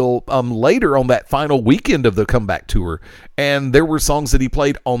Nashville later on that final weekend of the comeback tour, and there were songs that he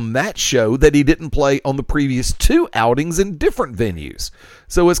played on that show that he didn't play on the previous 2 outings in different venues.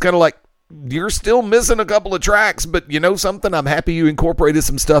 So it's kind of like, you're still missing a couple of tracks, but you know something? I'm happy you incorporated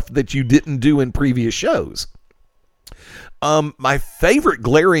some stuff that you didn't do in previous shows. My favorite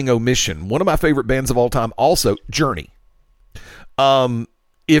glaring omission, one of my favorite bands of all time, also Journey.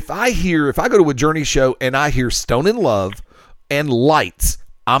 If I go to a Journey show and I hear Stone in Love and Lights,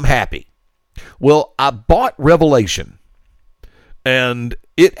 I'm happy. Well, I bought Revelation, and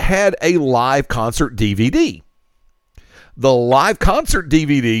it had a live concert DVD. The live concert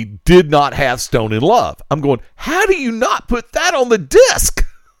DVD did not have Stone in Love. I'm going, how do you not put that on the disc?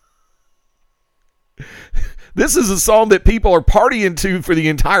 This is a song that people are partying to for the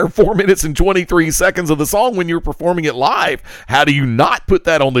entire 4 minutes and 23 seconds of the song when you're performing it live. How do you not put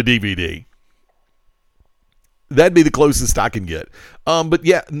that on the DVD? That'd be the closest I can get. But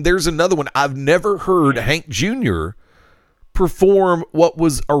yeah, there's another one. I've never heard Hank Jr. perform what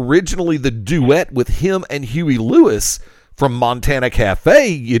was originally the duet with him and Huey Lewis from Montana Cafe.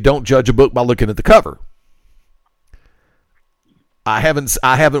 You don't judge a book by looking at the cover. I haven't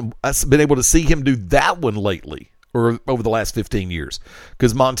been able to see him do that one lately or over the last 15 years,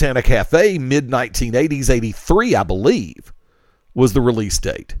 because Montana Cafe, mid-1980s, 83, I believe, was the release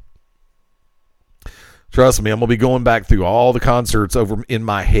date. Trust me, I'm going to be going back through all the concerts over in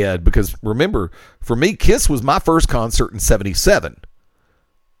my head, because remember, for me, Kiss was my first concert in 77.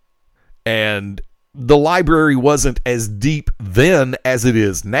 And the library wasn't as deep then as it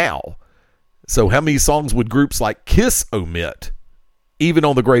is now. So how many songs would groups like Kiss omit, even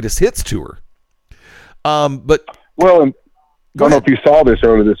on the Greatest Hits tour? I don't know if you saw this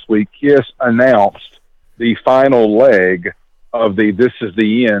earlier this week. Kiss announced the final leg of the This Is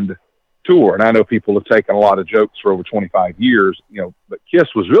the End tour, and I know people have taken a lot of jokes for over 25 years, but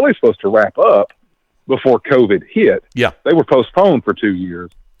Kiss was really supposed to wrap up before COVID hit. Yeah, they were postponed for 2 years.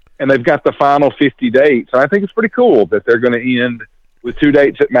 And they've got the final 50 dates. And I think it's pretty cool that they're going to end with 2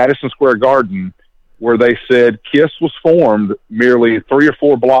 dates at Madison Square Garden, where they said Kiss was formed merely 3 or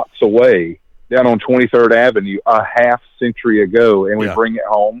 4 blocks away down on 23rd Avenue a half century ago, and we bring it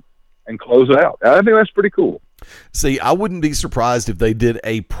home and close it out. I think that's pretty cool. See, I wouldn't be surprised if they did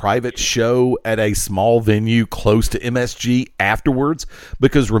a private show at a small venue close to MSG afterwards,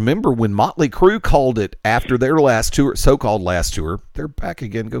 because remember when Motley Crue called it after their last tour, so-called last tour, they're back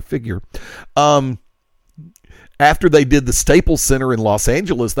again, go figure. After they did the Staples Center in Los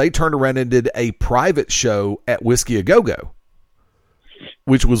Angeles, they turned around and did a private show at Whiskey A Go-Go,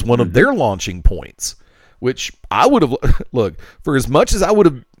 which was one of their launching points, which I would have, look, for as much as I would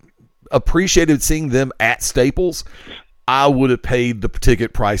have appreciated seeing them at Staples, I would have paid the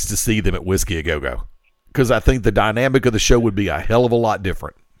ticket price to see them at Whiskey A Go-Go, because I think the dynamic of the show would be a hell of a lot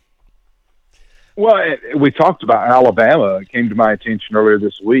different. Well, we talked about Alabama. It came to my attention earlier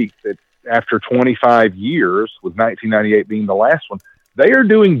this week that after 25 years, with 1998 being the last one, they are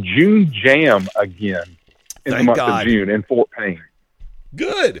doing June Jam again in the month of June in Fort Payne.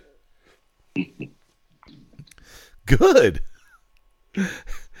 Good. Good.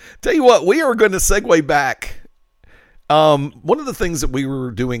 Tell you what, we are going to segue back. One of the things that we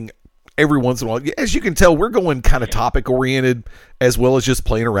were doing every once in a while, as you can tell, we're going kind of topic oriented as well as just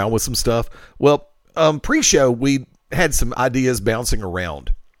playing around with some stuff. Well, pre-show, we had some ideas bouncing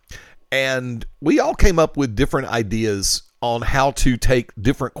around, and we all came up with different ideas on how to take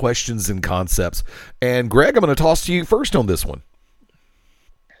different questions and concepts. And Greg, I'm going to toss to you first on this one.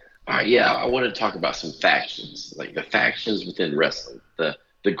 Yeah, I want to talk about some factions, like the factions within wrestling,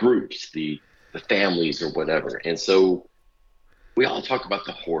 the groups, the families or whatever. And so we all talk about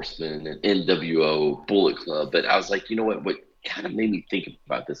the Horsemen and NWO, Bullet Club, but I was like, you know what kind of made me think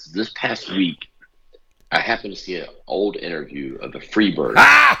about this past week, I happened to see an old interview of the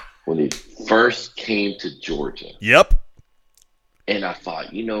Freebirds when they first came to Georgia. Yep. And I thought,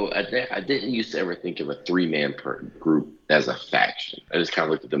 I didn't used to ever think of a 3-man group as a faction. I just kind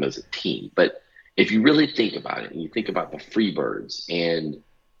of looked at them as a team. But if you really think about it, and you think about the Freebirds, and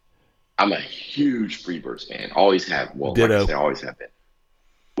I'm a huge Freebirds fan. Always have. Well, Ditto. like I say, always have been.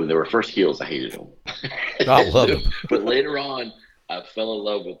 When they were first heels, I hated them. I love them. But later on, I fell in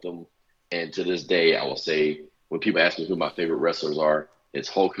love with them. And to this day, I will say, when people ask me who my favorite wrestlers are, it's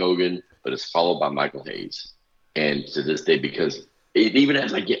Hulk Hogan, but it's followed by Michael Hayes. And to this day, because even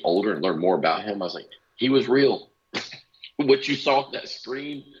as I get older and learn more about him, I was like, he was real. What you saw on that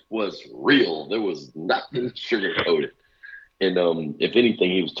screen was real. There was nothing sugar-coated. And if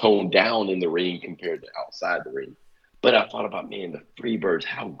anything, he was toned down in the ring compared to outside the ring. But I thought about, man, the Freebirds,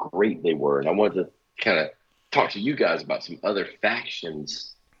 how great they were. And I wanted to kind of talk to you guys about some other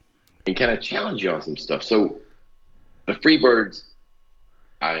factions and kind of challenge you on some stuff. So the Freebirds,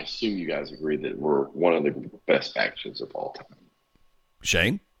 I assume you guys agree that we're one of the best factions of all time.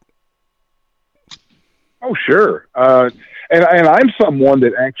 Shane? Oh, sure. And I'm someone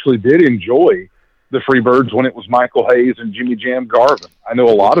that actually did enjoy the Freebirds when it was Michael Hayes and Jimmy Jam Garvin. I know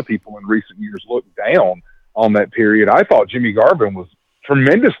a lot of people in recent years looked down on that period. I thought Jimmy Garvin was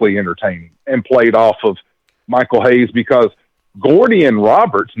tremendously entertaining and played off of Michael Hayes because Gordy and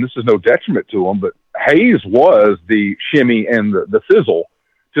Roberts, and this is no detriment to them, but Hayes was the shimmy and the sizzle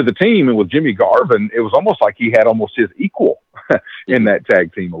to the team. And with Jimmy Garvin, it was almost like he had almost his equal in that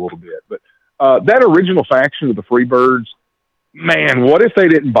tag team a little bit. But that original faction of the Freebirds, man, what if they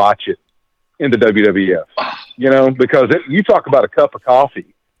didn't botch it in the WWF? Because you talk about a cup of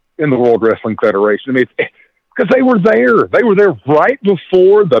coffee in the World Wrestling Federation. I mean, because they were there. They were there right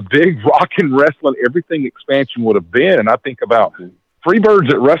before the big rock and wrestling, everything expansion would have been. And I think about Freebirds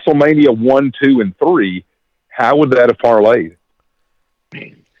at WrestleMania 1, 2, and 3. How would that have parlayed?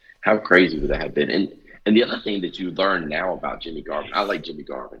 Man, how crazy would that have been? And the other thing that you learn now about Jimmy Garvin, I like Jimmy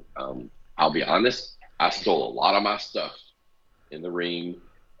Garvin. I'll be honest, I stole a lot of my stuff in the ring,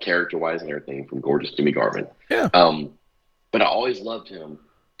 character-wise and everything, from gorgeous Jimmy Garvin. Yeah. But I always loved him.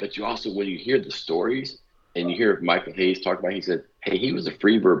 But you also, when you hear the stories, and you hear Michael Hayes talk about it, he said, hey, he was a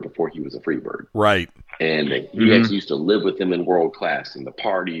Freebird before he was a Freebird. Right. And he actually used to live with him in world class and the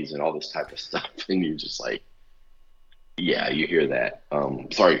parties and all this type of stuff. And you're just like, yeah, you hear that.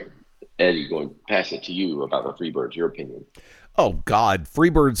 Sorry, Eddie, going to pass it to you about the Freebirds, your opinion. Oh, God.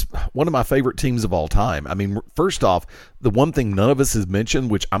 Freebirds, one of my favorite teams of all time. I mean, first off, the one thing none of us has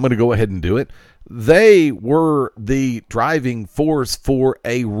mentioned, which I'm going to go ahead and do it, they were the driving force for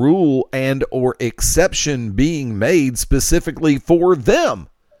a rule and or exception being made specifically for them.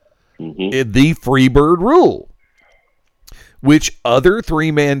 The Freebird rule, which other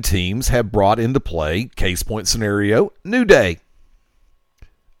 3-man teams have brought into play. Case point scenario, New Day.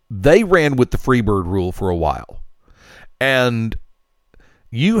 They ran with the Freebird rule for a while. And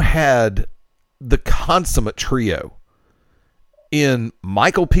you had the consummate trio in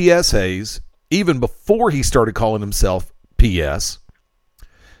Michael P.S. Hayes, even before he started calling himself P.S.,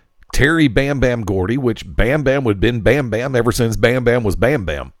 Terry Bam Bam Gordy, which Bam Bam would have been Bam Bam ever since Bam Bam was Bam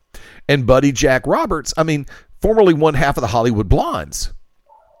Bam, and Buddy Jack Roberts, I mean, formerly one half of the Hollywood Blondes.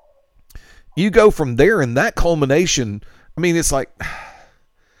 You go from there, and that culmination, I mean, it's like...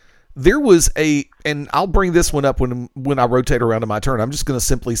 There was and I'll bring this one up when I rotate around to my turn. I'm just going to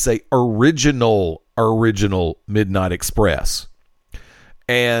simply say original Midnight Express.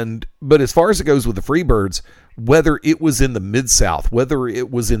 But as far as it goes with the Freebirds, whether it was in the Mid-South, whether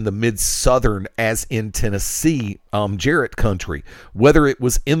it was in the Mid-Southern, as in Tennessee, Jarrett country, whether it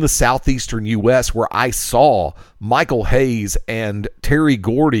was in the Southeastern U.S. where I saw Michael Hayes and Terry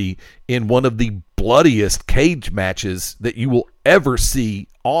Gordy in one of the bloodiest cage matches that you will ever see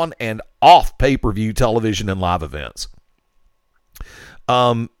on and off pay-per-view television and live events.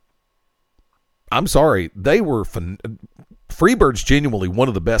 I'm sorry. They were Freebirds genuinely one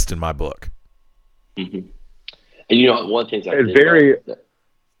of the best in my book. Mm-hmm. And one of the things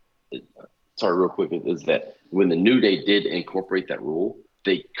sorry, real quick, is that when the New Day did incorporate that rule,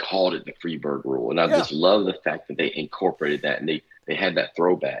 they called it the Freebird rule. And I just love the fact that they incorporated that and they had that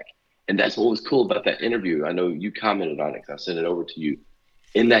throwback. And that's what was cool about that interview. I know you commented on it because I sent it over to you.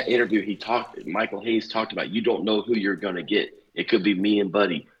 In that interview, Michael Hayes talked about, you don't know who you're going to get. It could be me and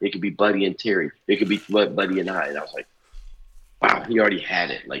Buddy. It could be Buddy and Terry. It could be Buddy and I. And I was like, wow, he already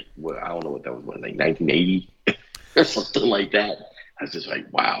had it. Like, I don't know what that was, like 1980 or something like that. I was just like,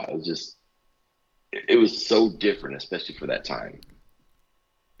 wow. It was so different, especially for that time.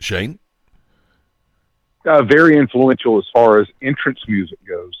 Shane? Very influential as far as entrance music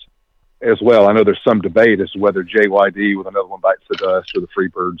goes as well. I know there's some debate as to whether JYD with Another One Bites the Dust or the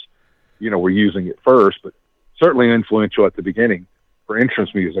Freebirds, were using it first, but certainly influential at the beginning for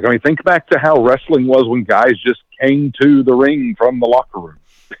entrance music. I mean, think back to how wrestling was when guys just came to the ring from the locker room.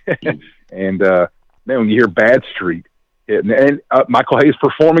 And then when you hear Bad Street, and Michael Hayes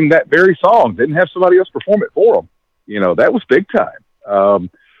performing that very song, didn't have somebody else perform it for him. That was big time.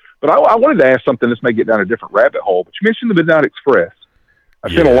 But I wanted to ask something. This may get down a different rabbit hole, but you mentioned the Midnight Express.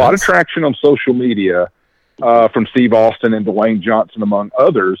 I've seen a lot of traction on social media from Steve Austin and Dwayne Johnson, among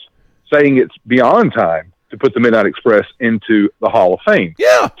others, saying it's beyond time to put the Midnight Express into the Hall of Fame.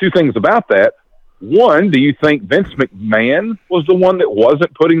 Yeah. Two things about that. One, do you think Vince McMahon was the one that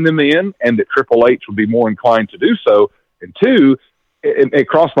wasn't putting them in and that Triple H would be more inclined to do so? And two, it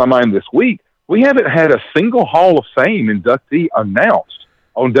crossed my mind this week, we haven't had a single Hall of Fame inductee announced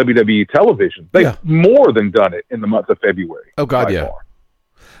on WWE television. They've more than done it in the month of February. Oh, God, yeah.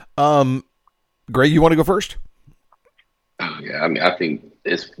 Gray, you want to go first? Oh, yeah. I mean, I think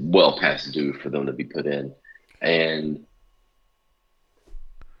it's well past due for them to be put in. And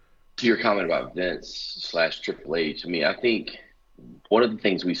to your comment about Vince / Triple H, I mean, I think one of the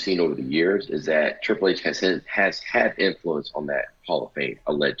things we've seen over the years is that Triple H has had influence on that Hall of Fame,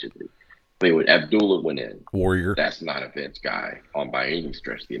 allegedly. I mean, when Abdullah went in, Warrior, that's not a Vince guy by any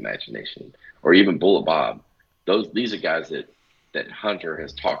stretch of the imagination. Or even Bullet Bob. These are guys that Hunter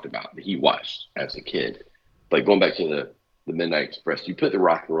has talked about, that he watched as a kid. But going back to the Midnight Express, you put the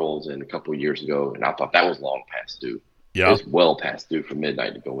Rock and Rolls in a couple of years ago, and I thought that was long past due. Yeah. It was well past due for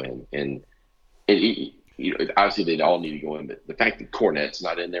Midnight to go in. And obviously they all need to go in, but the fact that Cornette's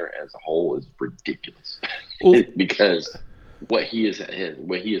not in there as a whole is ridiculous. Because what he has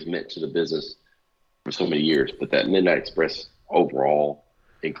meant to the business for so many years. But that Midnight Express overall,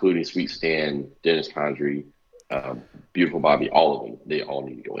 including Sweet Stan, Dennis Condrey, Beautiful Bobby, all of them, they all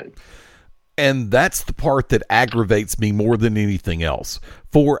need to go in. And that's the part that aggravates me more than anything else.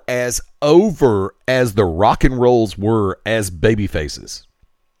 For as over as the Rock and Rolls were as babyfaces,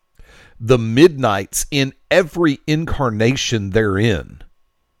 the Midnights in every incarnation they're in,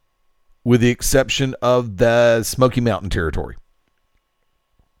 with the exception of the Smoky Mountain territory,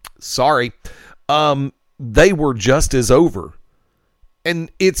 they were just as over.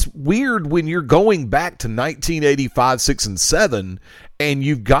 And it's weird when you're going back to 1985, 6, and 7, and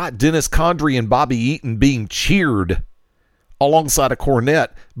you've got Dennis Condrey and Bobby Eaton being cheered alongside of Cornette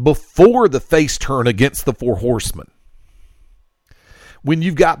before the face turn against the Four Horsemen. When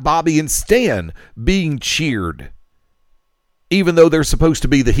you've got Bobby and Stan being cheered, even though they're supposed to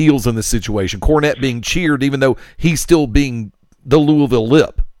be the heels in this situation. Cornette being cheered, even though he's still being the Louisville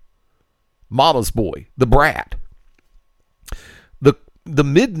Lip, Mama's boy, the brat. The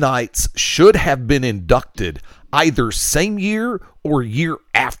Midnights should have been inducted either same year or year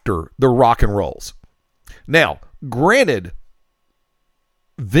after the Rock and Rolls. Now, granted,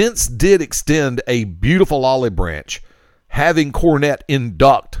 Vince did extend a beautiful olive branch having Cornette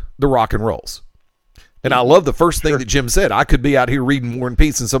induct the Rock and Rolls. And I love the first thing that Jim said. I could be out here reading War and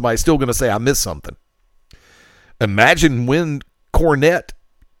Peace and somebody's still going to say I missed something. Imagine when Cornette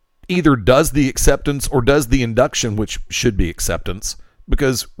either does the acceptance or does the induction, which should be acceptance,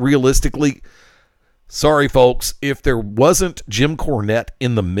 because realistically, sorry folks, if there wasn't Jim Cornette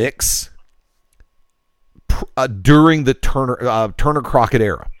in the mix during the Turner Crockett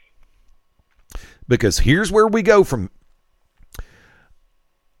era, because here's where we go from.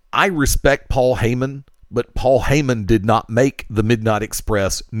 I respect Paul Heyman, But Paul Heyman did not make the Midnight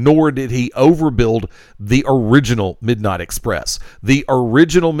Express, nor did he overbuild the original Midnight Express. The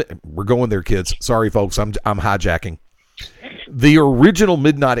original, we're going there, kids. Sorry, folks, I'm hijacking. The original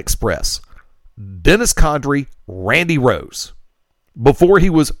Midnight Express, Dennis Condrey, Randy Rose. Before he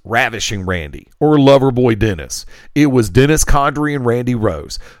was Ravishing Randy or Loverboy Dennis, it was Dennis Condrey and Randy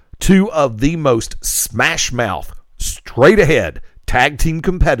Rose, two of the most smash-mouth, straight-ahead tag team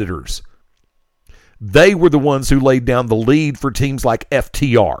competitors. They were the ones who laid down the lead for teams like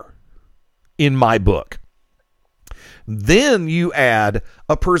FTR, in my book. Then you add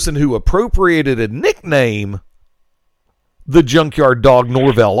a person who appropriated a nickname, the Junkyard Dog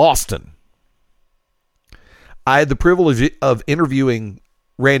Norvell Austin. I had the privilege of interviewing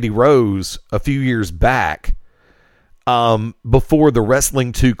Randy Rose a few years back before the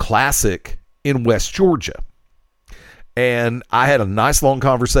Wrestling 2 Classic in West Georgia. And I had a nice long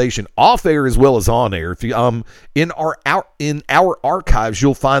conversation off air as well as on air. If you in our archives,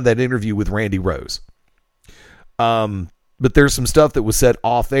 you'll find that interview with Randy Rose. But there's some stuff that was said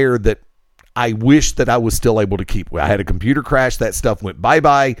off air that I wish that I was still able to keep. I had a computer crash. That stuff went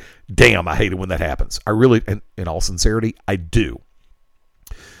bye-bye. Damn, I hate it when that happens. I really, and in all sincerity, I do.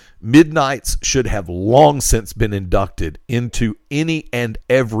 Midnights should have long since been inducted into any and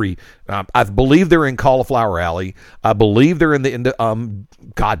every. I believe they're in Cauliflower Alley. I believe they're in the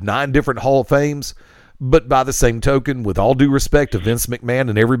 9 different Hall of Fames. But by the same token, with all due respect to Vince McMahon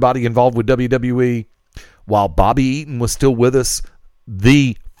and everybody involved with WWE, while Bobby Eaton was still with us,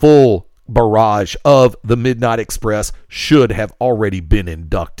 the full barrage of the Midnight Express should have already been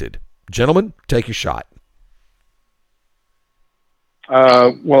inducted. Gentlemen, take your shot.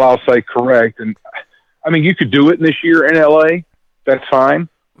 Well, I'll say correct. And I mean, you could do it this year in LA. That's fine.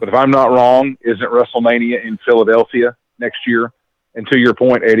 But if I'm not wrong, isn't WrestleMania in Philadelphia next year? And to your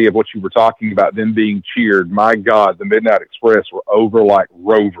point, Eddie, of what you were talking about, them being cheered, my God, the Midnight Express were over like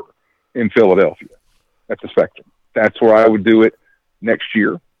Rover in Philadelphia at the Spectrum. That's where I would do it next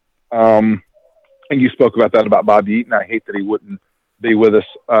year. And you spoke about that about Bobby Eaton. I hate that he wouldn't be with us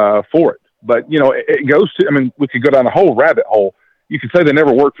for it. But, you know, it goes to, I mean, we could go down a whole rabbit hole. You could say they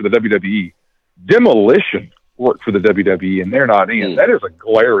never worked for the WWE. Demolition worked for the WWE, and they're not in. That is a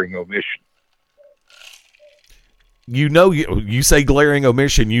glaring omission. You know, you say glaring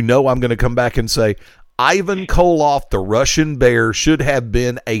omission, you know I'm going to come back and say Ivan Koloff, the Russian Bear, should have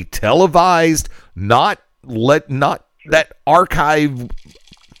been a televised, not that archive.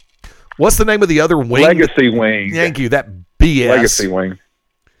 What's the name of the other wing? Legacy wing. Thank you. That BS. Legacy wing.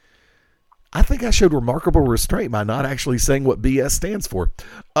 I think I showed remarkable restraint by not actually saying what BS stands for.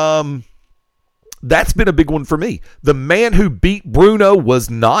 That's been a big one for me. The man who beat Bruno was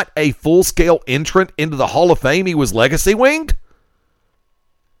not a full-scale entrant into the Hall of Fame. He was legacy winged.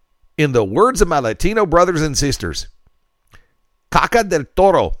 In the words of my Latino brothers and sisters, Caca del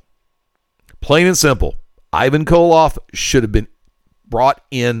Toro. Plain and simple. Ivan Koloff should have been brought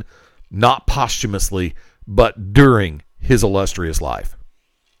in not posthumously, but during his illustrious life.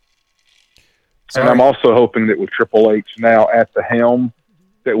 And I'm also hoping that with Triple H now at the helm,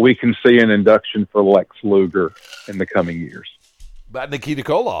 that we can see an induction for Lex Luger in the coming years. About Nikita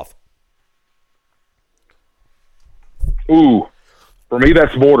Koloff. Ooh, for me,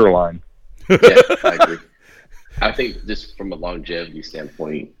 that's borderline. Yeah, I agree. I think just from a longevity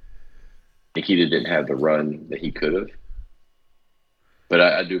standpoint, Nikita didn't have the run that he could have. But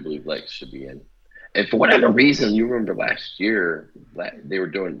I do believe Lex should be in. And for whatever reason, you remember last year, they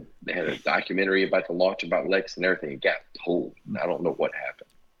had a documentary about the launch about Lex and everything. It got pulled. I don't know what happened.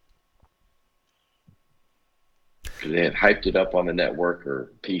 They had hyped it up on the network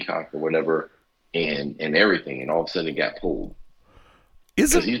or Peacock or whatever and everything, and all of a sudden it got pulled. And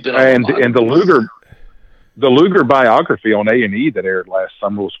the Luger biography on A&E that aired last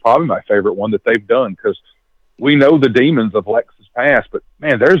summer was probably my favorite one that they've done, because we know the demons of Lex's past, but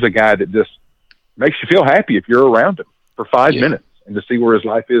man, there's a guy that just makes you feel happy if you're around him for 5 minutes and to see where his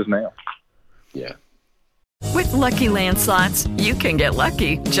life is now. Yeah. With Lucky Land Slots, you can get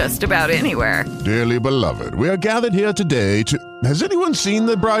lucky just about anywhere. Dearly beloved, we are gathered here today to... Has anyone seen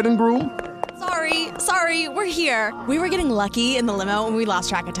the bride and groom? Sorry, we're here. We were getting lucky in the limo and we lost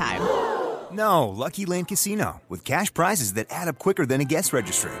track of time. No, Lucky Land Casino, with cash prizes that add up quicker than a guest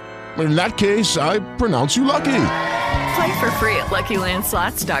registry. In that case, I pronounce you lucky. Play for free at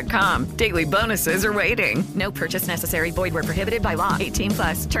LuckyLandSlots.com. Daily bonuses are waiting. No purchase necessary. Void where prohibited by law.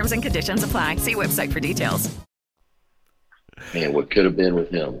 18+. Terms and conditions apply. See website for details. Man, what could have been with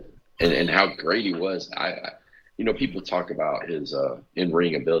him, and how great he was. People talk about his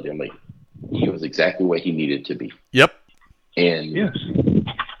in-ring ability. I'm like, he was exactly what he needed to be. Yep. And yes.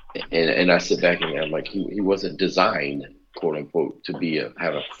 And I sit back and I'm like, he wasn't designed, quote unquote, to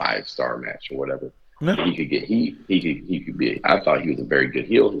have a 5-star match or whatever. No. He could be. I thought he was a very good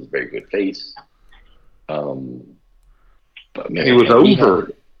heel. He was a very good face. But man, he was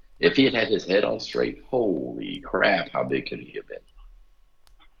over. If he had his head on straight, holy crap, how big could he have been?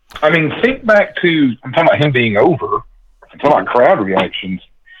 I mean, think back to, I'm talking about him being over. I'm talking about crowd reactions.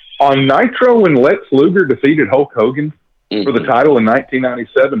 On Nitro, when Lex Luger defeated Hulk Hogan for the title in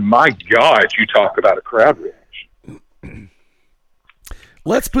 1997, my God, you talk about a crowd reaction.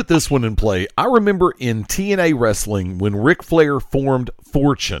 Let's put this one in play. I remember in TNA Wrestling when Ric Flair formed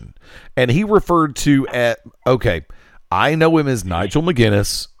Fortune, and he referred to I know him as Nigel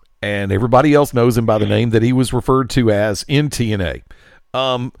McGuinness, and everybody else knows him by the name that he was referred to as in TNA.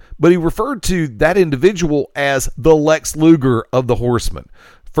 But he referred to that individual as the Lex Luger of the Horsemen.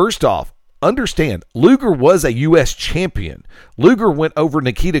 First off, understand, Luger was a U.S. champion. Luger went over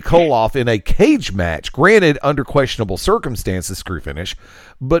Nikita Koloff in a cage match, granted under questionable circumstances, screw finish,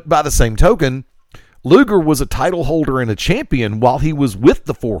 but by the same token, Luger was a title holder and a champion while he was with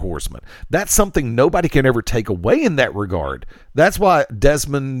the Four Horsemen. That's something nobody can ever take away in that regard. That's why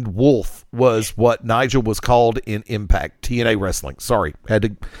Desmond Wolfe was what Nigel was called in Impact TNA Wrestling. Sorry,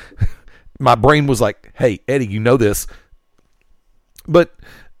 my brain was like, hey, Eddie, you know this. But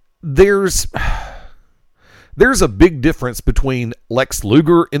there's a big difference between Lex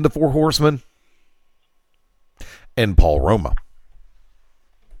Luger in the Four Horsemen and Paul Roma.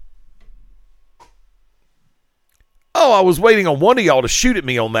 Oh, I was waiting on one of y'all to shoot at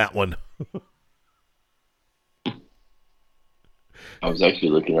me on that one. I was actually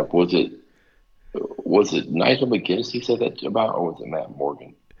looking up. Was it Nigel McGuinness he said that about, or was it Matt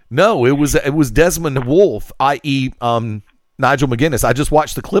Morgan? No, it was Desmond Wolfe, i.e., Nigel McGuinness. I just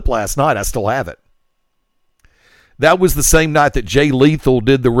watched the clip last night. I still have it. That was the same night that Jay Lethal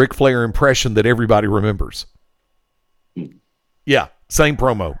did the Ric Flair impression that everybody remembers. Yeah, same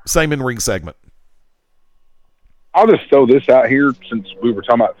promo, same in-ring segment. I'll just throw this out here since we were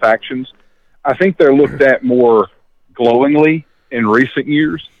talking about factions. I think they're looked at more glowingly in recent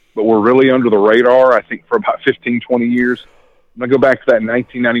years, but we're really under the radar, I think, for about 15, 20 years. I'm going to go back to that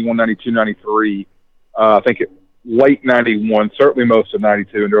 1991, 92, 93. I think late 91, certainly most of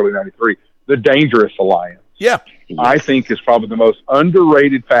 92 and early 93, the Dangerous Alliance. Yeah. I think is probably the most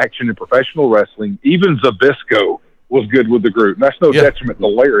underrated faction in professional wrestling. Even Zbyszko was good with the group. And that's no detriment to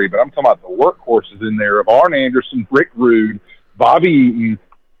Larry, but I'm talking about the workhorses in there of Arn Anderson, Rick Rude, Bobby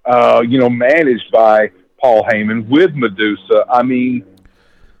Eaton, managed by Paul Heyman with Medusa. I mean,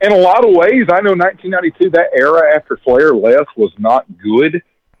 in a lot of ways, I know 1992, that era after Flair left was not good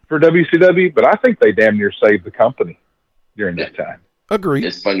for WCW, but I think they damn near saved the company during that time. Agreed.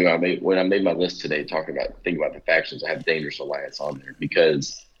 It's funny when I made my list today thinking about the factions, I have Dangerous Alliance on there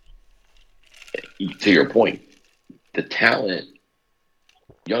because, to your point, the talent,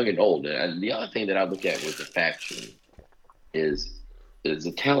 young and old, and the other thing that I look at with the faction is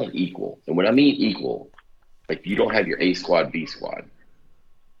the talent equal? And when I mean equal, like you don't have your A squad, B squad,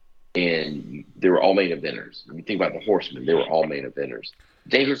 and they were all main eventers. When you think about the Horsemen, they were all main eventers.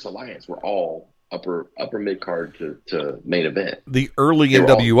 Dangerous Alliance were all upper mid card to main event. The early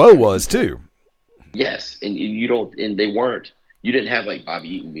NWO was too. Yes, and you don't, and they weren't. You didn't have like Bobby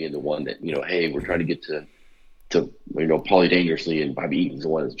Eaton being the one that hey, we're trying to get to Paulie Dangerously, and Bobby Eaton's the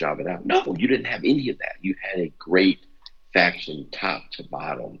one that's jobbing out. No, you didn't have any of that. You had a great faction, top to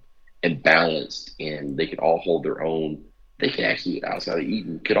bottom, and balanced, and they could all hold their own. They could actually, outside of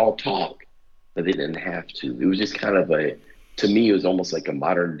Eaton, could all talk, but they didn't have to. It was just kind of to me, it was almost like a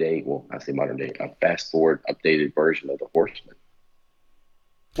modern day, well, I say modern day, a fast forward, updated version of the Horsemen.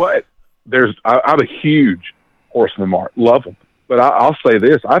 What? I'm a huge Horseman mark, love them. But I'll say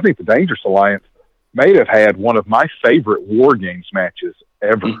this, I think the Dangerous Alliance may have had one of my favorite War Games matches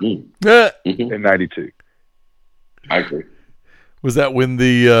ever in 92. I agree. Was that when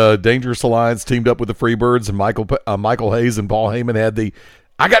the Dangerous Alliance teamed up with the Freebirds and Michael Hayes and Paul Heyman had the,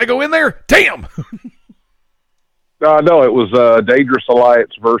 I got to go in there? Damn! No, it was Dangerous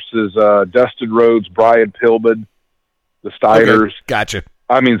Alliance versus Dustin Rhodes, Brian Pillman, the Steiners. Okay, gotcha.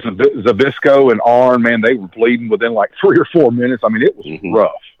 I mean, Zbyszko and Arn, man, they were bleeding within like 3 or 4 minutes. I mean, it was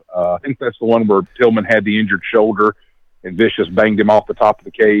rough. I think that's the one where Pillman had the injured shoulder and Vicious banged him off the top of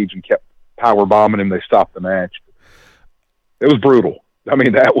the cage and kept power bombing him. They stopped the match. It was brutal. I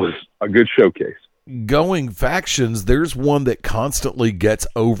mean, that was a good showcase. Going factions, there's one that constantly gets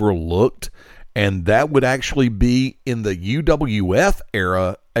overlooked, and that would actually be in the UWF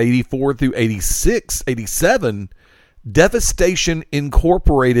era, 84 through 86, 87, Devastation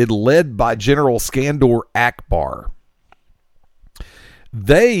Incorporated, led by General Skandor Akbar.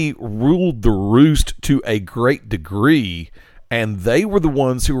 They ruled the roost to a great degree, and they were the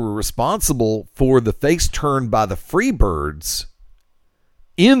ones who were responsible for the face turn by the Freebirds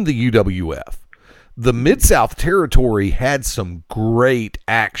in the UWF. The Mid-South territory had some great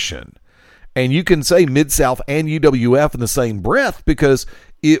action. And you can say Mid-South and UWF in the same breath because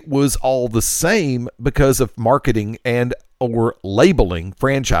it was all the same because of marketing and or labeling,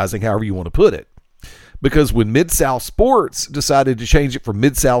 franchising, however you want to put it. Because when Mid-South Sports decided to change it from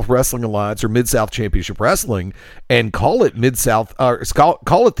Mid-South Wrestling Alliance or Mid-South Championship Wrestling and call it Mid-South,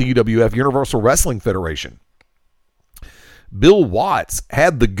 call it the UWF, Universal Wrestling Federation, Bill Watts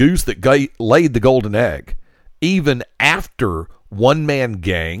had the goose that laid the golden egg. Even after One Man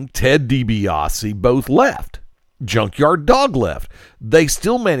Gang, Ted DiBiase both left. Junkyard Dog left. They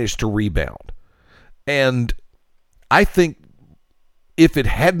still managed to rebound. And I think if it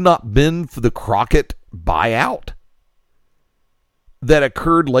had not been for the Crockett buyout that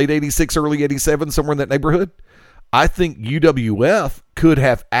occurred late 86, early 87, somewhere in that neighborhood, I think UWF could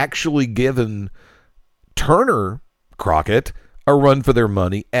have actually given Turner Crockett a run for their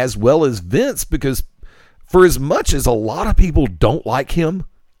money, as well as Vince, because for as much as a lot of people don't like him,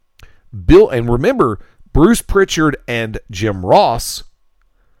 Bill, and remember, Bruce Pritchard and Jim Ross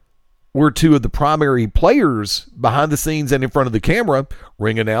were two of the primary players behind the scenes and in front of the camera,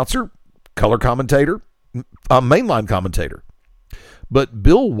 ring announcer, color commentator, mainline commentator. But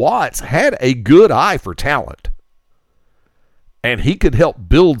Bill Watts had a good eye for talent, and he could help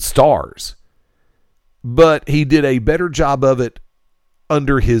build stars. But he did a better job of it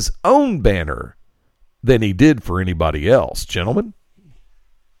under his own banner than he did for anybody else. Gentlemen?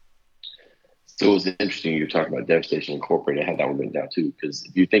 So it was interesting you're talking about Devastation Incorporated. I had that one written down too, because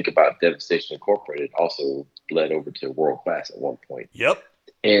if you think about Devastation Incorporated, it also bled over to World Class at one point. Yep.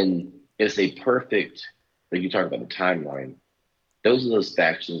 And it's a perfect, like you talk about the timeline, those are those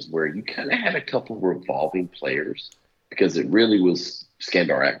factions where you kind of had a couple revolving players, because it really was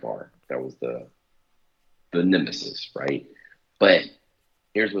Skandar Akbar that was the nemesis, right? But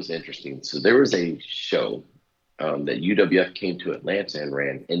here's what's interesting. So there was a show that UWF came to Atlanta and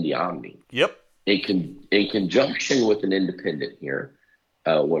ran in the Omni. Yep. In conjunction with an independent here,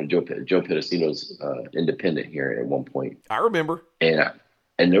 one of Joe Pedicino's independent here at one point. I remember.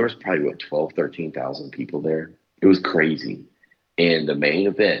 And there was probably, 13,000 people there. It was crazy. And the main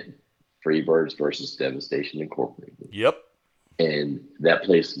event, Freebirds versus Devastation Incorporated. Yep. And that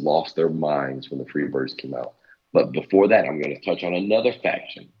place lost their minds when the Freebirds came out. But before that, I'm going to touch on another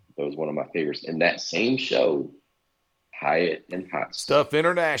faction. That was one of my favorites. In that same show, Hyatt and Hot Stuff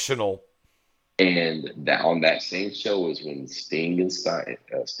International. And that on that same show is when Sting and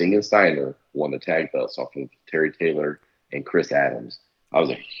Steiner won the tag belts off of Terry Taylor and Chris Adams. I was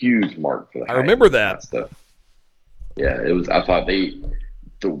a huge mark for the I remember that stuff. Yeah, it was. I thought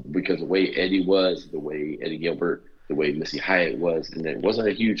because the way Eddie was, the way Eddie Gilbert, the way Missy Hyatt was, and it wasn't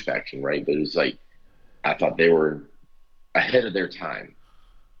a huge faction, right? But it was like, I thought they were ahead of their time.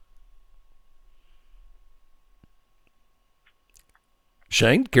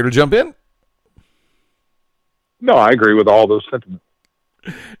 Shane, care to jump in? No, I agree with all those sentiments.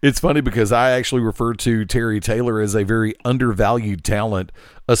 It's funny because I actually refer to Terry Taylor as a very undervalued talent,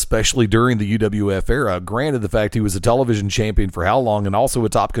 especially during the UWF era. Granted, the fact he was a television champion for how long and also a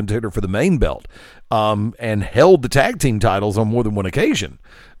top contender for the main belt, and held the tag team titles on more than one occasion.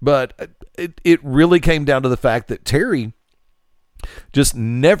 But it really came down to the fact that Terry just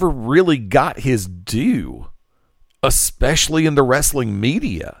never really got his due, especially in the wrestling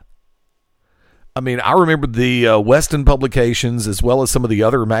media. I mean, I remember the Weston publications as well as some of the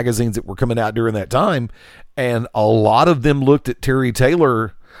other magazines that were coming out during that time, and a lot of them looked at Terry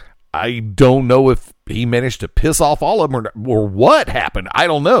Taylor. I don't know if he managed to piss off all of them or what happened. I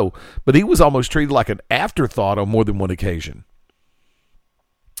don't know, but he was almost treated like an afterthought on more than one occasion.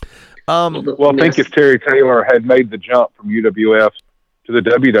 Well, I think if Terry Taylor had made the jump from UWF to the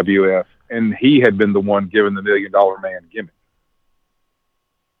WWF, and he had been the one given the $1 Million Man gimmick,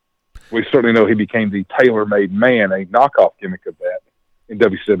 we certainly know he became the tailor-made man, a knockoff gimmick of that in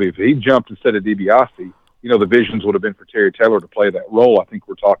WCW. If he jumped instead of DiBiase, the visions would have been for Terry Taylor to play that role. I think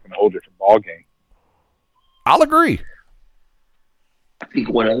we're talking a whole different ballgame. I'll agree. I think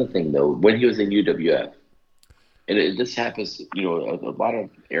one other thing, though, when he was in UWF, and this happens, a lot of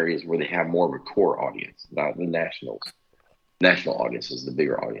areas where they have more of a core audience, not the national audiences, the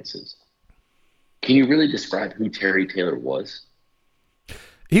bigger audiences. Can you really describe who Terry Taylor was?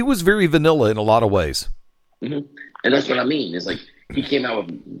 He was very vanilla in a lot of ways. Mm-hmm. And that's what I mean. It's like he came out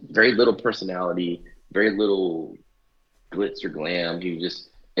with very little personality, very little glitz or glam. He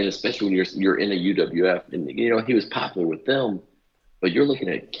just, and especially when you're in a UWF, and he was popular with them, but you're looking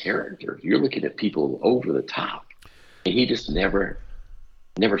at characters. You're looking at people over the top, and he just never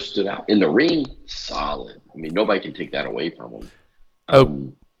stood out in the ring. Solid. I mean, nobody can take that away from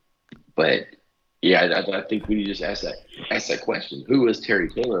him. But yeah, I think when you just ask that question, who is Terry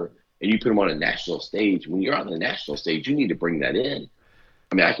Taylor, and you put him on a national stage. When you're on the national stage, you need to bring that in.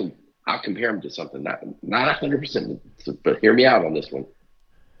 I mean, I'll compare him to something not 100%, but hear me out on this one.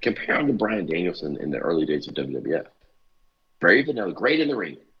 Compare him to Bryan Danielson in the early days of WWF. Very vanilla, great in the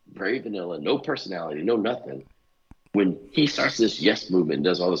ring, very vanilla, no personality, no nothing. When he starts this yes movement and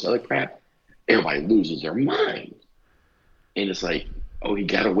does all this other crap, everybody loses their mind. And it's like, oh, he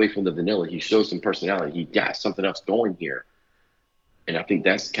got away from the vanilla. He showed some personality. He got something else going here. And I think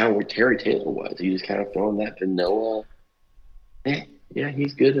that's kind of where Terry Taylor was. He was kind of throwing that vanilla. Yeah,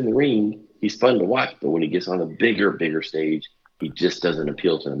 he's good in the ring. He's fun to watch. But when he gets on a bigger stage, he just doesn't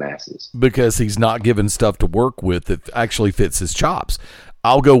appeal to the masses. Because he's not given stuff to work with that actually fits his chops.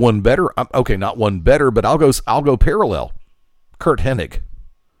 I'll go one better. Okay, not one better, but I'll go parallel. Kurt Hennig.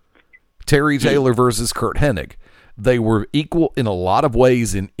 Terry Taylor versus Kurt Hennig. They were equal in a lot of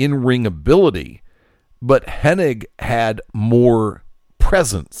ways in in-ring ability, but Hennig had more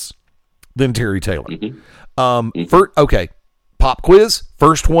presence than Terry Taylor. Okay, pop quiz.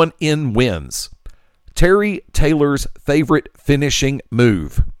 First one in wins. Terry Taylor's favorite finishing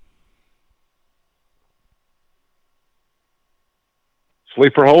move.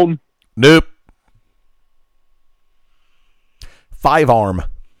 Sleeper hold? Nope. 5-arm.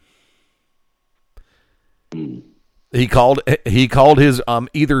 He called his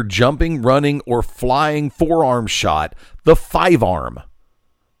either jumping, running, or flying forearm shot the 5-arm,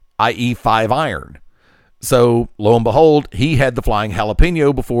 i.e. 5-iron. So lo and behold, he had the flying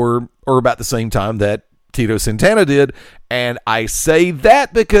jalapeno before or about the same time that Tito Santana did. And I say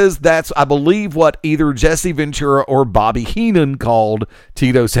that because that's, I believe, what either Jesse Ventura or Bobby Heenan called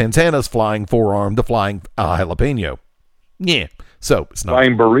Tito Santana's flying forearm, the flying jalapeno. Yeah. So it's not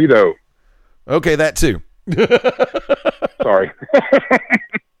flying burrito. Okay, that too. Sorry.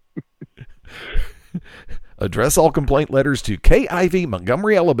 Address all complaint letters to Kay Ivey,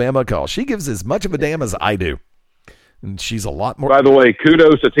 Montgomery, Alabama, cause she gives as much of a damn as I do. And she's a lot more. By the way,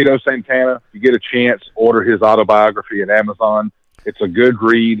 kudos to Tito Santana. If you get a chance, order his autobiography at Amazon. It's a good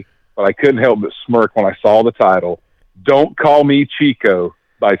read, but I couldn't help but smirk when I saw the title, Don't Call Me Chico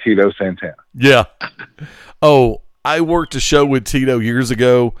by Tito Santana. Yeah. Oh, I worked a show with Tito years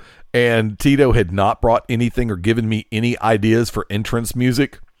ago, and Tito had not brought anything or given me any ideas for entrance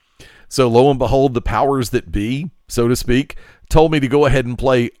music. So lo and behold, the powers that be, so to speak, told me to go ahead and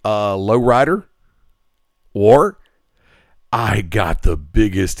play Lowrider, or I got the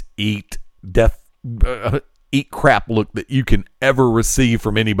biggest eat crap look that you can ever receive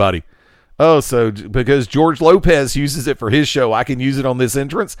from anybody. Oh, so because George Lopez uses it for his show, I can use it on this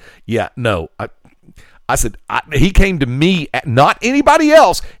entrance? Yeah, no. I said, he came to me, not anybody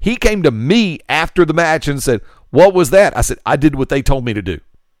else. He came to me after the match and said, what was that? I said, I did what they told me to do.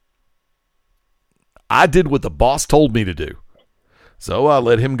 I did what the boss told me to do. So I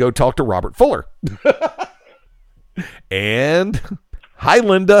let him go talk to Robert Fuller. And, hi,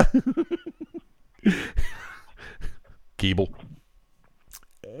 Linda. Keeble.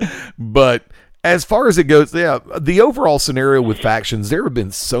 But as far as it goes, yeah, the overall scenario with factions, there have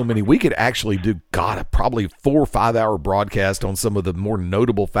been so many. We could actually do, probably 4 or 5 hour broadcast on some of the more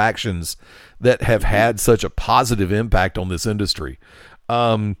notable factions that have had such a positive impact on this industry.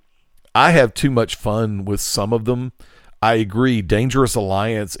 I have too much fun with some of them. I agree. Dangerous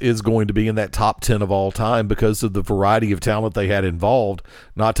Alliance is going to be in that top 10 of all time because of the variety of talent they had involved.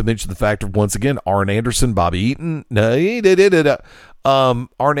 Not to mention the fact of, once again, Arn Anderson, Bobby Eaton, Arn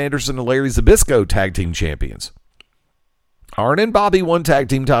Anderson and Larry Zbyszko tag team champions. Arn and Bobby won tag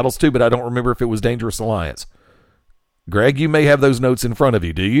team titles too, but I don't remember if it was Dangerous Alliance. Greg, you may have those notes in front of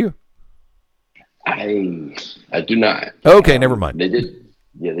you. Do you? I do not. Okay, never mind. They did.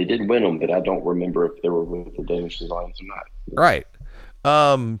 Yeah, they did win them, but I don't remember if they were with the Dangerous Alliance or not. Right.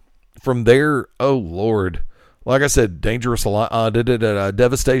 From there, oh Lord, like I said, Dangerous Alliance,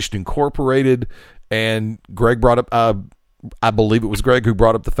 Devastation Incorporated, and Greg brought up. I believe it was Greg who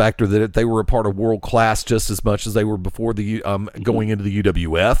brought up the factor that they were a part of World Class just as much as they were before the going into the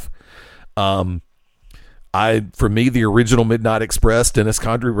UWF. For me, the original Midnight Express, Dennis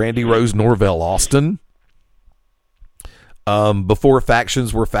Condrey, Randy Rose, Norvell Austin. Before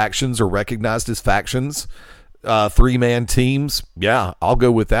factions were factions or recognized as factions, 3-man teams. Yeah, I'll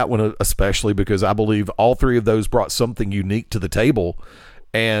go with that one, especially because I believe all 3 of those brought something unique to the table.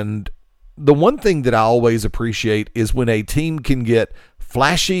 And the one thing that I always appreciate is when a team can get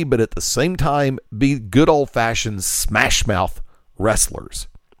flashy, but at the same time be good old-fashioned smash mouth wrestlers.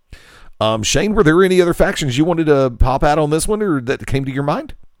 Shane, were there any other factions you wanted to pop out on this one, or that came to your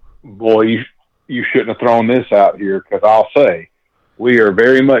mind? Boy, you shouldn't have thrown this out here, because I'll say we are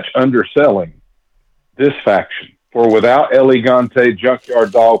very much underselling this faction. For without Elegante,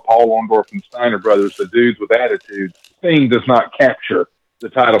 Junkyard Dog, Paul Orndorff, and Steiner Brothers, the dudes with attitude, Sting does not capture the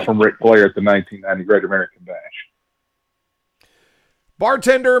title from Ric Flair at the 1990 Great American Bash.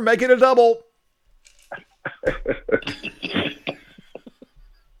 Bartender, make it a double.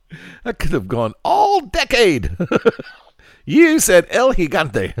 I could have gone all decade. You said El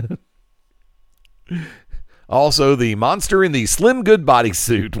Gigante. Also, the monster in the Slim Good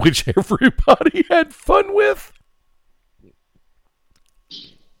bodysuit, which everybody had fun with.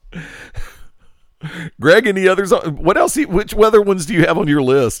 Greg, any others? What else? Which other ones do you have on your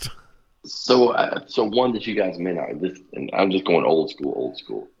list? So one that you guys may not. And I'm just going old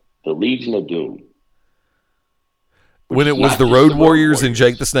school. The Legion of Doom. When it was the Road Warriors and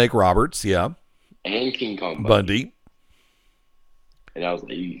Jake the Snake Roberts, yeah. And King Kong Bundy. And I was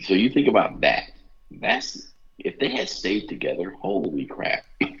like, so you think about that. That's, if they had stayed together, holy crap.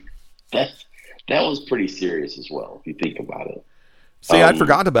 that was pretty serious as well, if you think about it. See, I'd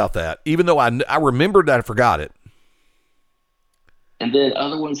forgotten about that. Even though I remembered that I forgot it. And then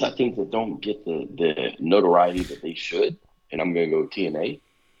other ones I think that don't get the notoriety that they should, and I'm going to go TNA.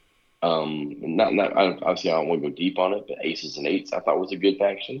 Obviously I don't want to go deep on it, but Aces and Eights I thought was a good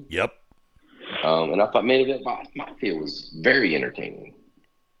faction. Yep. And I thought Main Event Mafia was very entertaining.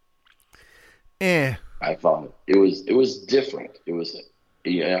 I thought it was different. It was,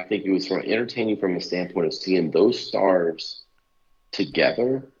 I think it was entertaining from a standpoint of seeing those stars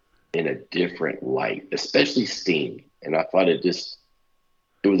together in a different light, especially Sting. And I thought it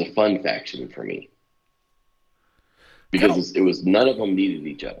was a fun faction for me because it was none of them needed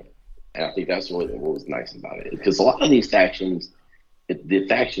each other. And I think that's what was nice about it. Because a lot of these factions, the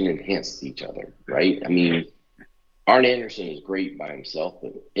faction enhanced each other, right? I mean, Arn Anderson is great by himself,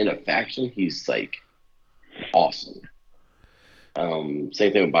 but in a faction, he's like awesome. Same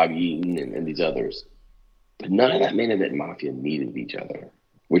thing with Bobby Eaton and these others. But none of that Main Event Mafia needed each other,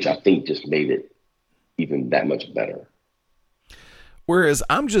 which I think just made it even that much better. Whereas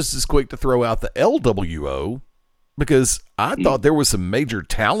I'm just as quick to throw out the LWO, because I thought there was some major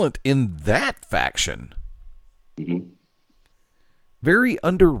talent in that faction. Mm-hmm. Very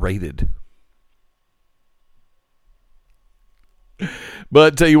underrated.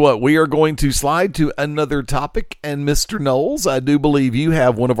 But tell you what, we are going to slide to another topic. And Mr. Knowles, I do believe you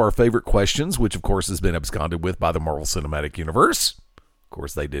have one of our favorite questions, which of course has been absconded with by the Marvel Cinematic Universe. Of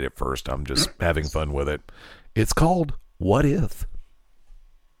course, they did it first. I'm just having fun with it. It's called What If?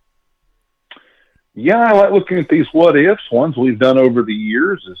 Yeah, I like looking at these what ifs. Ones we've done over the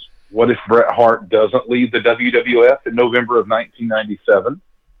years is what if Bret Hart doesn't leave the WWF in November of 1997?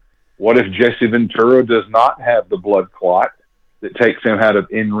 What if Jesse Ventura does not have the blood clot that takes him out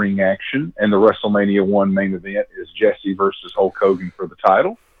of in-ring action, and the WrestleMania 1 main event is Jesse versus Hulk Hogan for the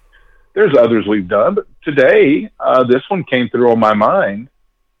title? There's others we've done, but today this one came through on my mind,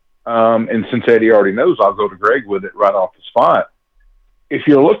 and since Eddie already knows, I'll go to Greg with it right off the spot. If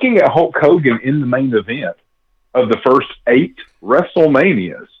you're looking at Hulk Hogan in the main event of the first 8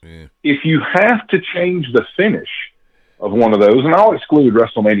 WrestleManias, if you have to change the finish of one of those, and I'll exclude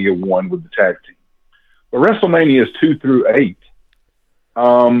WrestleMania 1 with the tag team, but WrestleManias 2 through 8,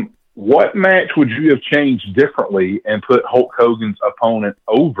 what match would you have changed differently and put Hulk Hogan's opponent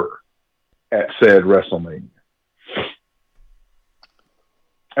over at said WrestleMania?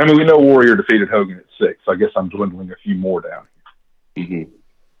 I mean, we know Warrior defeated Hogan at 6. So I guess I'm dwindling a few more down. Mm-hmm.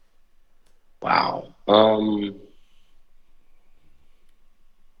 Wow.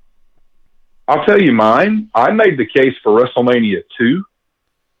 I'll tell you mine. I made the case for WrestleMania 2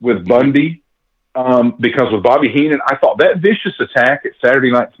 with Bundy because with Bobby Heenan, I thought that vicious attack at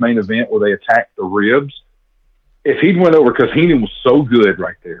Saturday night's main event where they attacked the ribs, if he'd went over, because Heenan was so good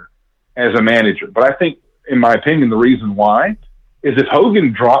right there as a manager. But I think, in my opinion, the reason why is if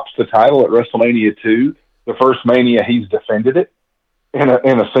Hogan drops the title at WrestleMania 2, the first Mania he's defended it, in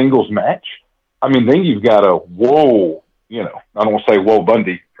a singles match, I mean, then you've got a whoa, I don't want to say whoa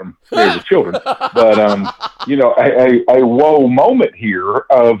Bundy from Married with Children, but, a whoa moment here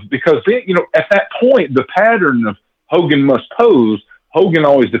because then, at that point, the pattern of Hogan must pose, Hogan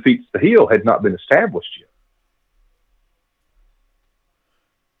always defeats the heel had not been established yet.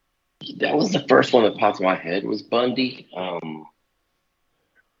 That was the first one that popped in my head was Bundy.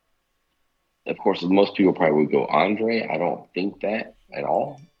 Of course, most people probably would go Andre. I don't think that at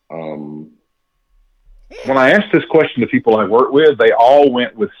all. When I asked this question to people I work with, they all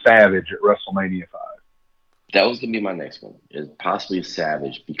went with Savage at WrestleMania 5. That was going to be my next one. Is possibly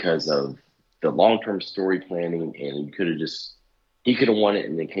Savage because of the long-term story planning, and he could have won it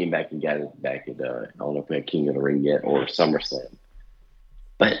and then came back and got it back at I don't know if we had King of the Ring yet or SummerSlam.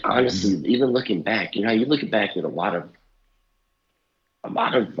 But honestly, even looking back, you looking back at a lot of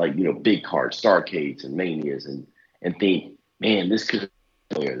like, big cards, Starcades and Manias and think, man, this could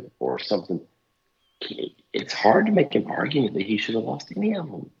have or something. It's hard to make an argument that he should have lost any of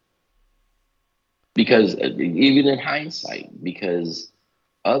them. Because even in hindsight, because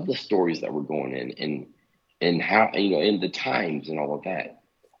of the stories that were going in and how, in the times and all of that,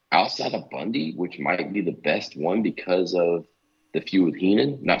 outside of Bundy, which might be the best one because of the feud with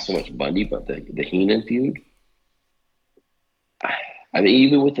Heenan, not so much Bundy, but the Heenan feud. I mean,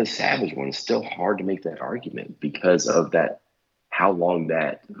 even with the Savage one, it's still hard to make that argument because of that, how long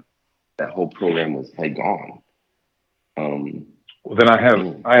that whole program had gone. Well, then I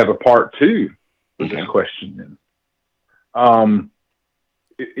have a part two of this question. Then, I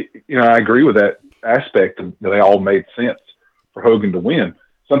agree with that aspect. They all made sense for Hogan to win.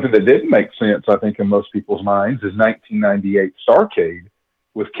 Something that didn't make sense, I think, in most people's minds is 1998 Starrcade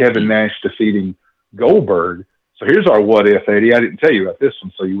with Kevin Nash defeating Goldberg. So here's our what if, Eddie. I didn't tell you about this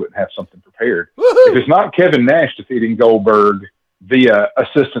one, so you wouldn't have something prepared. Woo-hoo! If it's not Kevin Nash defeating Goldberg via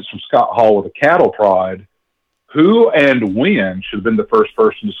assistance from Scott Hall with a cattle prod, who and when should have been the first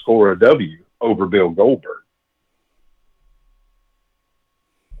person to score a W over Bill Goldberg?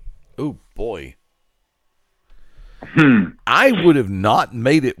 Oh, boy. I would have not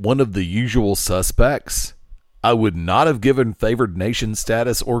made it one of the usual suspects. I would not have given favored nation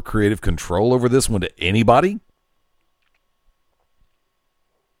status or creative control over this one to anybody.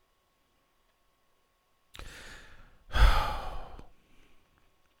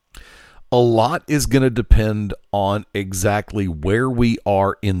 A lot is going to depend on exactly where we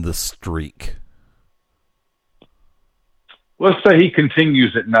are in the streak. Let's say he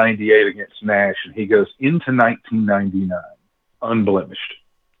continues at 98 against Nash and he goes into 1999 unblemished.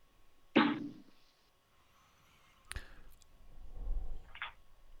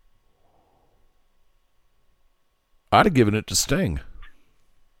 I'd have given it to Sting.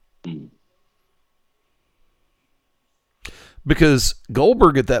 Because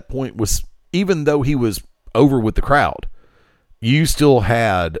Goldberg at that point was, even though he was over with the crowd, you still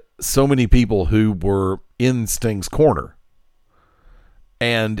had so many people who were in Sting's corner.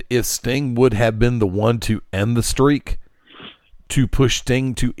 And if Sting would have been the one to end the streak, to push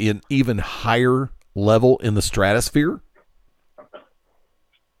Sting to an even higher level in the stratosphere,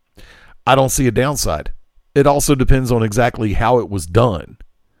 I don't see a downside. It also depends on exactly how it was done.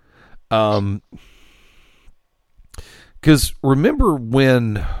 Because remember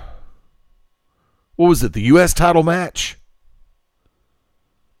when, what was it, the U.S. title match?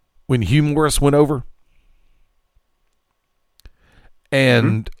 When Hugh Morris went over?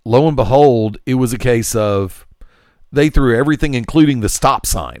 And lo and behold, it was a case of they threw everything, including the stop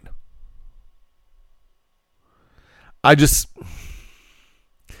sign. It's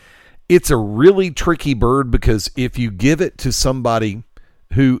a really tricky bird because if you give it to somebody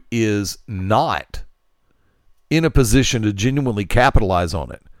who is not in a position to genuinely capitalize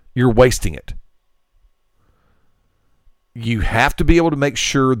on it, you're wasting it. You have to be able to make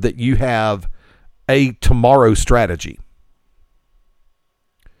sure that you have a tomorrow strategy.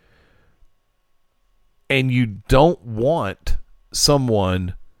 And you don't want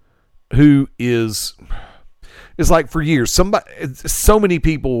someone who is, it's like for years, so many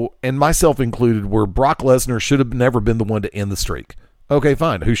people, and myself included, where Brock Lesnar should have never been the one to end the streak. Okay,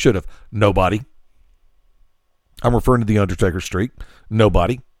 fine. Who should have? Nobody. I'm referring to the Undertaker streak.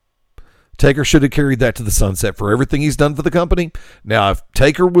 Nobody. Taker should have carried that to the sunset for everything he's done for the company. Now, if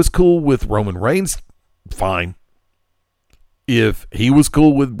Taker was cool with Roman Reigns, fine. If he was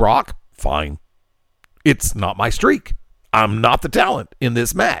cool with Brock, fine. It's not my streak. I'm not the talent in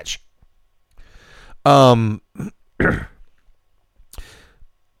this match. But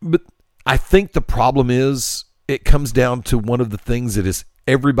I think the problem is it comes down to one of the things that is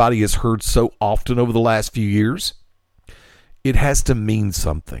everybody has heard so often over the last few years. It has to mean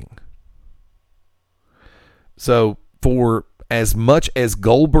something. So for as much as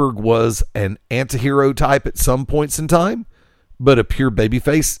Goldberg was an anti-hero type at some points in time, but a pure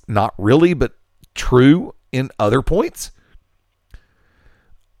babyface, not really, but true in other points,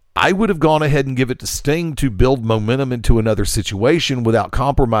 I would have gone ahead and give it to Sting to build momentum into another situation without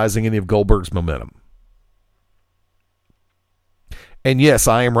compromising any of Goldberg's momentum. And yes,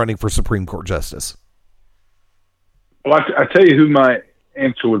 I am running for Supreme Court Justice. Well, I tell you who my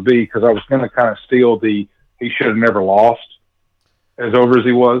answer would be, because I was going to kind of steal the he should have never lost as over as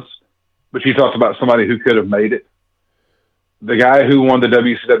he was. But you talked about somebody who could have made it. The guy who won the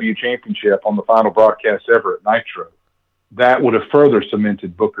WCW championship on the final broadcast ever at Nitro, that would have further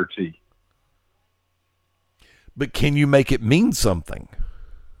cemented Booker T. But can you make it mean something?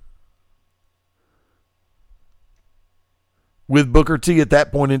 With Booker T at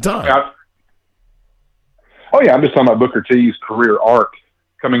that point in time. I'm just talking about Booker T's career arc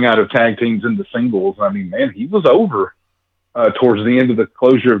coming out of tag teams into singles. I mean, man, he was over towards the end of the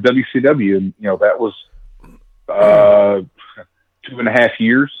closure of WCW, and that was 2.5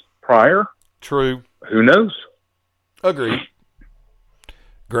 years prior. True. Who knows? Agreed.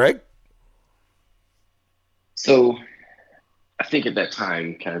 Greg? So I think at that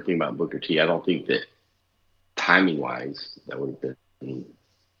time, kind of thinking about Booker T, I don't think that timing-wise that would have been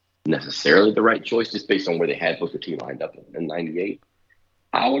necessarily the right choice, just based on where they had Booker T lined up in 98.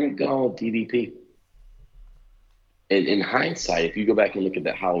 I would have gone with DDP. And in hindsight, if you go back and look at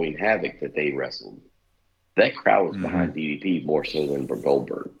that Halloween Havoc that they wrestled, that crowd was behind DDP more so than for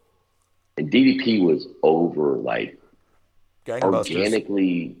Goldberg. And DDP was over, like,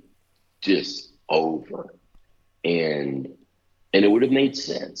 organically just over. And it would have made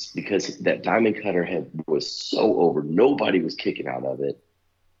sense because that Diamond Cutter was so over. Nobody was kicking out of it.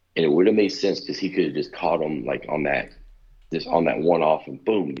 And it would have made sense because he could have just caught him like on that one-off and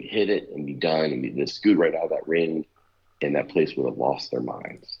boom, he hit it and be done and just scoot right out of that ring, and that place would have lost their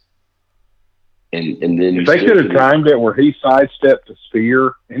minds. And then if they could have timed it where he sidestepped a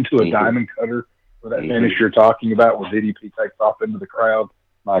spear into a Diamond Cutter for that finish you're talking about, where DDP takes off into the crowd,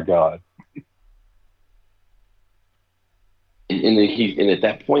 my God. And at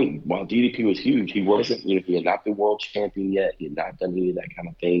that point, while DDP was huge, he wasn't, he had not been world champion yet. He had not done any of that kind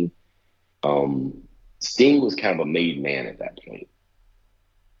of thing. Sting was kind of a made man at that point.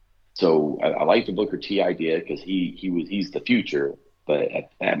 So I like the Booker T idea because he's the future. But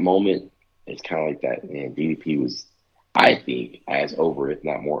at that moment, it's kind of like that, man, DDP was, I think, as over, if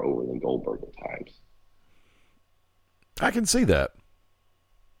not more over than Goldberg at times. I can see that.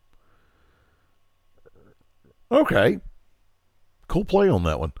 Okay. Cool play on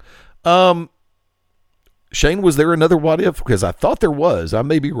that one. Shane, was there another what if? Because I thought there was. I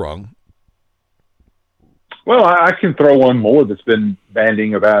may be wrong. Well, I can throw one more that's been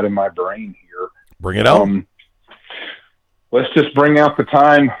banding about in my brain here. Bring it on. Let's just bring out the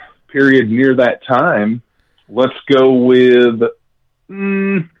time period near that time. Let's go with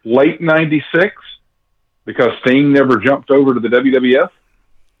late 96, because Sting never jumped over to the WWF.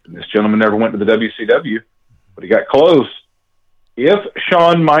 And this gentleman never went to the WCW, but he got close. If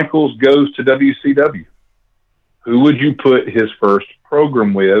Shawn Michaels goes to WCW, who would you put his first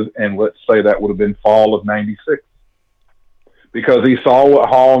program with? And let's say that would have been fall of 96. Because he saw what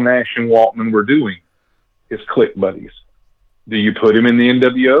Hall, Nash, and Waltman were doing, his clique buddies. Do you put him in the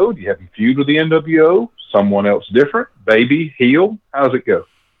NWO? Do you have him feud with the NWO? Someone else different? Baby? Heel? How's it go?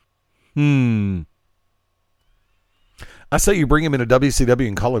 I say you bring him into WCW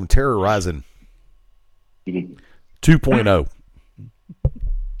and call him Terrorizing 2.0.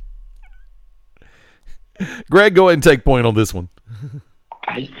 Greg, go ahead and take point on this one.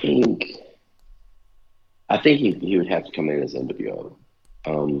 I think he would have to come in as NWO.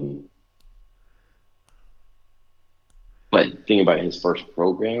 But thinking about his first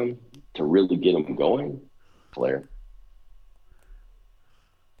program to really get him going, Flair.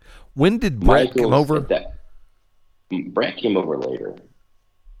 When did Brett come over? Brett came over later.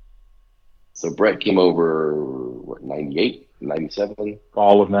 So Brett came over, 98, 97?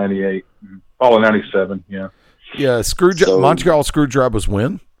 Fall of 98. Fall of 97, yeah. Yeah, Montreal Screwjob was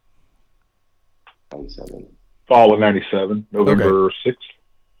when? 97. Fall of 97, November 6th.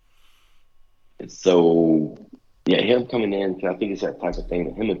 And so, yeah, him coming in, I think it's that type of thing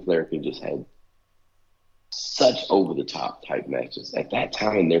that him and Flair could just had such over-the-top type matches. At that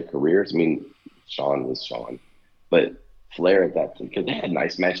time in their careers, I mean, Shawn was Shawn, but Flair at that time, because they had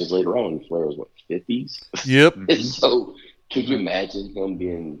nice matches later on. Flair was, 50s? Yep. And so, could you imagine him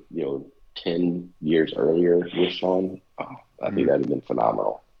being, 10 years earlier with Shawn? Oh, I think that would have been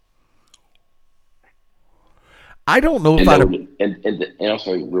phenomenal. I don't know if and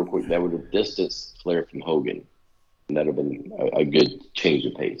also, real quick, that would have distanced Flair from Hogan. And that would have been a good change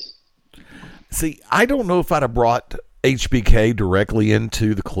of pace. See, I don't know if I'd have brought HBK directly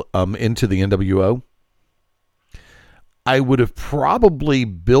into the NWO. I would have probably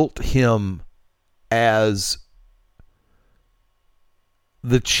built him as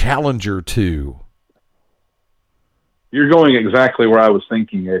the challenger to. You're going exactly where I was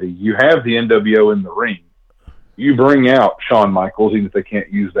thinking, Eddie. You have the NWO in the ring. You bring out Shawn Michaels, even if they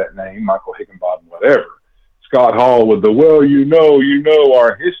can't use that name, Michael Higginbottom, whatever. Scott Hall with the, well, you know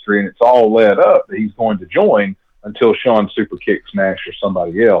our history, and it's all led up that he's going to join until Shawn super kicks Nash or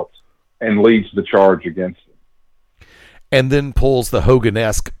somebody else and leads the charge against him. And then pulls the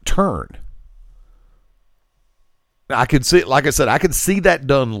Hogan-esque turn. I could see, like I said, I could see that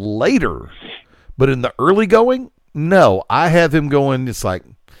done later, but in the early going, no. I have him going, it's like,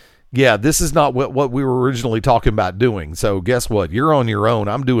 yeah, this is not what we were originally talking about doing. So guess what? You're on your own.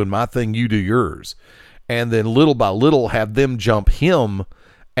 I'm doing my thing. You do yours. And then little by little have them jump him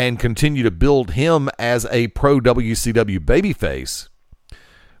and continue to build him as a pro WCW babyface,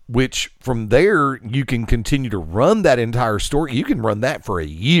 which from there you can continue to run that entire story. You can run that for a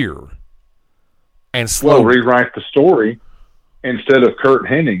year and rewrite the story. Instead of Kurt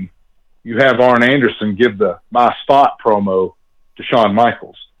Hennig, you have Arn Anderson give the My Spot promo to Shawn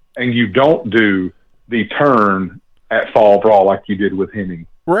Michaels. And you don't do the turn at Fall Brawl like you did with Hennig.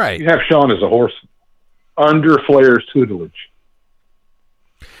 Right. You have Shawn as a horse under Flair's tutelage.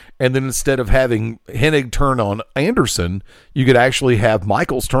 And then instead of having Hennig turn on Anderson, you could actually have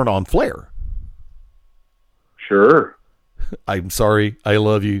Michaels turn on Flair. Sure. I'm sorry. I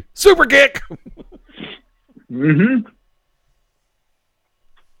love you. Super kick. Mm-hmm.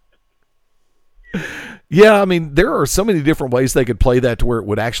 Yeah, I mean, there are so many different ways they could play that to where it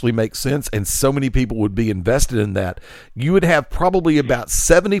would actually make sense, and so many people would be invested in that. You would have probably about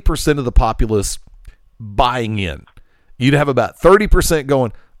 70% of the populace buying in. You'd have about 30%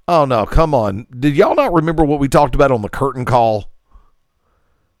 going, oh, no, come on. Did y'all not remember what we talked about on the curtain call?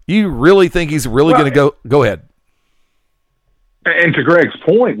 You really think he's really going to go? Go ahead. And to Greg's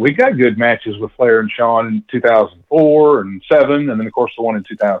point, we got good matches with Flair and Shawn in 2004 and 2007, and then, of course, the one in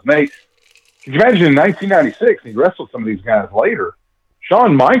 2008. Can you imagine in 1996, he wrestled some of these guys later,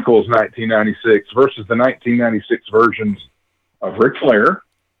 Shawn Michaels 1996 versus the 1996 versions of Ric Flair,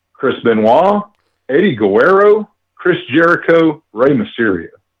 Chris Benoit, Eddie Guerrero, Chris Jericho, Rey Mysterio.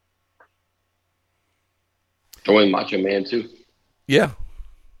 Throwing Macho Man too. Yeah.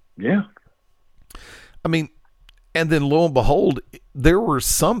 Yeah. I mean, and then lo and behold, there were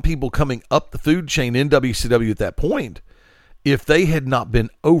some people coming up the food chain in WCW at that point. If they had not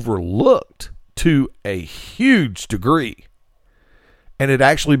been overlooked to a huge degree and had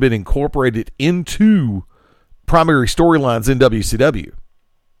actually been incorporated into primary storylines in WCW,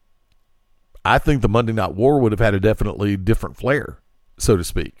 I think the Monday Night War would have had a definitely different flair, so to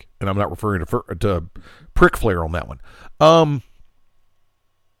speak. And I'm not referring to prick flair on that one.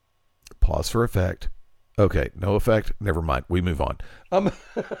 Pause for effect. Okay, no effect. Never mind. We move on.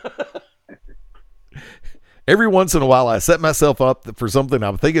 Every once in a while, I set myself up for something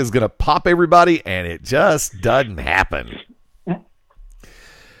I'm thinking is going to pop everybody, and it just doesn't happen.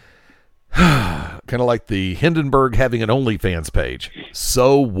 Kind of like the Hindenburg having an OnlyFans page.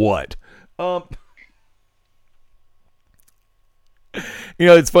 So what?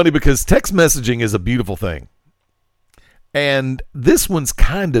 It's funny because text messaging is a beautiful thing. And this one's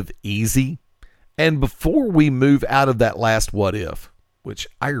kind of easy. And before we move out of that last what if, which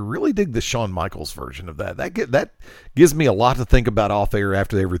I really dig the Shawn Michaels version of that. That gives me a lot to think about off air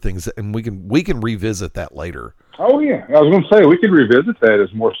after everything's, and we can revisit that later. Oh yeah, I was going to say we could revisit that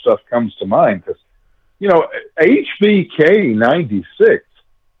as more stuff comes to mind because, HBK 96,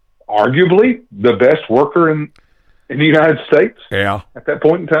 arguably the best worker in the United States. Yeah. At that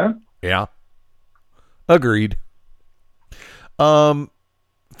point in time. Yeah. Agreed. Final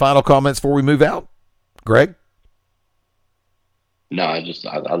comments before we move out, Greg. No, I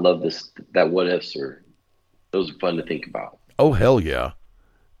love that what ifs those are fun to think about. Oh, hell yeah.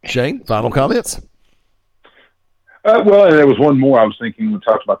 Shane, final comments? Well, and there was one more I was thinking. We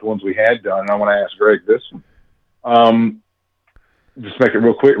talked about the ones we had done, and I want to ask Greg this one. Just make it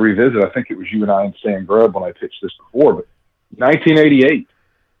real quick, revisit. I think it was you and I and Stan Grubb when I pitched this before, but 1988,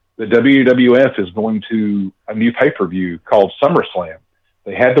 the WWF is going to a new pay-per-view called SummerSlam.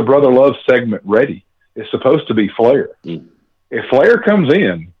 They had the Brother Love segment ready. It's supposed to be Flair. If Flair comes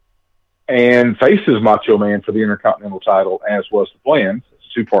in and faces Macho Man for the Intercontinental title, as was the plan, it's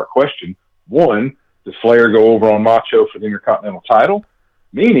a two-part question. One, does Flair go over on Macho for the Intercontinental title?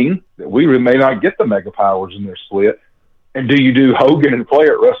 Meaning that we may not get the Mega Powers in their split. And do you do Hogan and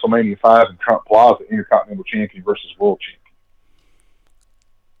Flair at WrestleMania 5 in Trump Plaza, Intercontinental Champion versus World Champion?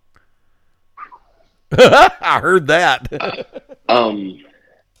 I heard that.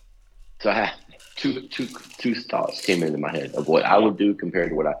 So I have two thoughts came into my head of what I would do compared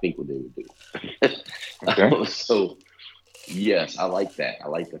to what I think they would do. Okay. So, yes, I like that. I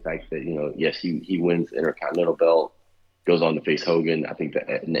like the fact that, yes, he wins the Intercontinental belt, goes on to face Hogan. I think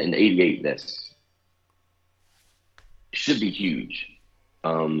that in 88, that's should be huge.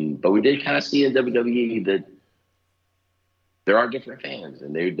 But we did kind of see in WWE that there are different fans,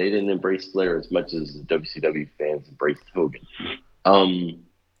 and they didn't embrace Flair as much as the WCW fans embraced Hogan.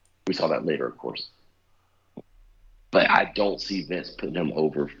 We saw that later, of course. But I don't see Vince putting him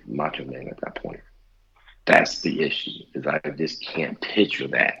over Macho Man at that point. That's the issue, is I just can't picture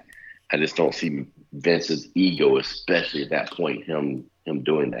that. I just don't see Vince's ego, especially at that point, him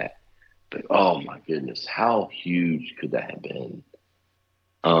doing that. But oh my goodness, how huge could that have been?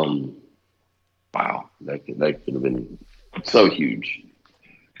 Wow, that could have been so huge.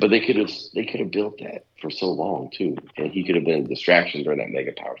 But they could have built that for so long too, and he could have been a distraction during that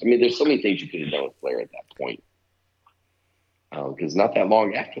Mega Powers. I mean, there's so many things you could have done with Flair at that point. Because not that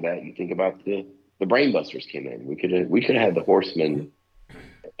long after that, you think about the Brainbusters came in. We could have had the Horsemen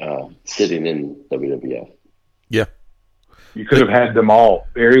sitting in WWF. Yeah, you could have had them all: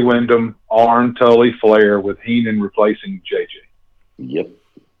 Barry Windham, Arn, Tully, Flair, with Heenan replacing JJ. Yep.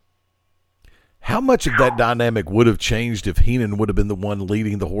 How much of that dynamic would have changed if Heenan would have been the one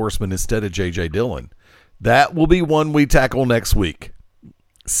leading the Horsemen instead of J.J. Dillon? That will be one we tackle next week.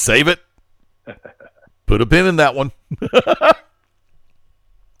 Save it. Put a pin in that one.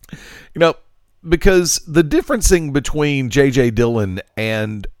 Because the differencing between J.J. Dillon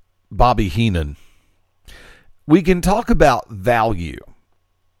and Bobby Heenan, we can talk about value.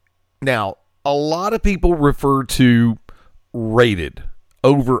 Now, a lot of people refer to rated,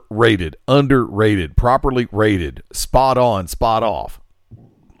 overrated, underrated, properly rated, spot on, spot off.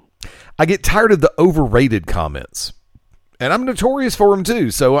 I get tired of the overrated comments, and I'm notorious for them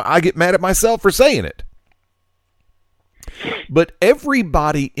too, so I get mad at myself for saying it. But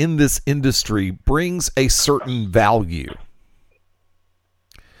everybody in this industry brings a certain value.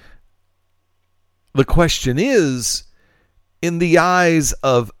 The question is, in the eyes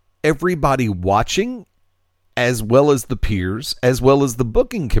of everybody watching, as well as the peers, as well as the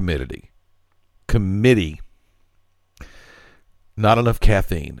booking committee. Not enough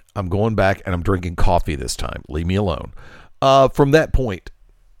caffeine. I'm going back and I'm drinking coffee this time. Leave me alone. From that point,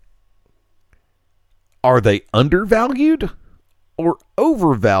 are they undervalued or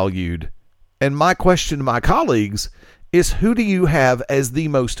overvalued? And my question to my colleagues is, who do you have as the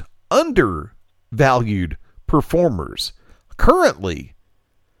most undervalued performers currently?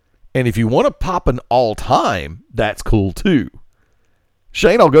 And if you want to pop an all-time, that's cool too.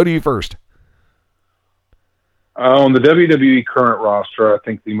 Shane, I'll go to you first. On the WWE current roster, I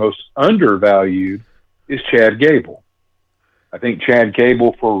think the most undervalued is Chad Gable. I think Chad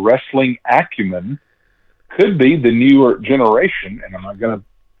Gable, for wrestling acumen, could be the newer generation. And I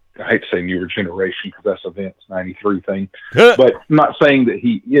hate to say newer generation because that's a Vince 93 thing. But I'm not saying that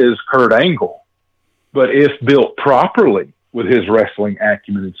he is Kurt Angle. But if built properly, with his wrestling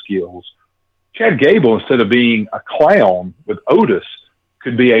acumen and skills, Chad Gable, instead of being a clown with Otis,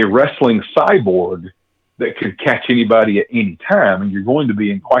 could be a wrestling cyborg that could catch anybody at any time, and you're going to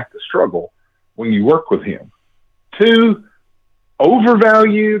be in quite the struggle when you work with him. 2,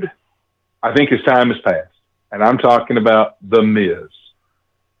 overvalued, I think his time has passed, and I'm talking about The Miz.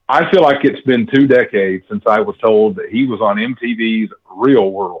 I feel like it's been 2 decades since I was told that he was on MTV's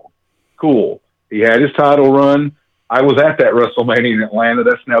Real World. Cool. He had his title run. I was at that WrestleMania in Atlanta.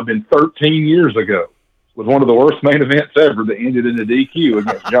 That's now been 13 years ago. It was one of the worst main events ever that ended in a DQ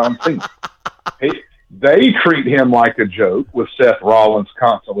against John Cena. They treat him like a joke, with Seth Rollins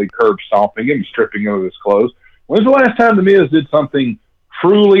constantly curb stomping him, stripping him of his clothes. When's the last time The Miz did something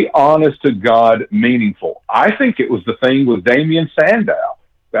truly honest to God meaningful? I think it was the thing with Damian Sandow.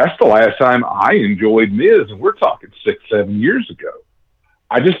 That's the last time I enjoyed Miz, and we're talking 6-7 years ago.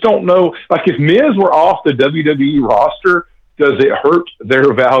 I just don't know. Like, if Miz were off the WWE roster, does it hurt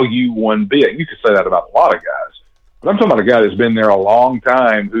their value one bit? You could say that about a lot of guys. But I'm talking about a guy that's been there a long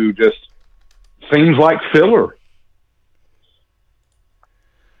time who just seems like filler.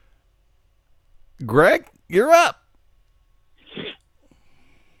 Greg, you're up.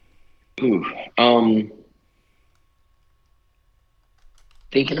 Thinking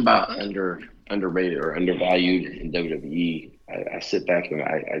about underrated or undervalued in WWE, I sit back and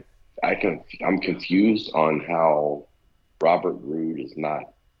I'm confused on how Robert Roode is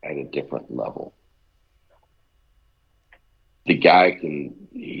not at a different level. The guy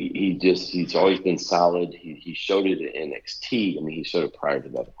he's always been solid. He showed it at NXT. I mean, he showed it prior to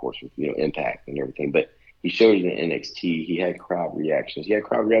that, of course, with Impact and everything, but he showed it in NXT. He had crowd reactions. He had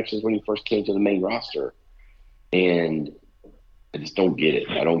crowd reactions when he first came to the main roster. And I just don't get it.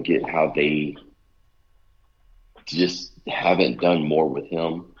 I don't get how they just haven't done more with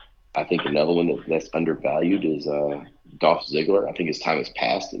him. I think another one that's undervalued is Dolph Ziggler. I think his time has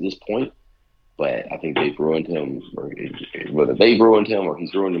passed at this point, but I think they've ruined him, or whether they've ruined him or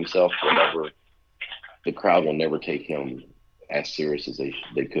he's ruined himself, whatever. The crowd will never take him as serious as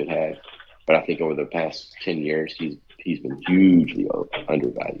they could have. But I think over the past 10 years, he's been hugely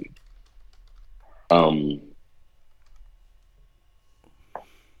undervalued.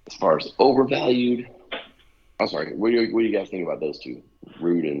 As far as overvalued, I'm sorry. What do you guys think about those two,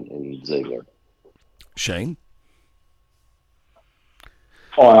 Rude and Ziggler? Shane?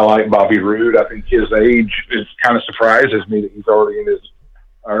 Oh, I like Bobby Roode. I think his age is kind of surprises me that he's already in his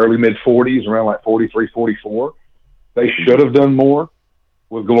early mid-40s, around like 43, 44. They should have done more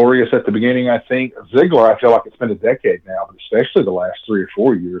with Glorious at the beginning, I think. Ziggler, I feel like it's been a decade now, but especially the last 3 or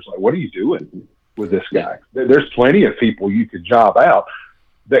 4 years. Like, what are you doing with this guy? There's plenty of people you could job out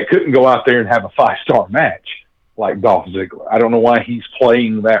that couldn't go out there and have a 5-star match like Dolph Ziggler. I don't know why he's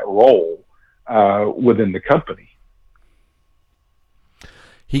playing that role within the company.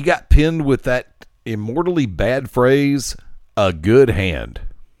 He got pinned with that immortally bad phrase, a good hand.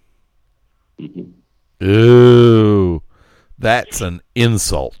 Ooh, that's an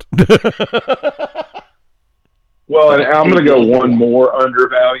insult. Well, and I'm going to go one more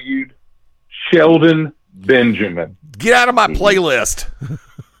undervalued. Shelton Benjamin. Get out of my playlist.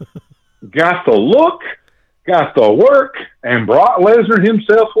 Got the look, got the work, and Brock Lesnar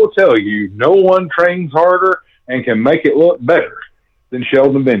himself will tell you no one trains harder and can make it look better than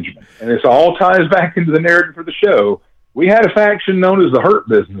Shelton Benjamin. And this all ties back into the narrative for the show. We had a faction known as the Hurt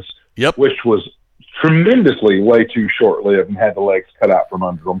Business, which was tremendously way too short-lived and had the legs cut out from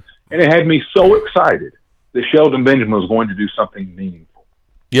under them. And it had me so excited that Shelton Benjamin was going to do something meaningful.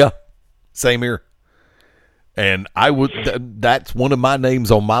 Yeah, same here. And that's one of my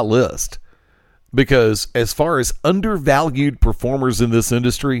names on my list. Because as far as undervalued performers in this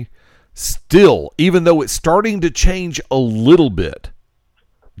industry, still, even though it's starting to change a little bit,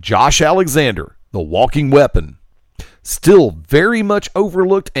 Josh Alexander, the walking weapon, still very much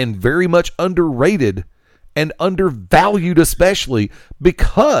overlooked and very much underrated and undervalued, especially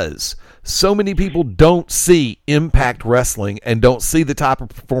because so many people don't see Impact Wrestling and don't see the type of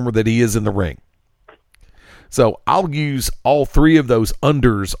performer that he is in the ring. So I'll use all three of those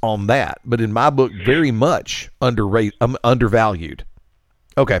unders on that, but in my book, very much undervalued.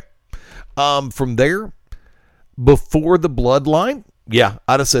 Okay. From there, before the Bloodline, yeah,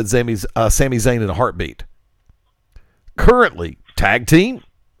 I'd have said Sami Zayn in a heartbeat. Currently, tag team,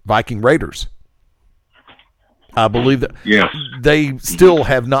 Viking Raiders. I believe that they still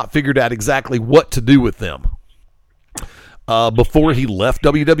have not figured out exactly what to do with them. Before he left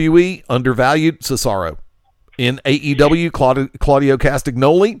WWE, undervalued Cesaro. In AEW, Claudio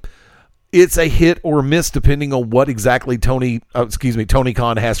Castagnoli, it's a hit or miss depending on what exactly Tony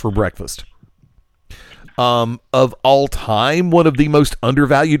Khan has for breakfast. Of all time, one of the most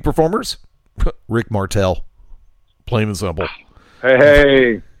undervalued performers, Rick Martel. Plain and simple.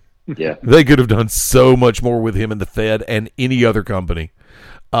 Hey. Yeah. They could have done so much more with him in the Fed and any other company.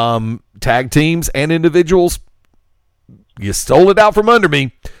 Tag teams and individuals, you stole it out from under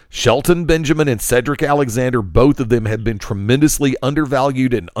me. Shelton Benjamin and Cedric Alexander, both of them have been tremendously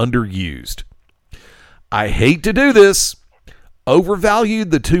undervalued and underused. I hate to do this.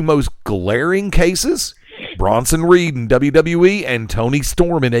 Overvalued, the two most glaring cases, Bronson Reed in WWE and Tony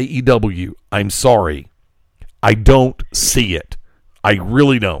Storm in AEW. I'm sorry. I don't see it. I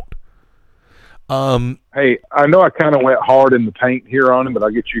really don't. Hey, I know I kind of went hard in the paint here on him, but I'll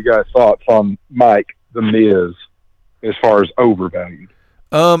get you guys' thoughts on Mike, The Miz, as far as overvalued.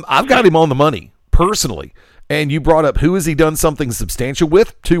 I've got him on the money, personally. And you brought up, who has he done something substantial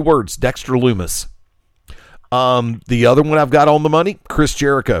with? 2 words, Dexter Lumis. The other one I've got on the money, Chris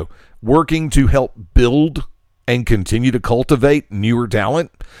Jericho, working to help build and continue to cultivate newer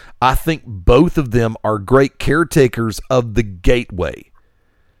talent. I think both of them are great caretakers of the gateway.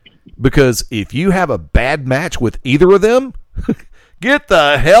 Because if you have a bad match with either of them, get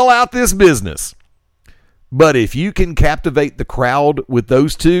the hell out this business. But if you can captivate the crowd with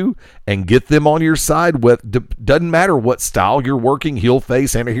those two and get them on your side, doesn't matter what style you're working, heel,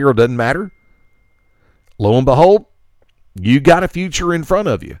 face, and a hero, doesn't matter. Lo and behold, you got a future in front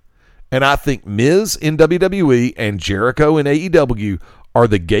of you. And I think Miz in WWE and Jericho in AEW are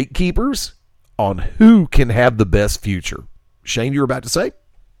the gatekeepers on who can have the best future. Shane, you were about to say?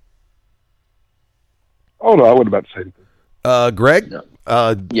 Oh, no, I wasn't about to say anything. Greg?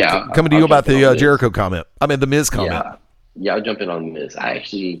 Coming to you about the Jericho comment. I mean, the Miz comment. Yeah, I'll jump in on Miz. I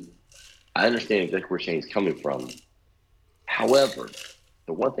understand exactly where Shane's coming from. However,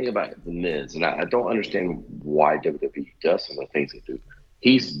 the one thing about the Miz, and I don't understand why WWE does some of the things they do.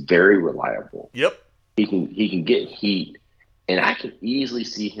 He's very reliable. Yep. He can get heat, and I can easily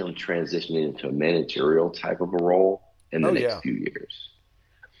see him transitioning into a managerial type of a role in the next few years.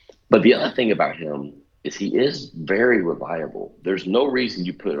 But the other thing about him, is he is very reliable. There's no reason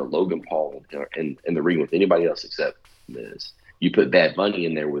you put a Logan Paul in the ring with anybody else except Miz. You put Bad Bunny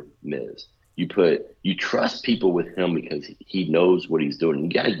in there with Miz. You trust people with him because he knows what he's doing. You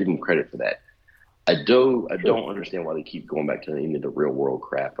got to give him credit for that. I don't understand why they keep going back to the real world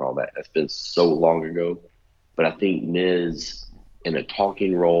crap and all that. That's been so long ago. But I think Miz in a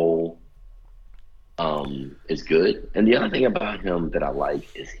talking role is good. And the other thing about him that I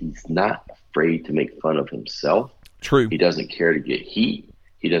like is he's not afraid to make fun of himself. True. He doesn't care to get heat.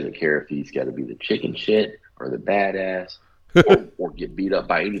 He doesn't care if he's got to be the chicken shit or the badass or get beat up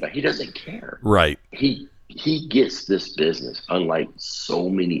by anybody. He doesn't care. Right. He gets this business unlike so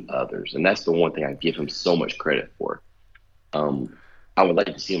many others. And that's the one thing I give him so much credit for. I would like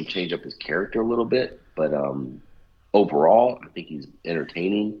to see him change up his character a little bit, but overall, I think he's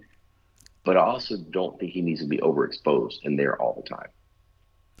entertaining. But I also don't think he needs to be overexposed and there all the time.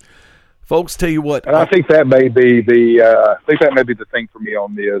 Folks, tell you what, and I think that may be the thing for me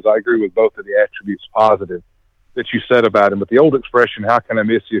on Miz. I agree with both of the attributes positive that you said about him. But the old expression, "How can I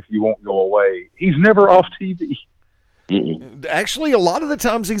miss you if you won't go away?" He's never off TV. Actually, a lot of the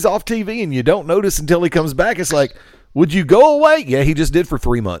times he's off TV, and you don't notice until he comes back. It's like, would you go away? Yeah, he just did for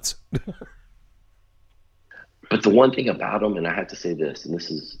 3 months. But the one thing about him, and I have to say this, and this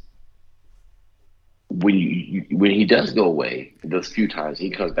is when he does go away, those few times he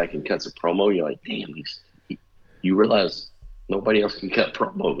comes back and cuts a promo, you're like, damn, you realize nobody else can cut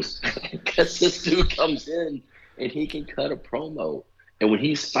promos because this dude comes in and he can cut a promo. And when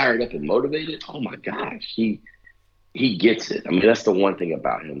he's fired up and motivated, oh my gosh, he gets it. I mean, that's the one thing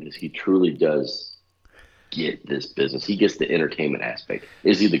about him is he truly does get this business. He gets the entertainment aspect.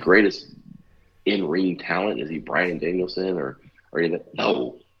 Is he the greatest in-ring talent? Is he Bryan Danielson or anything?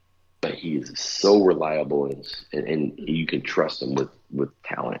 No. But he is so reliable and you can trust him with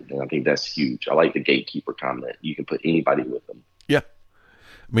talent. And I think that's huge. I like the gatekeeper comment. You can put anybody with him. Yeah.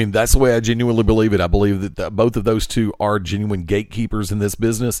 I mean, that's the way I genuinely believe it. I believe that both of those two are genuine gatekeepers in this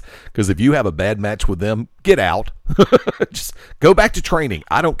business, because if you have a bad match with them, get out. Just go back to training.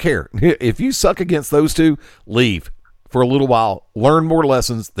 I don't care. If you suck against those two, leave for a little while, learn more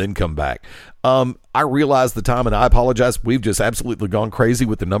lessons, then come back. I realize the time, and I apologize. We've just absolutely gone crazy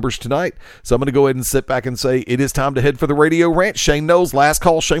with the numbers tonight. So I'm going to go ahead and sit back and say it is time to head for the radio rant. Shane Knowles, last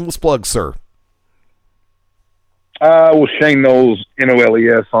call, shameless plug, sir. Well, Shane Knowles,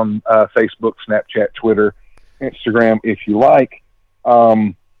 Knowles on Facebook, Snapchat, Twitter, Instagram, if you like.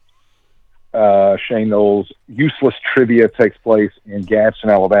 Shane Knowles' Useless Trivia takes place in Gadsden,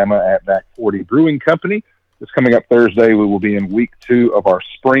 Alabama at Back 40 Brewing Company. It's coming up Thursday. We will be in week 2 of our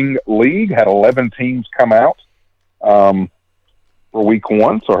spring league. Had 11 teams come out for week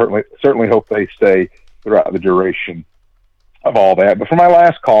 1, so certainly hope they stay throughout the duration of all that. But for my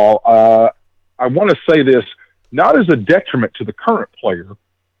last call, I want to say this, not as a detriment to the current player,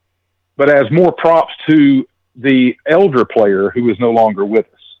 but as more props to the elder player who is no longer with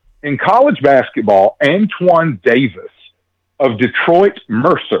us. In college basketball, Antoine Davis of Detroit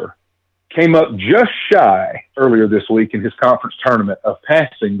Mercer came up just shy earlier this week in his conference tournament of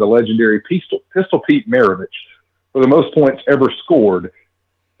passing the legendary Pistol Pete Maravich for the most points ever scored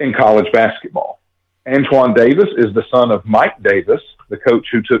in college basketball. Antoine Davis is the son of Mike Davis, the coach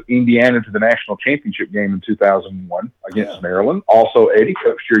who took Indiana to the national championship game in 2001 against Maryland. Also, Eddie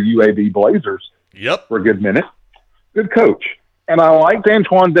coached your UAB Blazers for a good minute. Good coach. And I liked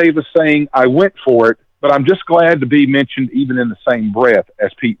Antoine Davis saying, I went for it, but I'm just glad to be mentioned even in the same breath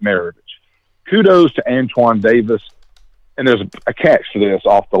as Pete Maravich. Kudos to Antoine Davis, and there's a catch to this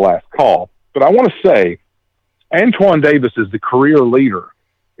off the last call. But I want to say Antoine Davis is the career leader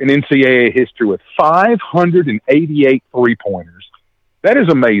in NCAA history with 588 three-pointers. That is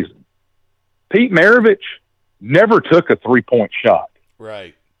amazing. Pete Maravich never took a three-point shot.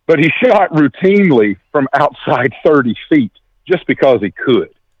 Right. But he shot routinely from outside 30 feet just because he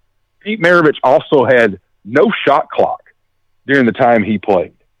could. Pete Maravich also had no shot clock during the time he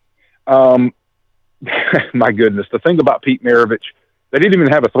played. My goodness, the thing about Pete Maravich, they didn't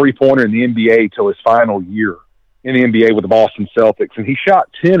even have a three-pointer in the NBA till his final year in the NBA with the Boston Celtics, and he shot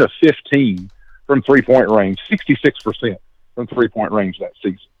 10 of 15 from three-point range, 66% from three-point range that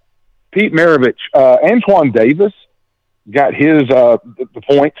season. Pete Maravich, Antoine Davis got his the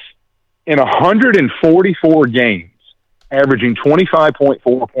points in 144 games, averaging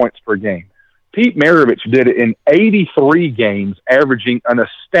 25.4 points per game. Pete Maravich did it in 83 games, averaging an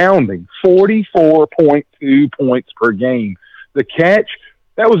astounding 44.2 points per game. The catch,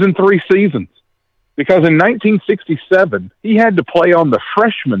 that was in 3 seasons. Because in 1967, he had to play on the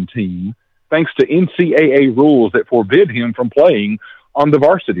freshman team thanks to NCAA rules that forbid him from playing on the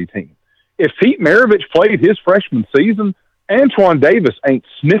varsity team. If Pete Maravich played his freshman season, Antoine Davis ain't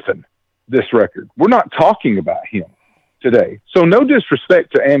sniffing this record. We're not talking about him today. So no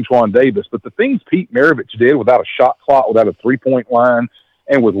disrespect to Antoine Davis, but the things Pete Maravich did without a shot clock, without a three-point line,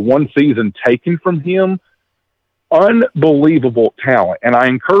 and with one season taken from him, unbelievable talent. And I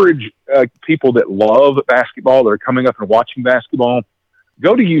encourage people that love basketball, that are coming up and watching basketball,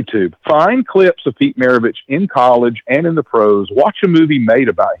 go to YouTube, find clips of Pete Maravich in college and in the pros. Watch a movie made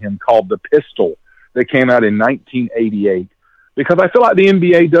about him called The Pistol that came out in 1988, because I feel like the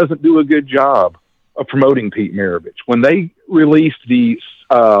NBA doesn't do a good job of promoting Pete Maravich. When they released the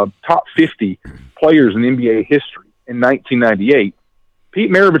top 50 players in NBA history in 1998, Pete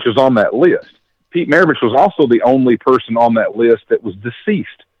Maravich was on that list. Pete Maravich was also the only person on that list that was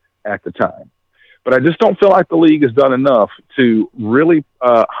deceased at the time. But I just don't feel like the league has done enough to really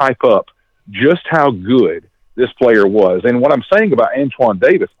hype up just how good this player was. And what I'm saying about Antoine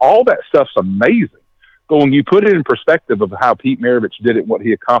Davis, all that stuff's amazing. But when you put it in perspective of how Pete Maravich did it, what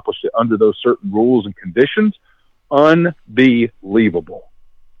he accomplished it under those certain rules and conditions, unbelievable.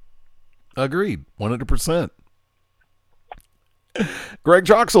 Agreed, 100%. Greg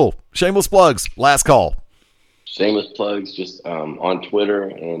Troxel, shameless plugs, last call. Shameless plugs, just on Twitter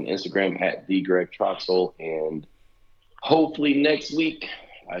and Instagram at @TheGregTroxel, and hopefully next week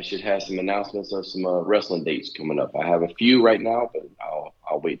I should have some announcements of some wrestling dates coming up. I have a few right now, but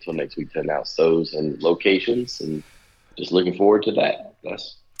I'll wait till next week to announce those and locations, and just looking forward to that.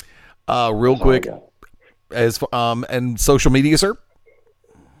 That's real quick, as and social media, sir.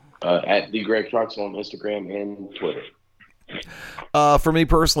 At @TheGregTroxel on Instagram and Twitter. For me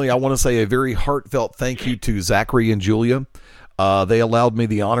personally, I want to say a very heartfelt thank you to Zachary and Julia. They allowed me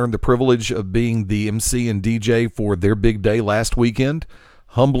the honor and the privilege of being the MC and DJ for their big day last weekend.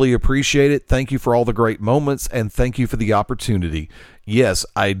 Humbly appreciate it. Thank you for all the great moments, and thank you for the opportunity. Yes,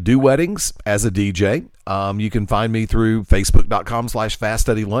 I do weddings as a DJ. You can find me through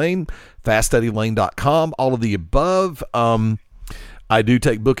facebook.com/FastEddieLane, FastEddieLane.com, all of the above. I do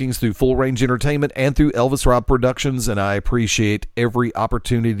take bookings through Full Range Entertainment and through Elvis Rob Productions, and I appreciate every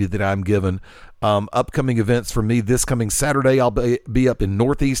opportunity that I'm given. Upcoming events for me this coming Saturday, I'll be up in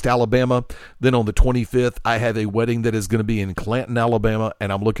Northeast Alabama. Then on the 25th, I have a wedding that is going to be in Clanton, Alabama,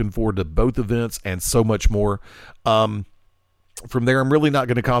 and I'm looking forward to both events and so much more. From there, I'm really not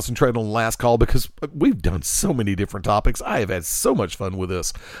going to concentrate on the last call because we've done so many different topics. I have had so much fun with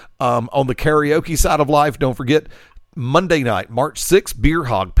this. On the karaoke side of life, don't forget, Monday night, March 6th, Beer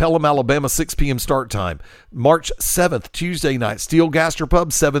Hog, Pelham, Alabama, 6 p.m. start time. March 7th, Tuesday night, Steel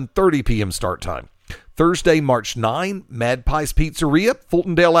Gastropub, 7:30 p.m. start time. Thursday, March 9, Mad Pies Pizzeria,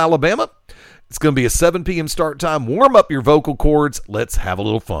 Fultondale, Alabama. It's going to be a 7 p.m. start time. Warm up your vocal cords. Let's have a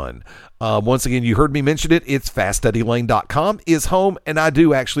little fun. Once again, you heard me mention it. It's FastEddieLane.com is home, and I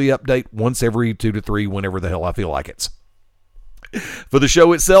do actually update once every 2 to 3 whenever the hell I feel like it. For the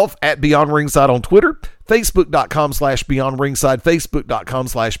show itself, at Beyond Ringside on Twitter, Facebook.com/Beyond Ringside,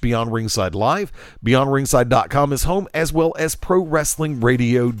 Facebook.com/Beyond Ringside Live. BeyondRingside.com is home, as well as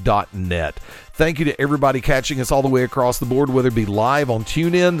ProWrestlingRadio.net. Thank you to everybody catching us all the way across the board, whether it be live on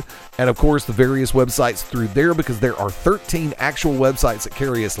TuneIn and, of course, the various websites through there, because there are 13 actual websites that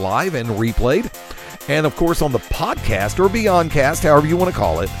carry us live and replayed. And, of course, on the podcast or Beyondcast, however you want to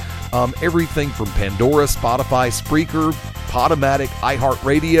call it, everything from Pandora, Spotify, Spreaker, Podomatic,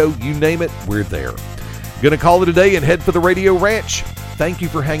 iHeartRadio, you name it, we're there. Gonna call it a day and head for the Radio Ranch. Thank you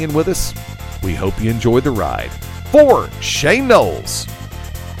for hanging with us. We hope you enjoyed the ride. For Shane Knowles.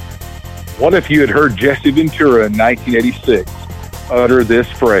 What if you had heard Jesse Ventura in 1986 utter this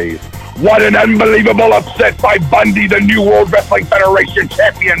phrase? What an unbelievable upset by Bundy, the new World Wrestling Federation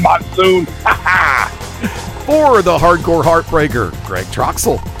champion, Monsoon. Ha ha! For the Hardcore Heartbreaker, Greg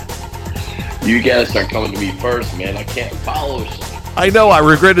Troxel. You guys start coming to me first, man. I can't follow shit. I know, I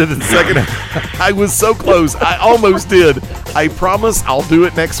regretted it in a second. I was so close. I almost did. I promise I'll do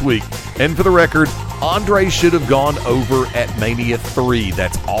it next week. And for the record, Andre should have gone over at Mania 3.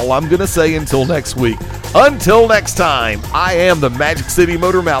 That's all I'm going to say until next week. Until next time, I am the Magic City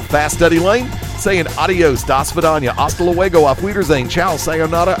Motor Mouth, Fast Eddie Lane, saying adios, das vidania, hasta luego, auf Wiedersehen, ciao,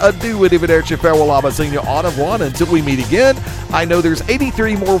 sayonara, adieu, arrivederci, farewell, abasino, au revoir, until we meet again. I know there's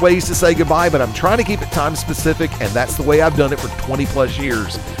 83 more ways to say goodbye, but I'm trying to keep it time specific, and that's the way I've done it for 20 plus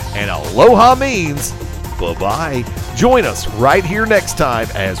years. And aloha means bye-bye. Join us right here next time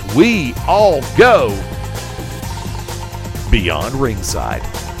as we all go Beyond Ringside.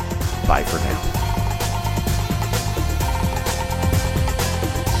 Bye for now.